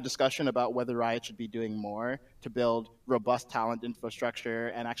absolutely have a discussion about whether Riot should be doing more to build robust talent infrastructure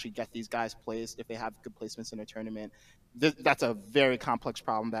and actually get these guys placed if they have good placements in a tournament. That's a very complex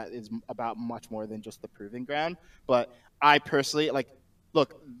problem that is about much more than just the proving ground. But I personally, like,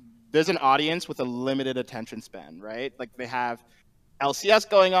 look, there's an audience with a limited attention span, right? Like they have LCS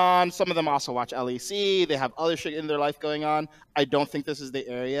going on. Some of them also watch LEC. They have other shit in their life going on. I don't think this is the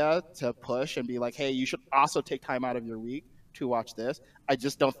area to push and be like, hey, you should also take time out of your week to watch this. I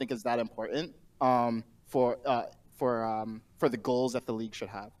just don't think it's that important for the goals that the league should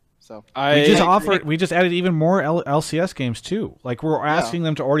have. So we just added even more LCS games too. Like we're asking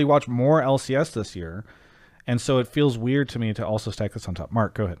them to already watch more LCS this year, and so it feels weird to me to also stack this on top.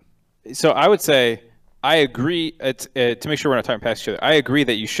 Mark, go ahead. So I would say I agree, to make sure we're not talking past each other, I agree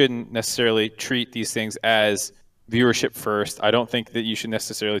that you shouldn't necessarily treat these things as viewership first. I don't think that you should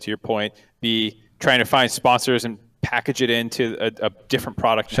necessarily, to your point, be trying to find sponsors and package it into a different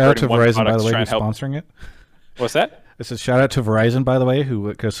product. Shout out to Verizon, by the way, who's sponsoring it. What's that? This is shout out to Verizon, by the way,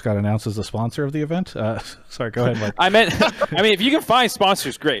 who just got announced as the sponsor of the event. Sorry, go ahead, Mike. I mean, if you can find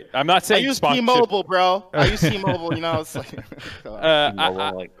sponsors, great. I'm not saying I use T-Mobile, bro. I use T-Mobile. It's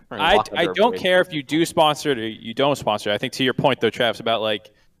like I don't care if you do sponsor it or you don't sponsor it. I think to your point though, Travis, about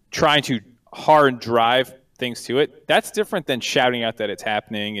like trying to hard drive things to it. That's different than shouting out that it's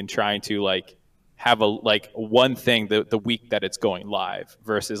happening and trying to like have one thing the week that it's going live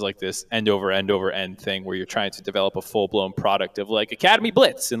versus like this end over end thing where you're trying to develop a full blown product of like Academy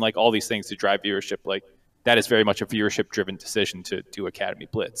Blitz and like all these things to drive viewership. Like that is very much a viewership driven decision to do Academy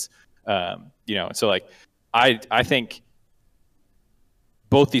Blitz. So like I think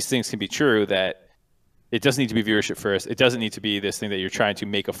both these things can be true, that it doesn't need to be viewership first. It doesn't need to be this thing that you're trying to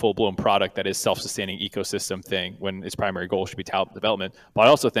make a full-blown product that is self-sustaining ecosystem thing when its primary goal should be talent development. But I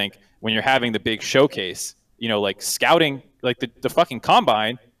also think when you're having the big showcase, like scouting, like the fucking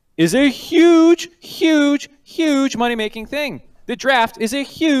combine is a huge, huge, huge money-making thing. The draft is a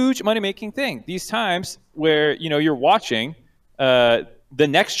huge money-making thing. These times where, you're watching the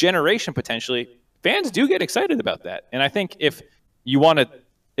next generation potentially, fans do get excited about that. And I think if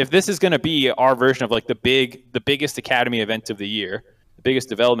this is going to be our version of like the biggest Academy event of the year, the biggest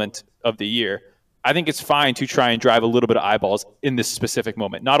development of the year, I think it's fine to try and drive a little bit of eyeballs in this specific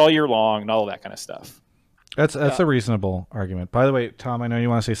moment. Not all year long, not all that kind of stuff. That's a reasonable argument. By the way, Tom, I know you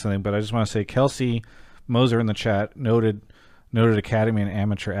want to say something, but I just want to say Kelsey Moser in the chat, noted Academy and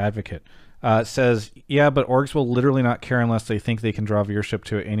amateur advocate, says, yeah, but orgs will literally not care unless they think they can draw viewership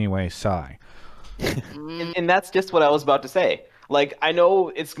to it anyway. Sigh. And that's just what I was about to say. Like, I know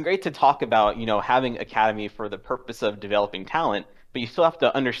it's great to talk about, having Academy for the purpose of developing talent, but you still have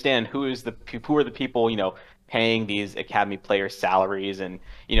to understand who are the people, paying these academy players salaries, and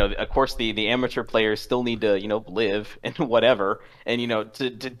of course the amateur players still need to live and whatever, and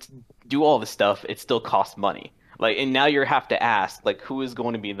to do all this stuff, it still costs money. Like, and now you have to ask, like, who is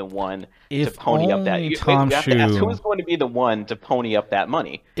going to be the one to pony up that? You have to ask who is going to be the one to pony up that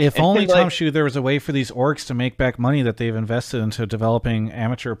money. If only Tom Shoe, there was a way for these orgs to make back money that they've invested into developing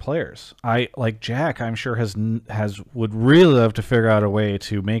amateur players. Jack, I'm sure would really love to figure out a way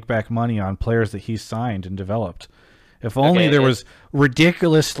to make back money on players that he's signed and developed. If only there was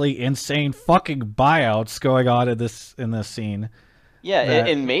ridiculously insane fucking buyouts going on in this scene. Yeah,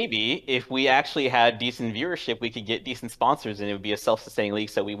 and maybe if we actually had decent viewership, we could get decent sponsors, and it would be a self-sustaining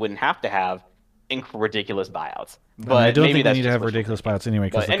league, so we wouldn't have to have ridiculous buyouts. But I don't maybe think that's we need to have ridiculous buyouts anyway,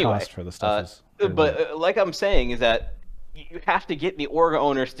 because the cost for the stuff is... But like I'm saying is that you have to get the org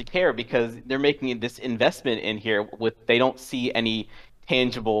owners to care, because they're making this investment in here they don't see any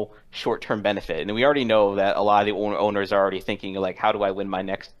tangible short-term benefit. And we already know that a lot of the owners are already thinking, like, how do I win my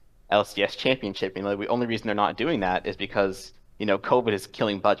next LCS championship? And the only reason they're not doing that is because COVID is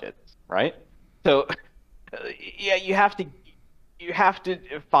killing budgets, right? So, yeah, you have to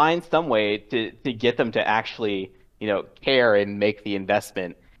find some way to get them to actually, care and make the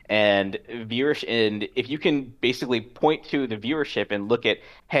investment. And viewership, and if you can basically point to the viewership and look at,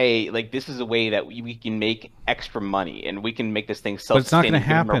 hey, like, this is a way that we can make extra money, and we can make this thing self-sustaining. But it's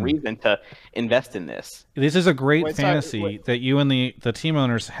not going to happen. A reason to invest in this. This is a great fantasy that you and the team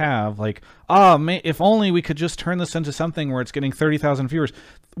owners have. Like, if only we could just turn this into something where it's getting 30,000 viewers.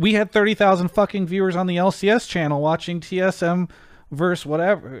 We had 30,000 fucking viewers on the LCS channel watching TSM versus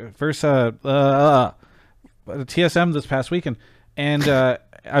TSM this past weekend, and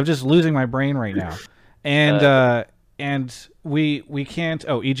I'm just losing my brain right now. And we can't.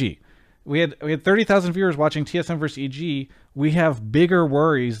 Oh, EG. We had 30,000 viewers watching TSM versus EG. We have bigger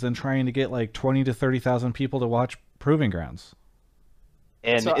worries than trying to get like 20 to 30,000 people to watch Proving Grounds.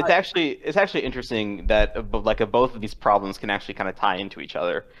 And so it's actually interesting that both of these problems can actually kind of tie into each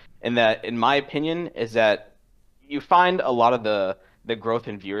other. And that, in my opinion, is that you find a lot of the growth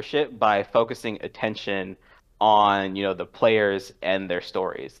in viewership by focusing attention on the players and their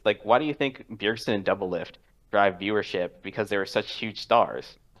stories. Like, why do you think Bjergsen and Doublelift drive viewership? Because they were such huge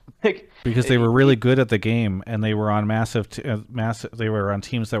stars. Because they were really good at the game, and they were on massive. They were on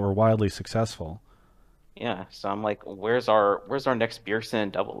teams that were wildly successful. Yeah, so I'm like, where's our next Bjergsen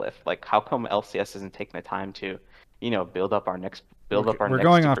and Doublelift? Like, how come LCS isn't taking the time to, build up our next? We're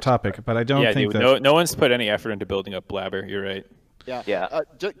going off topic, but I don't think that no one's put any effort into building up Blabber. You're right. Yeah.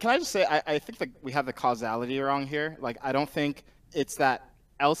 Can I just say, I think that we have the causality wrong here. Like, I don't think it's that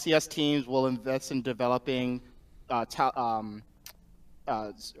LCS teams will invest in developing, I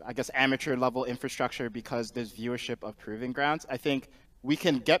guess, amateur level infrastructure because there's viewership of Proving Grounds. I think we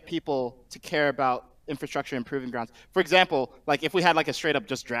can get people to care about infrastructure and Proving Grounds. For example, like, if we had like a straight up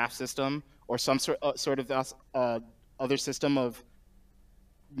just draft system or some sort of other system of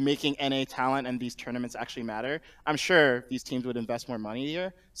making NA talent and these tournaments actually matter, I'm sure these teams would invest more money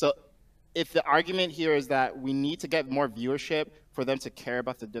here. So if the argument here is that we need to get more viewership for them to care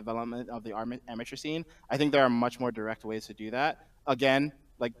about the development of the amateur scene, I think there are much more direct ways to do that. Again,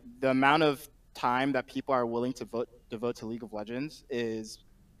 like, the amount of time that people are willing to devote to League of Legends is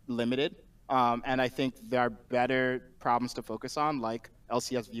limited. And I think there are better problems to focus on, like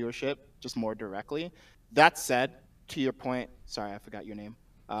LCS viewership, just more directly. That said, to your point, sorry, I forgot your name.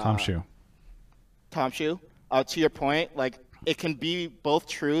 Tom Shoe. To your point, like, it can be both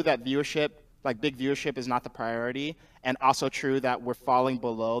true that viewership, like big viewership, is not the priority, and also true that we're falling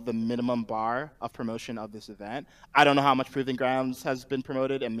below the minimum bar of promotion of this event. I don't know how much Proving Grounds has been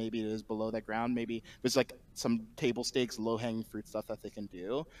promoted, and maybe it is below that ground. Maybe there's like some table stakes, low-hanging fruit stuff that they can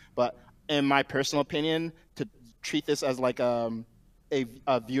do. But in my personal opinion, to treat this as like a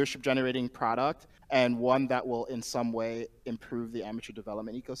viewership generating product and one that will in some way improve the amateur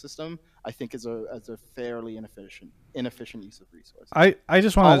development ecosystem, I think is a fairly inefficient use of resources. I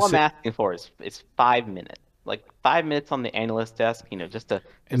just want to all I'm asking for is 5 minutes. Like 5 minutes on the analyst desk, just to.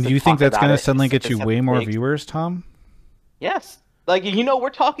 And do you think that's going to suddenly get you way more viewers, Tom? Yes. Like, we're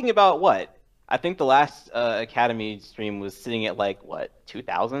talking about what? I think the last Academy stream was sitting at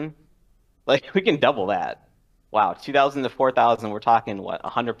 2,000? Like, we can double that. Wow, 2,000 to 4,000, we're talking,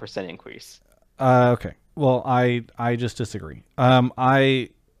 100% increase. Okay. Well, I just disagree.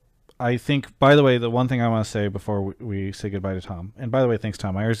 I think, by the way, the one thing I want to say before we say goodbye to Tom, and by the way, thanks,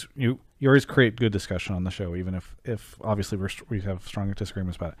 Tom. You always create good discussion on the show, even if obviously we have strong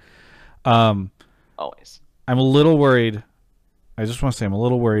disagreements about it. Always. I'm a little worried. I just want to say I'm a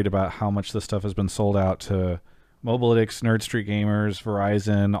little worried about how much this stuff has been sold out to Mobalytics, Nerd Street Gamers,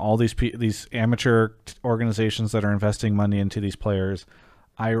 Verizon, all these amateur organizations that are investing money into these players.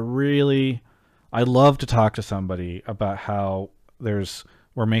 I love to talk to somebody about how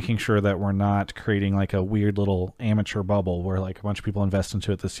we're making sure that we're not creating like a weird little amateur bubble where like a bunch of people invest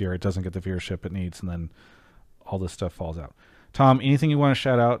into it this year, it doesn't get the viewership it needs, and then all this stuff falls out. Tom, anything you want to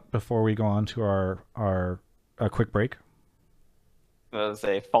shout out before we go on to our quick break? I was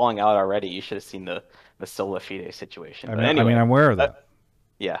say falling out already. You should have seen the Sola Fide situation. I mean, I'm aware of that.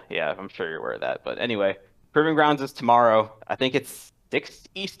 Yeah, I'm sure you're aware of that. But anyway, Proving Grounds is tomorrow. I think it's 6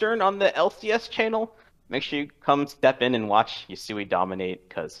 Eastern on the LCS channel. Make sure you come step in and watch Yasui dominate,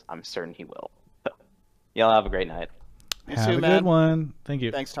 because I'm certain he will. So, y'all have a great night. Have a good one. Thank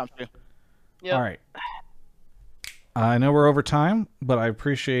you. Thanks, Tom. Yep. All right. I know we're over time, but I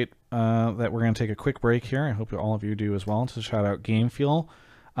appreciate that we're going to take a quick break here. I hope all of you do as well. To shout out Game Fuel.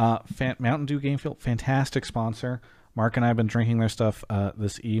 Mountain Dew Game Fuel, fantastic sponsor. Mark and I have been drinking their stuff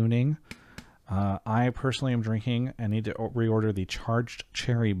this evening. I personally am drinking and need to reorder the Charged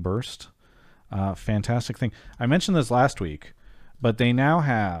Cherry Burst. Fantastic thing. I mentioned this last week, but they now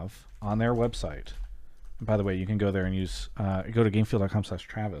have on their website, and by the way, you can go there and use go to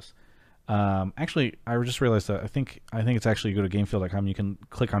gamefuel.com/Travis. Actually, I just realized that I think it's actually, you go to gamefuel.com, you can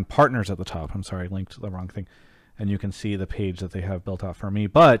click on partners at the top. I'm sorry, I linked the wrong thing. And you can see the page that they have built out for me.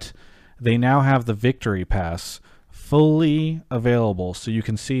 But they now have the Victory Pass fully available. So you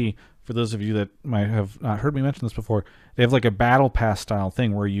can see, for those of you that might have not heard me mention this before, they have like a battle pass style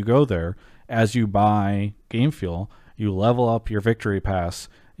thing where you go there as you buy Game Fuel, you level up your Victory Pass,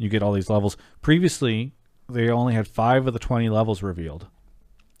 you get all these levels. Previously, they only had 5 of the 20 levels revealed.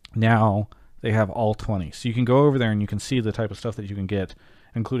 Now they have all 20. So you can go over there and you can see the type of stuff that you can get,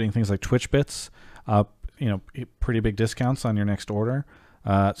 including things like Twitch bits, pretty big discounts on your next order,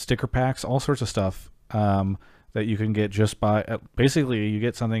 sticker packs, all sorts of stuff that you can get just by basically you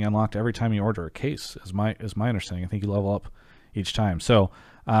get something unlocked every time you order a case, is my understanding. I think you level up each time. So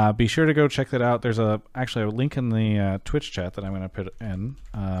be sure to go check that out. There's actually a link in the Twitch chat that I'm going to put in.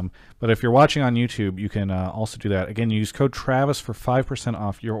 But if you're watching on YouTube, you can also do that. Again, use code Travis for 5%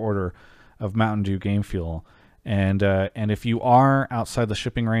 off your order of Mountain Dew Game Fuel. And if you are outside the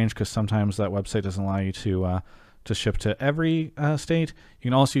shipping range, because sometimes that website doesn't allow you to ship to every state, you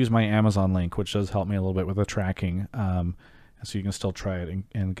can also use my Amazon link, which does help me a little bit with the tracking. So you can still try it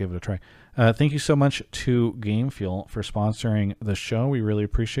and give it a try. Thank you so much to Game Fuel for sponsoring the show. We really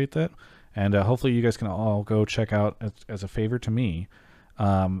appreciate that. And hopefully you guys can all go check out, as a favor to me,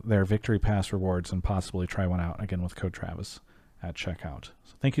 their Victory Pass rewards and possibly try one out, again, with code Travis at checkout.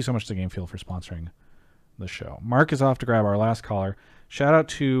 So thank you so much to Game Fuel for sponsoring the show. Mark is off to grab our last caller. Shout out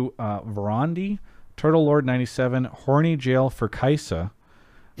to Varandi, Turtle Lord 97, Horny Jail for Kaisa,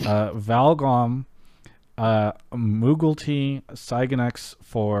 Valgom, Mughal Siganex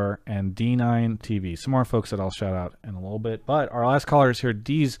 4, and D9 TV. Some more folks that I'll shout out in a little bit. But our last caller is here.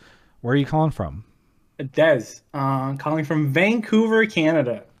 Deez, where are you calling from? Dez, calling from Vancouver,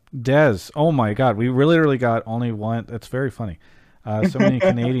 Canada. Dez, oh my God, we really got only one. That's very funny. So many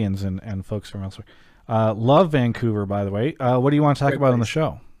Canadians and folks from elsewhere. Love Vancouver, by the way. What do you want to talk about on the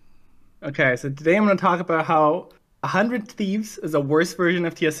show? Okay, so today I'm going to talk about how 100 Thieves is a worse version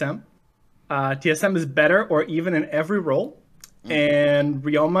of TSM. TSM is better or even in every role. And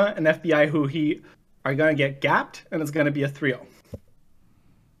Ryoma and FBI are going to get gapped, and it's going to be a 3-0.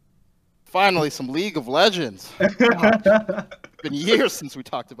 Finally, some League of Legends. God, it's been years since we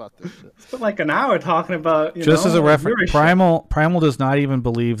talked about this shit. It's been like an hour talking about, just as a reference, Primal does not even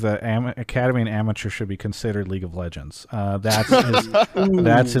believe that Academy and Amateur should be considered League of Legends.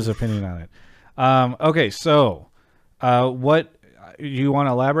 That's his opinion on it. Okay, so what you want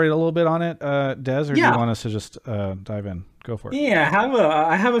to elaborate a little bit on it, Des, or do you want us to just dive in? Go for it. Yeah,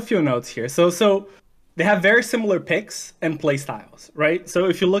 I have a few notes here. So they have very similar picks and play styles, right? So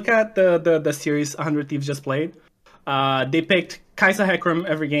if you look at the series 100 Thieves just played, they picked Kaisa Hecarim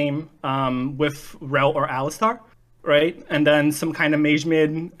every game with Rel or Alistar, right? And then some kind of mage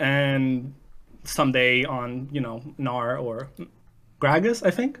mid and someday on, Gnar or Gragas,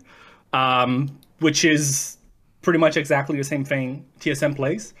 I think, which is pretty much exactly the same thing TSM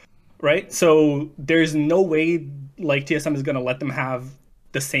plays, right? So there's no way like TSM is going to let them have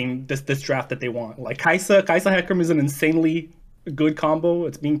the same this draft that they want. Like Kaisa Hecarim is an insanely good combo.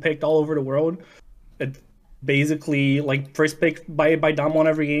 It's being picked all over the world. It's basically like first pick by Damwon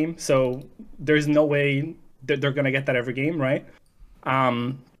every game. So there's no way that they're gonna get that every game, right?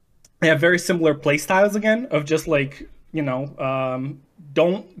 They have very similar play styles again of just like,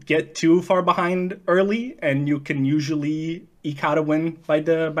 don't get too far behind early and you can usually eke out a win by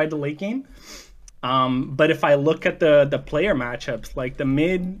the late game. But if I look at the player matchups, like the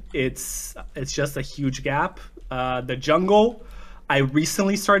mid, it's just a huge gap. The jungle, I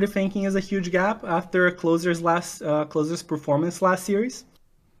recently started thinking is a huge gap after Closer's performance last series.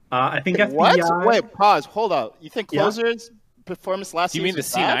 I think What? FBI, Wait, pause. Hold up. You think Yeah. Closer's performance last Do you season mean the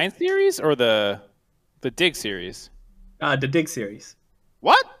was bad? C9 series or the Dig series? the Dig series.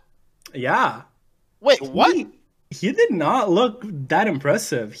 What? Yeah. Wait, what? He did not look that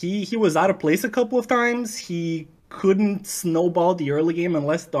impressive. He was out of place a couple of times. He couldn't snowball the early game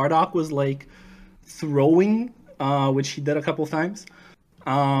unless Dardoch was like throwing, which he did a couple of times.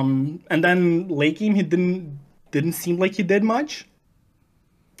 And then late game he didn't seem like he did much.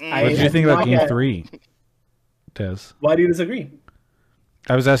 What did you think about Game 3, Des? Why do you disagree?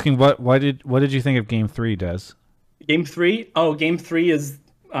 I was asking what did you think of Game 3, Des? Game 3? Oh, Game 3 is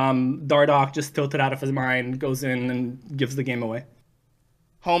Dardoch just tilted out of his mind, goes in and gives the game away.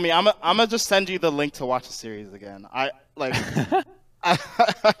 Homie, I'm gonna just send you the link to watch the series again. I don't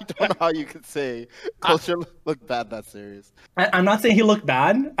know how you could say Culture looked bad that series. I'm not saying he looked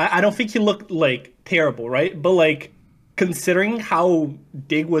bad. I don't think he looked like terrible, right? But like considering how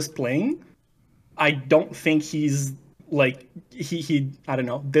Dig was playing, I don't think he's like he I don't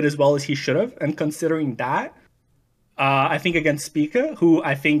know, did as well as he should have. And considering that, I think against Spica, who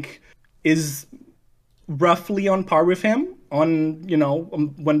I think is roughly on par with him on,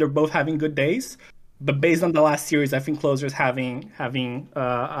 when they're both having good days. But based on the last series, I think Closer's having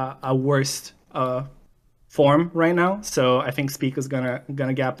a worst form right now. So I think Spica's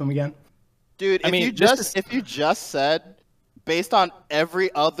gonna gap him again. Dude, if you just said based on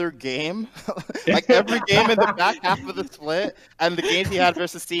every other game, like every game in the back half of the split and the games he had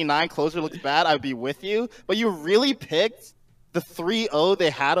versus C9, Closer looks bad, I'd be with you. But you really picked the 3-0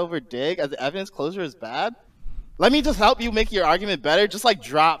 they had over Dig as evidence Closer is bad? Let me just help you make your argument better. Just like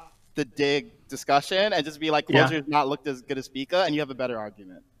drop the Dig discussion and just be like Closer's not looked as good as Spica, and you have a better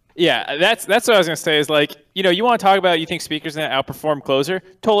argument. Yeah, that's what I was gonna say. Is like, you want to talk about you think Speaker's gonna outperform Closer?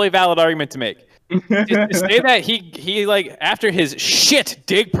 Totally valid argument to make. To say that he like after his shit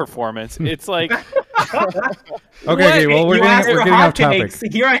Dig performance, it's like Okay, well we're getting off topic.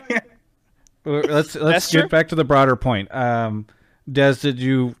 Here I am. Let's get back to the broader point. Des, did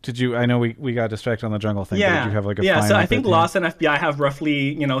you? I know we got distracted on the jungle thing. Yeah, but did you have like a yeah. final So I think bit there? Lost and FBI have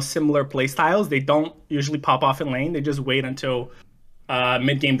roughly similar play styles. They don't usually pop off in lane. They just wait until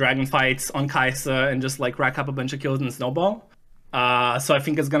mid-game dragon fights on Kai'Sa and just like rack up a bunch of kills and snowball. So I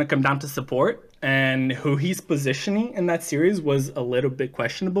think it's gonna come down to support, and who he's positioning in that series was a little bit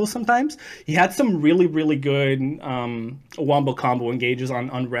questionable sometimes. He had some really good wombo combo engages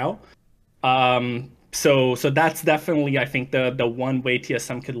on Rel. So that's definitely, I think, the one way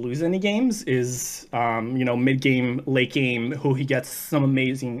TSM could lose any games is mid game, late game, who he gets some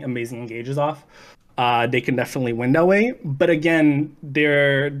amazing engages off. They can definitely win that way. But again,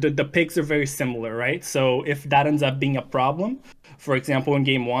 the picks are very similar, right? So if that ends up being a problem, for example, in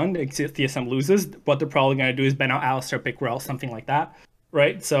game 1, if TSM loses, what they're probably going to do is ban out Alistar, pick Rel, something like that,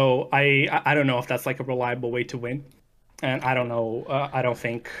 right? So I don't know if that's like a reliable way to win. And I don't know. I don't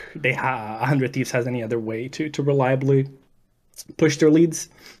think 100 Thieves has any other way to reliably push their leads.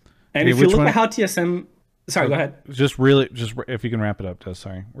 And if you look at how TSM, sorry, go ahead. Just if you can wrap it up, Des.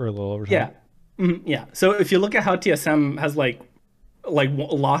 Sorry, we're a little over time. Yeah, yeah. So if you look at how TSM has like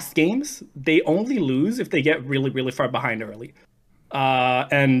lost games, they only lose if they get really far behind early.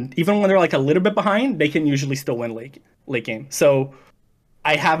 And even when they're like a little bit behind, they can usually still win late game. So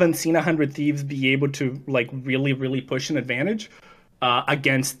I haven't seen 100 Thieves be able to like really push an advantage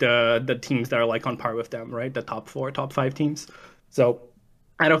against the teams that are like on par with them, right? The top 4, top 5 teams. So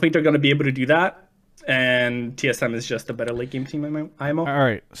I don't think they're going to be able to do that. And TSM is just a better late game team in IMO. All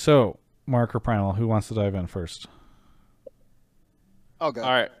right. So Mark or Primal, who wants to dive in first? Okay.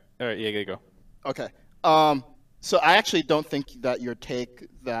 All right. Yeah, go. Okay. So I actually don't think that your take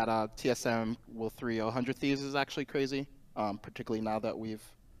that TSM will 3-0 100 Thieves is actually crazy. Particularly now that we've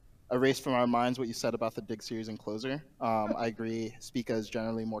erased from our minds what you said about the Dig series and Closer. I agree. Spica is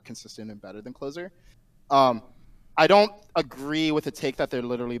generally more consistent and better than Closer. I don't agree with the take that they're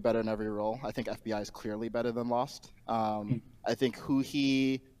literally better in every role. I think FBI is clearly better than Lost. I think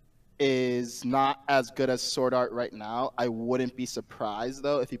Huhi is not as good as Sword Art right now. I wouldn't be surprised,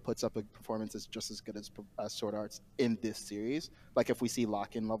 though, if he puts up a performance that's just as good as Sword Art's in this series. Like if we see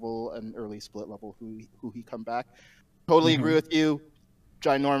lock-in level and early split level Huhi come back. Totally agree with you.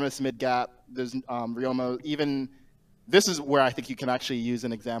 Ginormous mid gap. There's Ryoma. Even this is where I think you can actually use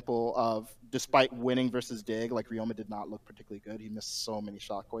an example of, despite winning versus Dig, like Ryoma did not look particularly good. He missed so many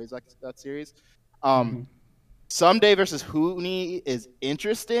shockwaves that series. Someday versus Huni is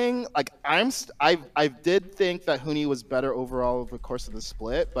interesting. Like I did think that Huni was better overall over the course of the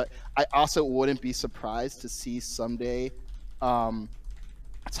split, but I also wouldn't be surprised to see Someday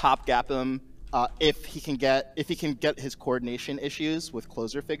top gap him if he can get his coordination issues with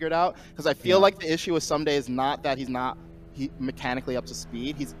closer figured out. Because I feel like the issue with Someday is not that he's mechanically up to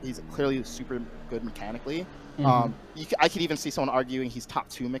speed. He's clearly super good mechanically. I could even see someone arguing he's top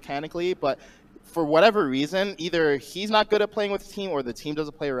 2 mechanically, but for whatever reason, either he's not good at playing with the team or the team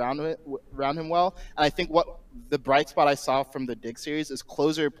doesn't play around him well. And I think what the bright spot I saw from the Dig series is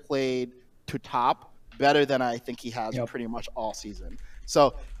closer played to top better than I think he has pretty much all season.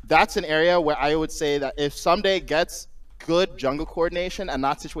 So that's an area where I would say that if Someday gets good jungle coordination and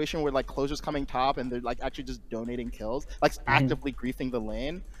not situation where like closer's coming top and they're like actually just donating kills, like actively griefing the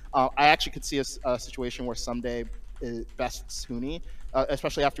lane, I actually could see a situation where Someday bests Huni,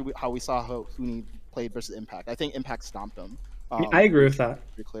 especially after how we saw how Huni played versus Impact. I think Impact stomped him. I agree with that.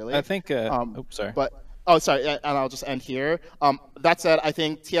 Pretty clearly. I think. Sorry. But sorry, and I'll just end here. That said, I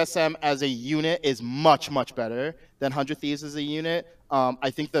think TSM as a unit is much better than 100 Thieves as a unit. I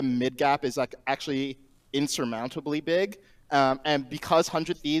think the mid gap is like actually insurmountably big. And because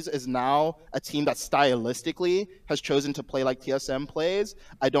 100 Thieves is now a team that stylistically has chosen to play like TSM plays,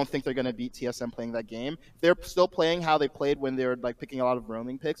 I don't think they're going to beat TSM playing that game. If they're still playing how they played when they were like picking a lot of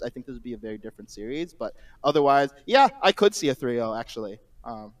roaming picks, I think this would be a very different series. But otherwise, yeah, I could see a 3-0 actually.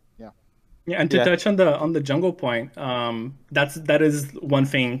 Yeah, and to touch on the jungle point, that is one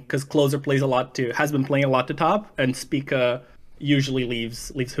thing because Closer plays a lot too, has been playing a lot to top, and Spica usually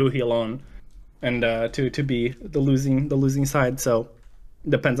leaves Huhi alone, and to be the losing side. So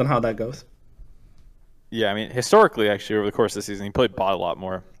depends on how that goes. Yeah, I mean historically, actually over the course of the season, he played bot a lot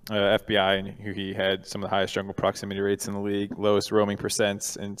more. FBI and Huhi had some of the highest jungle proximity rates in the league, lowest roaming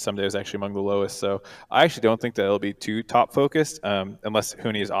percents, and Someday was actually among the lowest. So I actually don't think that it'll be too top focused, unless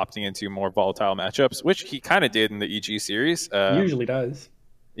Huni is opting into more volatile matchups, which he kind of did in the EG series. He usually does.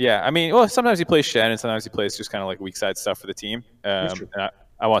 Yeah, I mean, well, sometimes he plays Shen, and sometimes he plays just kind of like weak side stuff for the team. And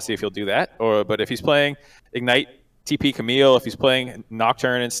I want to see if he'll do that. But if he's playing Ignite, TP Camille, if he's playing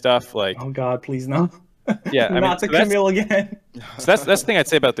Nocturne and stuff, like oh god, please no. Yeah, I not mean, the Camille again. So that's the thing I'd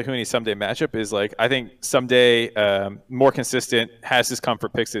say about the Huni Someday matchup is like I think Someday more consistent, has his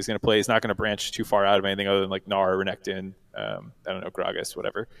comfort picks that he's going to play. He's not going to branch too far out of anything other than like Nara, Renekton, I don't know, Gragas,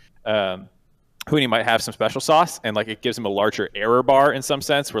 whatever. Huni might have some special sauce, and like it gives him a larger error bar in some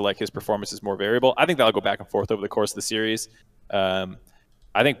sense, where like his performance is more variable. I think that'll go back and forth over the course of the series.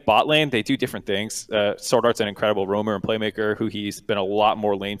 I think bot lane, they do different things. Sword Art's an incredible roamer and playmaker who he's been a lot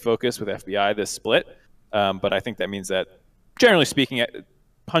more lane focused with FBI this split. But I think that means that, generally speaking,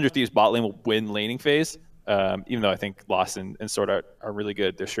 100 Thieves bot lane will win laning phase, even though I think Lost and Sword Art are really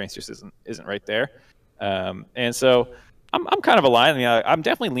good. Their strength just isn't right there. And so I'm kind of aligned. I mean, I'm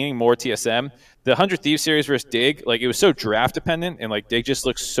definitely leaning more TSM. The 100 Thieves series versus Dig, like it was so draft dependent, and like Dig just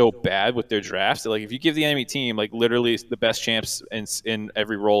looks so bad with their drafts. So, like if you give the enemy team like literally the best champs in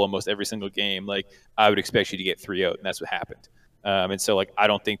every role, almost every single game, like I would expect you to get 3-0, and that's what happened. And so, like, I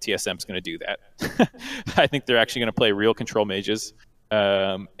don't think TSM's going to do that. I think they're actually going to play real control mages.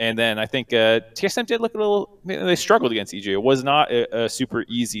 And then I think TSM did look a little – they struggled against EG. It was not a super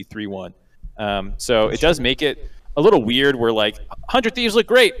easy 3-1. So it does make it a little weird where, like, 100 Thieves look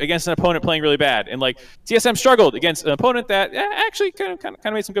great against an opponent playing really bad. And, like, TSM struggled against an opponent that actually kind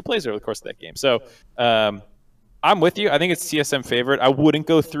of made some good plays over the course of that game. So I'm with you. I think it's TSM favorite. I wouldn't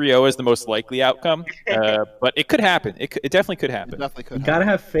go 3-0 as the most likely outcome, but it could happen. It definitely could happen. It definitely could. You gotta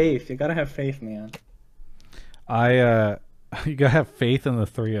have faith. You gotta have faith, man. You gotta have faith in the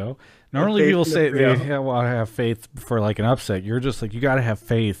 3-0. Normally people say they want to have faith for like an upset. You're just like, you gotta have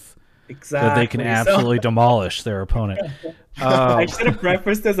faith that they can absolutely demolish their opponent. I should have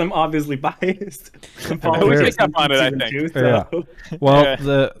prefaced this. I'm obviously biased. We pick up on it, I think. Yeah. Well,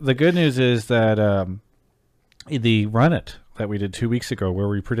 the good news is that the Run It that we did 2 weeks ago, where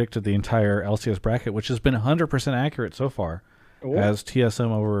we predicted the entire LCS bracket, which has been 100% accurate so far, has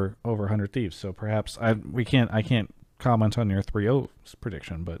TSM over 100 Thieves. So perhaps I can't comment on your 3-0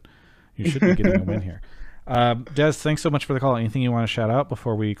 prediction, but you should be getting a win here. Des, thanks so much for the call. Anything you want to shout out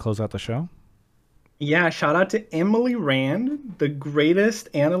before we close out the show? Yeah, shout out to Emily Rand, the greatest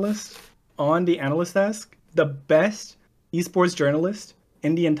analyst on the analyst desk, the best esports journalist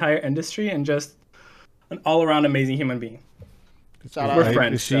in the entire industry, and just an all-around amazing human being. We're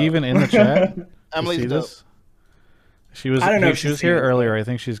friends. Is she even in the chat? Emily's dope. She was. I don't know if she was here earlier. I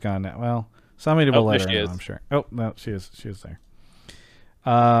think she's gone now. Well, somebody will let her know, I'm sure. Oh no, she is. She is there.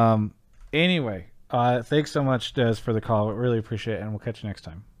 Anyway, thanks so much, Des, for the call. We really appreciate it, and we'll catch you next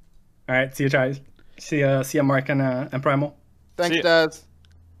time. All right, see you, guys. See ya, Mark and Primal. Thanks, See ya. Daz.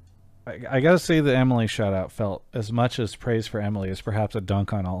 I gotta say the Emily shout out felt as much as praise for Emily as perhaps a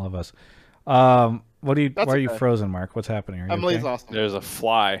dunk on all of us. Why are you okay. frozen, Mark? What's happening? Are you Emily's okay? awesome. There's a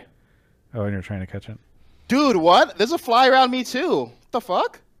fly. Oh, and you're trying to catch it? Dude, what? There's a fly around me too. What the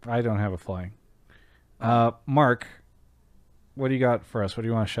fuck? I don't have a fly. Mark, what do you got for us? What do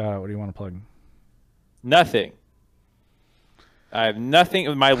you want to shout out? What do you want to plug? Nothing. I have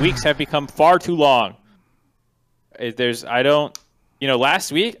nothing. My weeks have become far too long.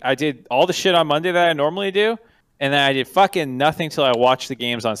 Last week I did all the shit on Monday that I normally do, and then I did fucking nothing till I watched the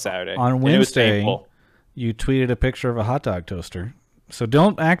games on Saturday. On And it was Wednesday, painful. you tweeted a picture of a hot dog toaster. So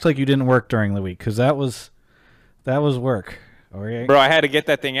don't act like you didn't work during the week, because that was work. Okay? Bro, I had to get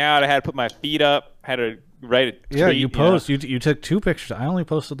that thing out. I had to put my feet up. I had to write a tweet. Yeah, you post. know? You took 2 pictures. I only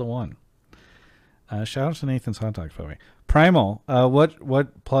posted the one. Shout out to Nathan's hot dogs, by the way. Primal,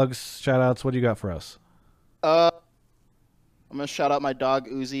 what plugs, shout outs, what do you got for us? I'm gonna shout out my dog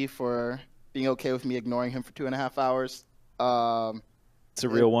Uzi for being okay with me ignoring him for 2.5 hours. It's a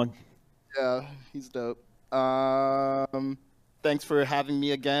real one. Yeah, he's dope. Thanks for having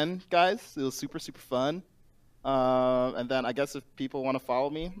me again, guys. It was super, super fun. And then I guess if people want to follow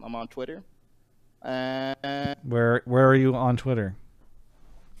me, I'm on Twitter. And Where are you on Twitter?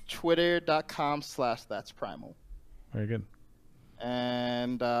 Twitter.com/that'sprimal. Very good.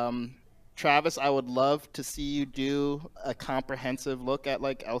 And Travis, I would love to see you do a comprehensive look at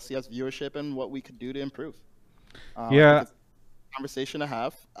like LCS viewership and what we could do to improve. Yeah. It's a conversation to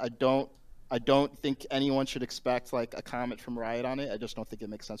have. I don't think anyone should expect like a comment from Riot on it. I just don't think it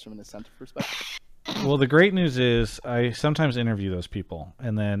makes sense from an incentive perspective. Well, the great news is I sometimes interview those people,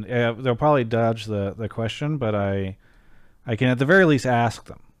 and then they'll probably dodge the question, but I can at the very least ask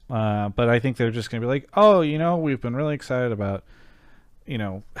them. But I think they're just going to be like, oh, we've been really excited about,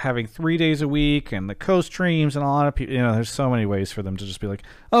 having 3 days a week and the co-streams, and a lot of people, there's so many ways for them to just be like,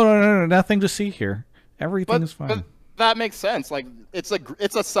 oh, no, nothing to see here. Everything's fine. But that makes sense. Like it's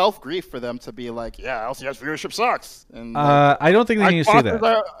a self grief for them to be like, yeah, LCS viewership sucks. And I don't think they need to see that.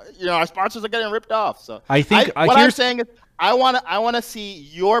 Our sponsors are getting ripped off. So I think what I'm saying is, I want to see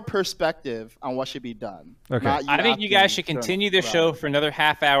your perspective on what should be done. Okay. not I think you asking guys should continue the Right. show for another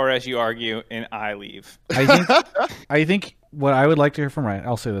half hour as you argue, and I leave. I think what I would like to hear from Ryan,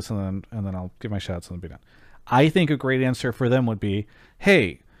 I'll say this and then I'll give my shots and then be done. I think a great answer for them would be,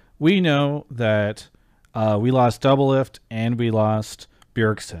 hey, we know that we lost Doublelift and we lost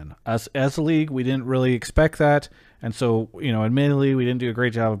Bjergsen. Us as a league, we didn't really expect that, and so admittedly, we didn't do a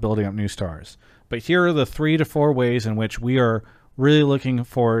great job of building up new stars. But here are the 3 to 4 ways in which we are really looking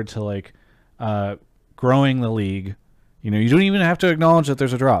forward to growing the league. You don't even have to acknowledge that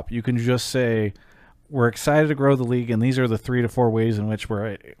there's a drop. You can just say we're excited to grow the league, and these are the 3 to 4 ways in which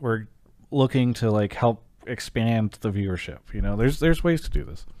we're looking to help expand the viewership. There's ways to do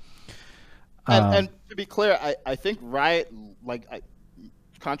this. And to be clear, I think Riot,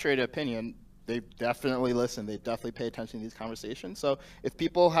 contrary to opinion, they definitely listen. They definitely pay attention to these conversations. So if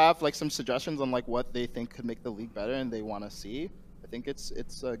people have some suggestions on what they think could make the league better and they want to see, I think it's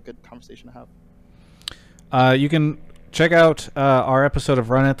a good conversation to have. You can check out our episode of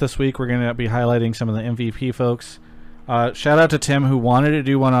Run It this week. We're going to be highlighting some of the MVP folks. Shout out to Tim, who wanted to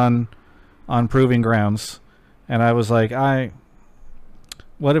do one on Proving Grounds, and I was like,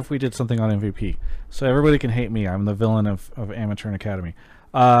 what if we did something on MVP? So everybody can hate me. I'm the villain of Amateur and Academy.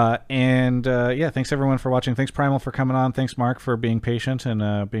 Thanks everyone for watching. Thanks Primal for coming on. Thanks Mark for being patient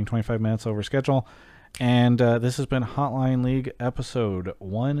and being 25 minutes over schedule. And this has been Hotline League episode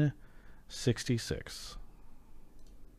 166.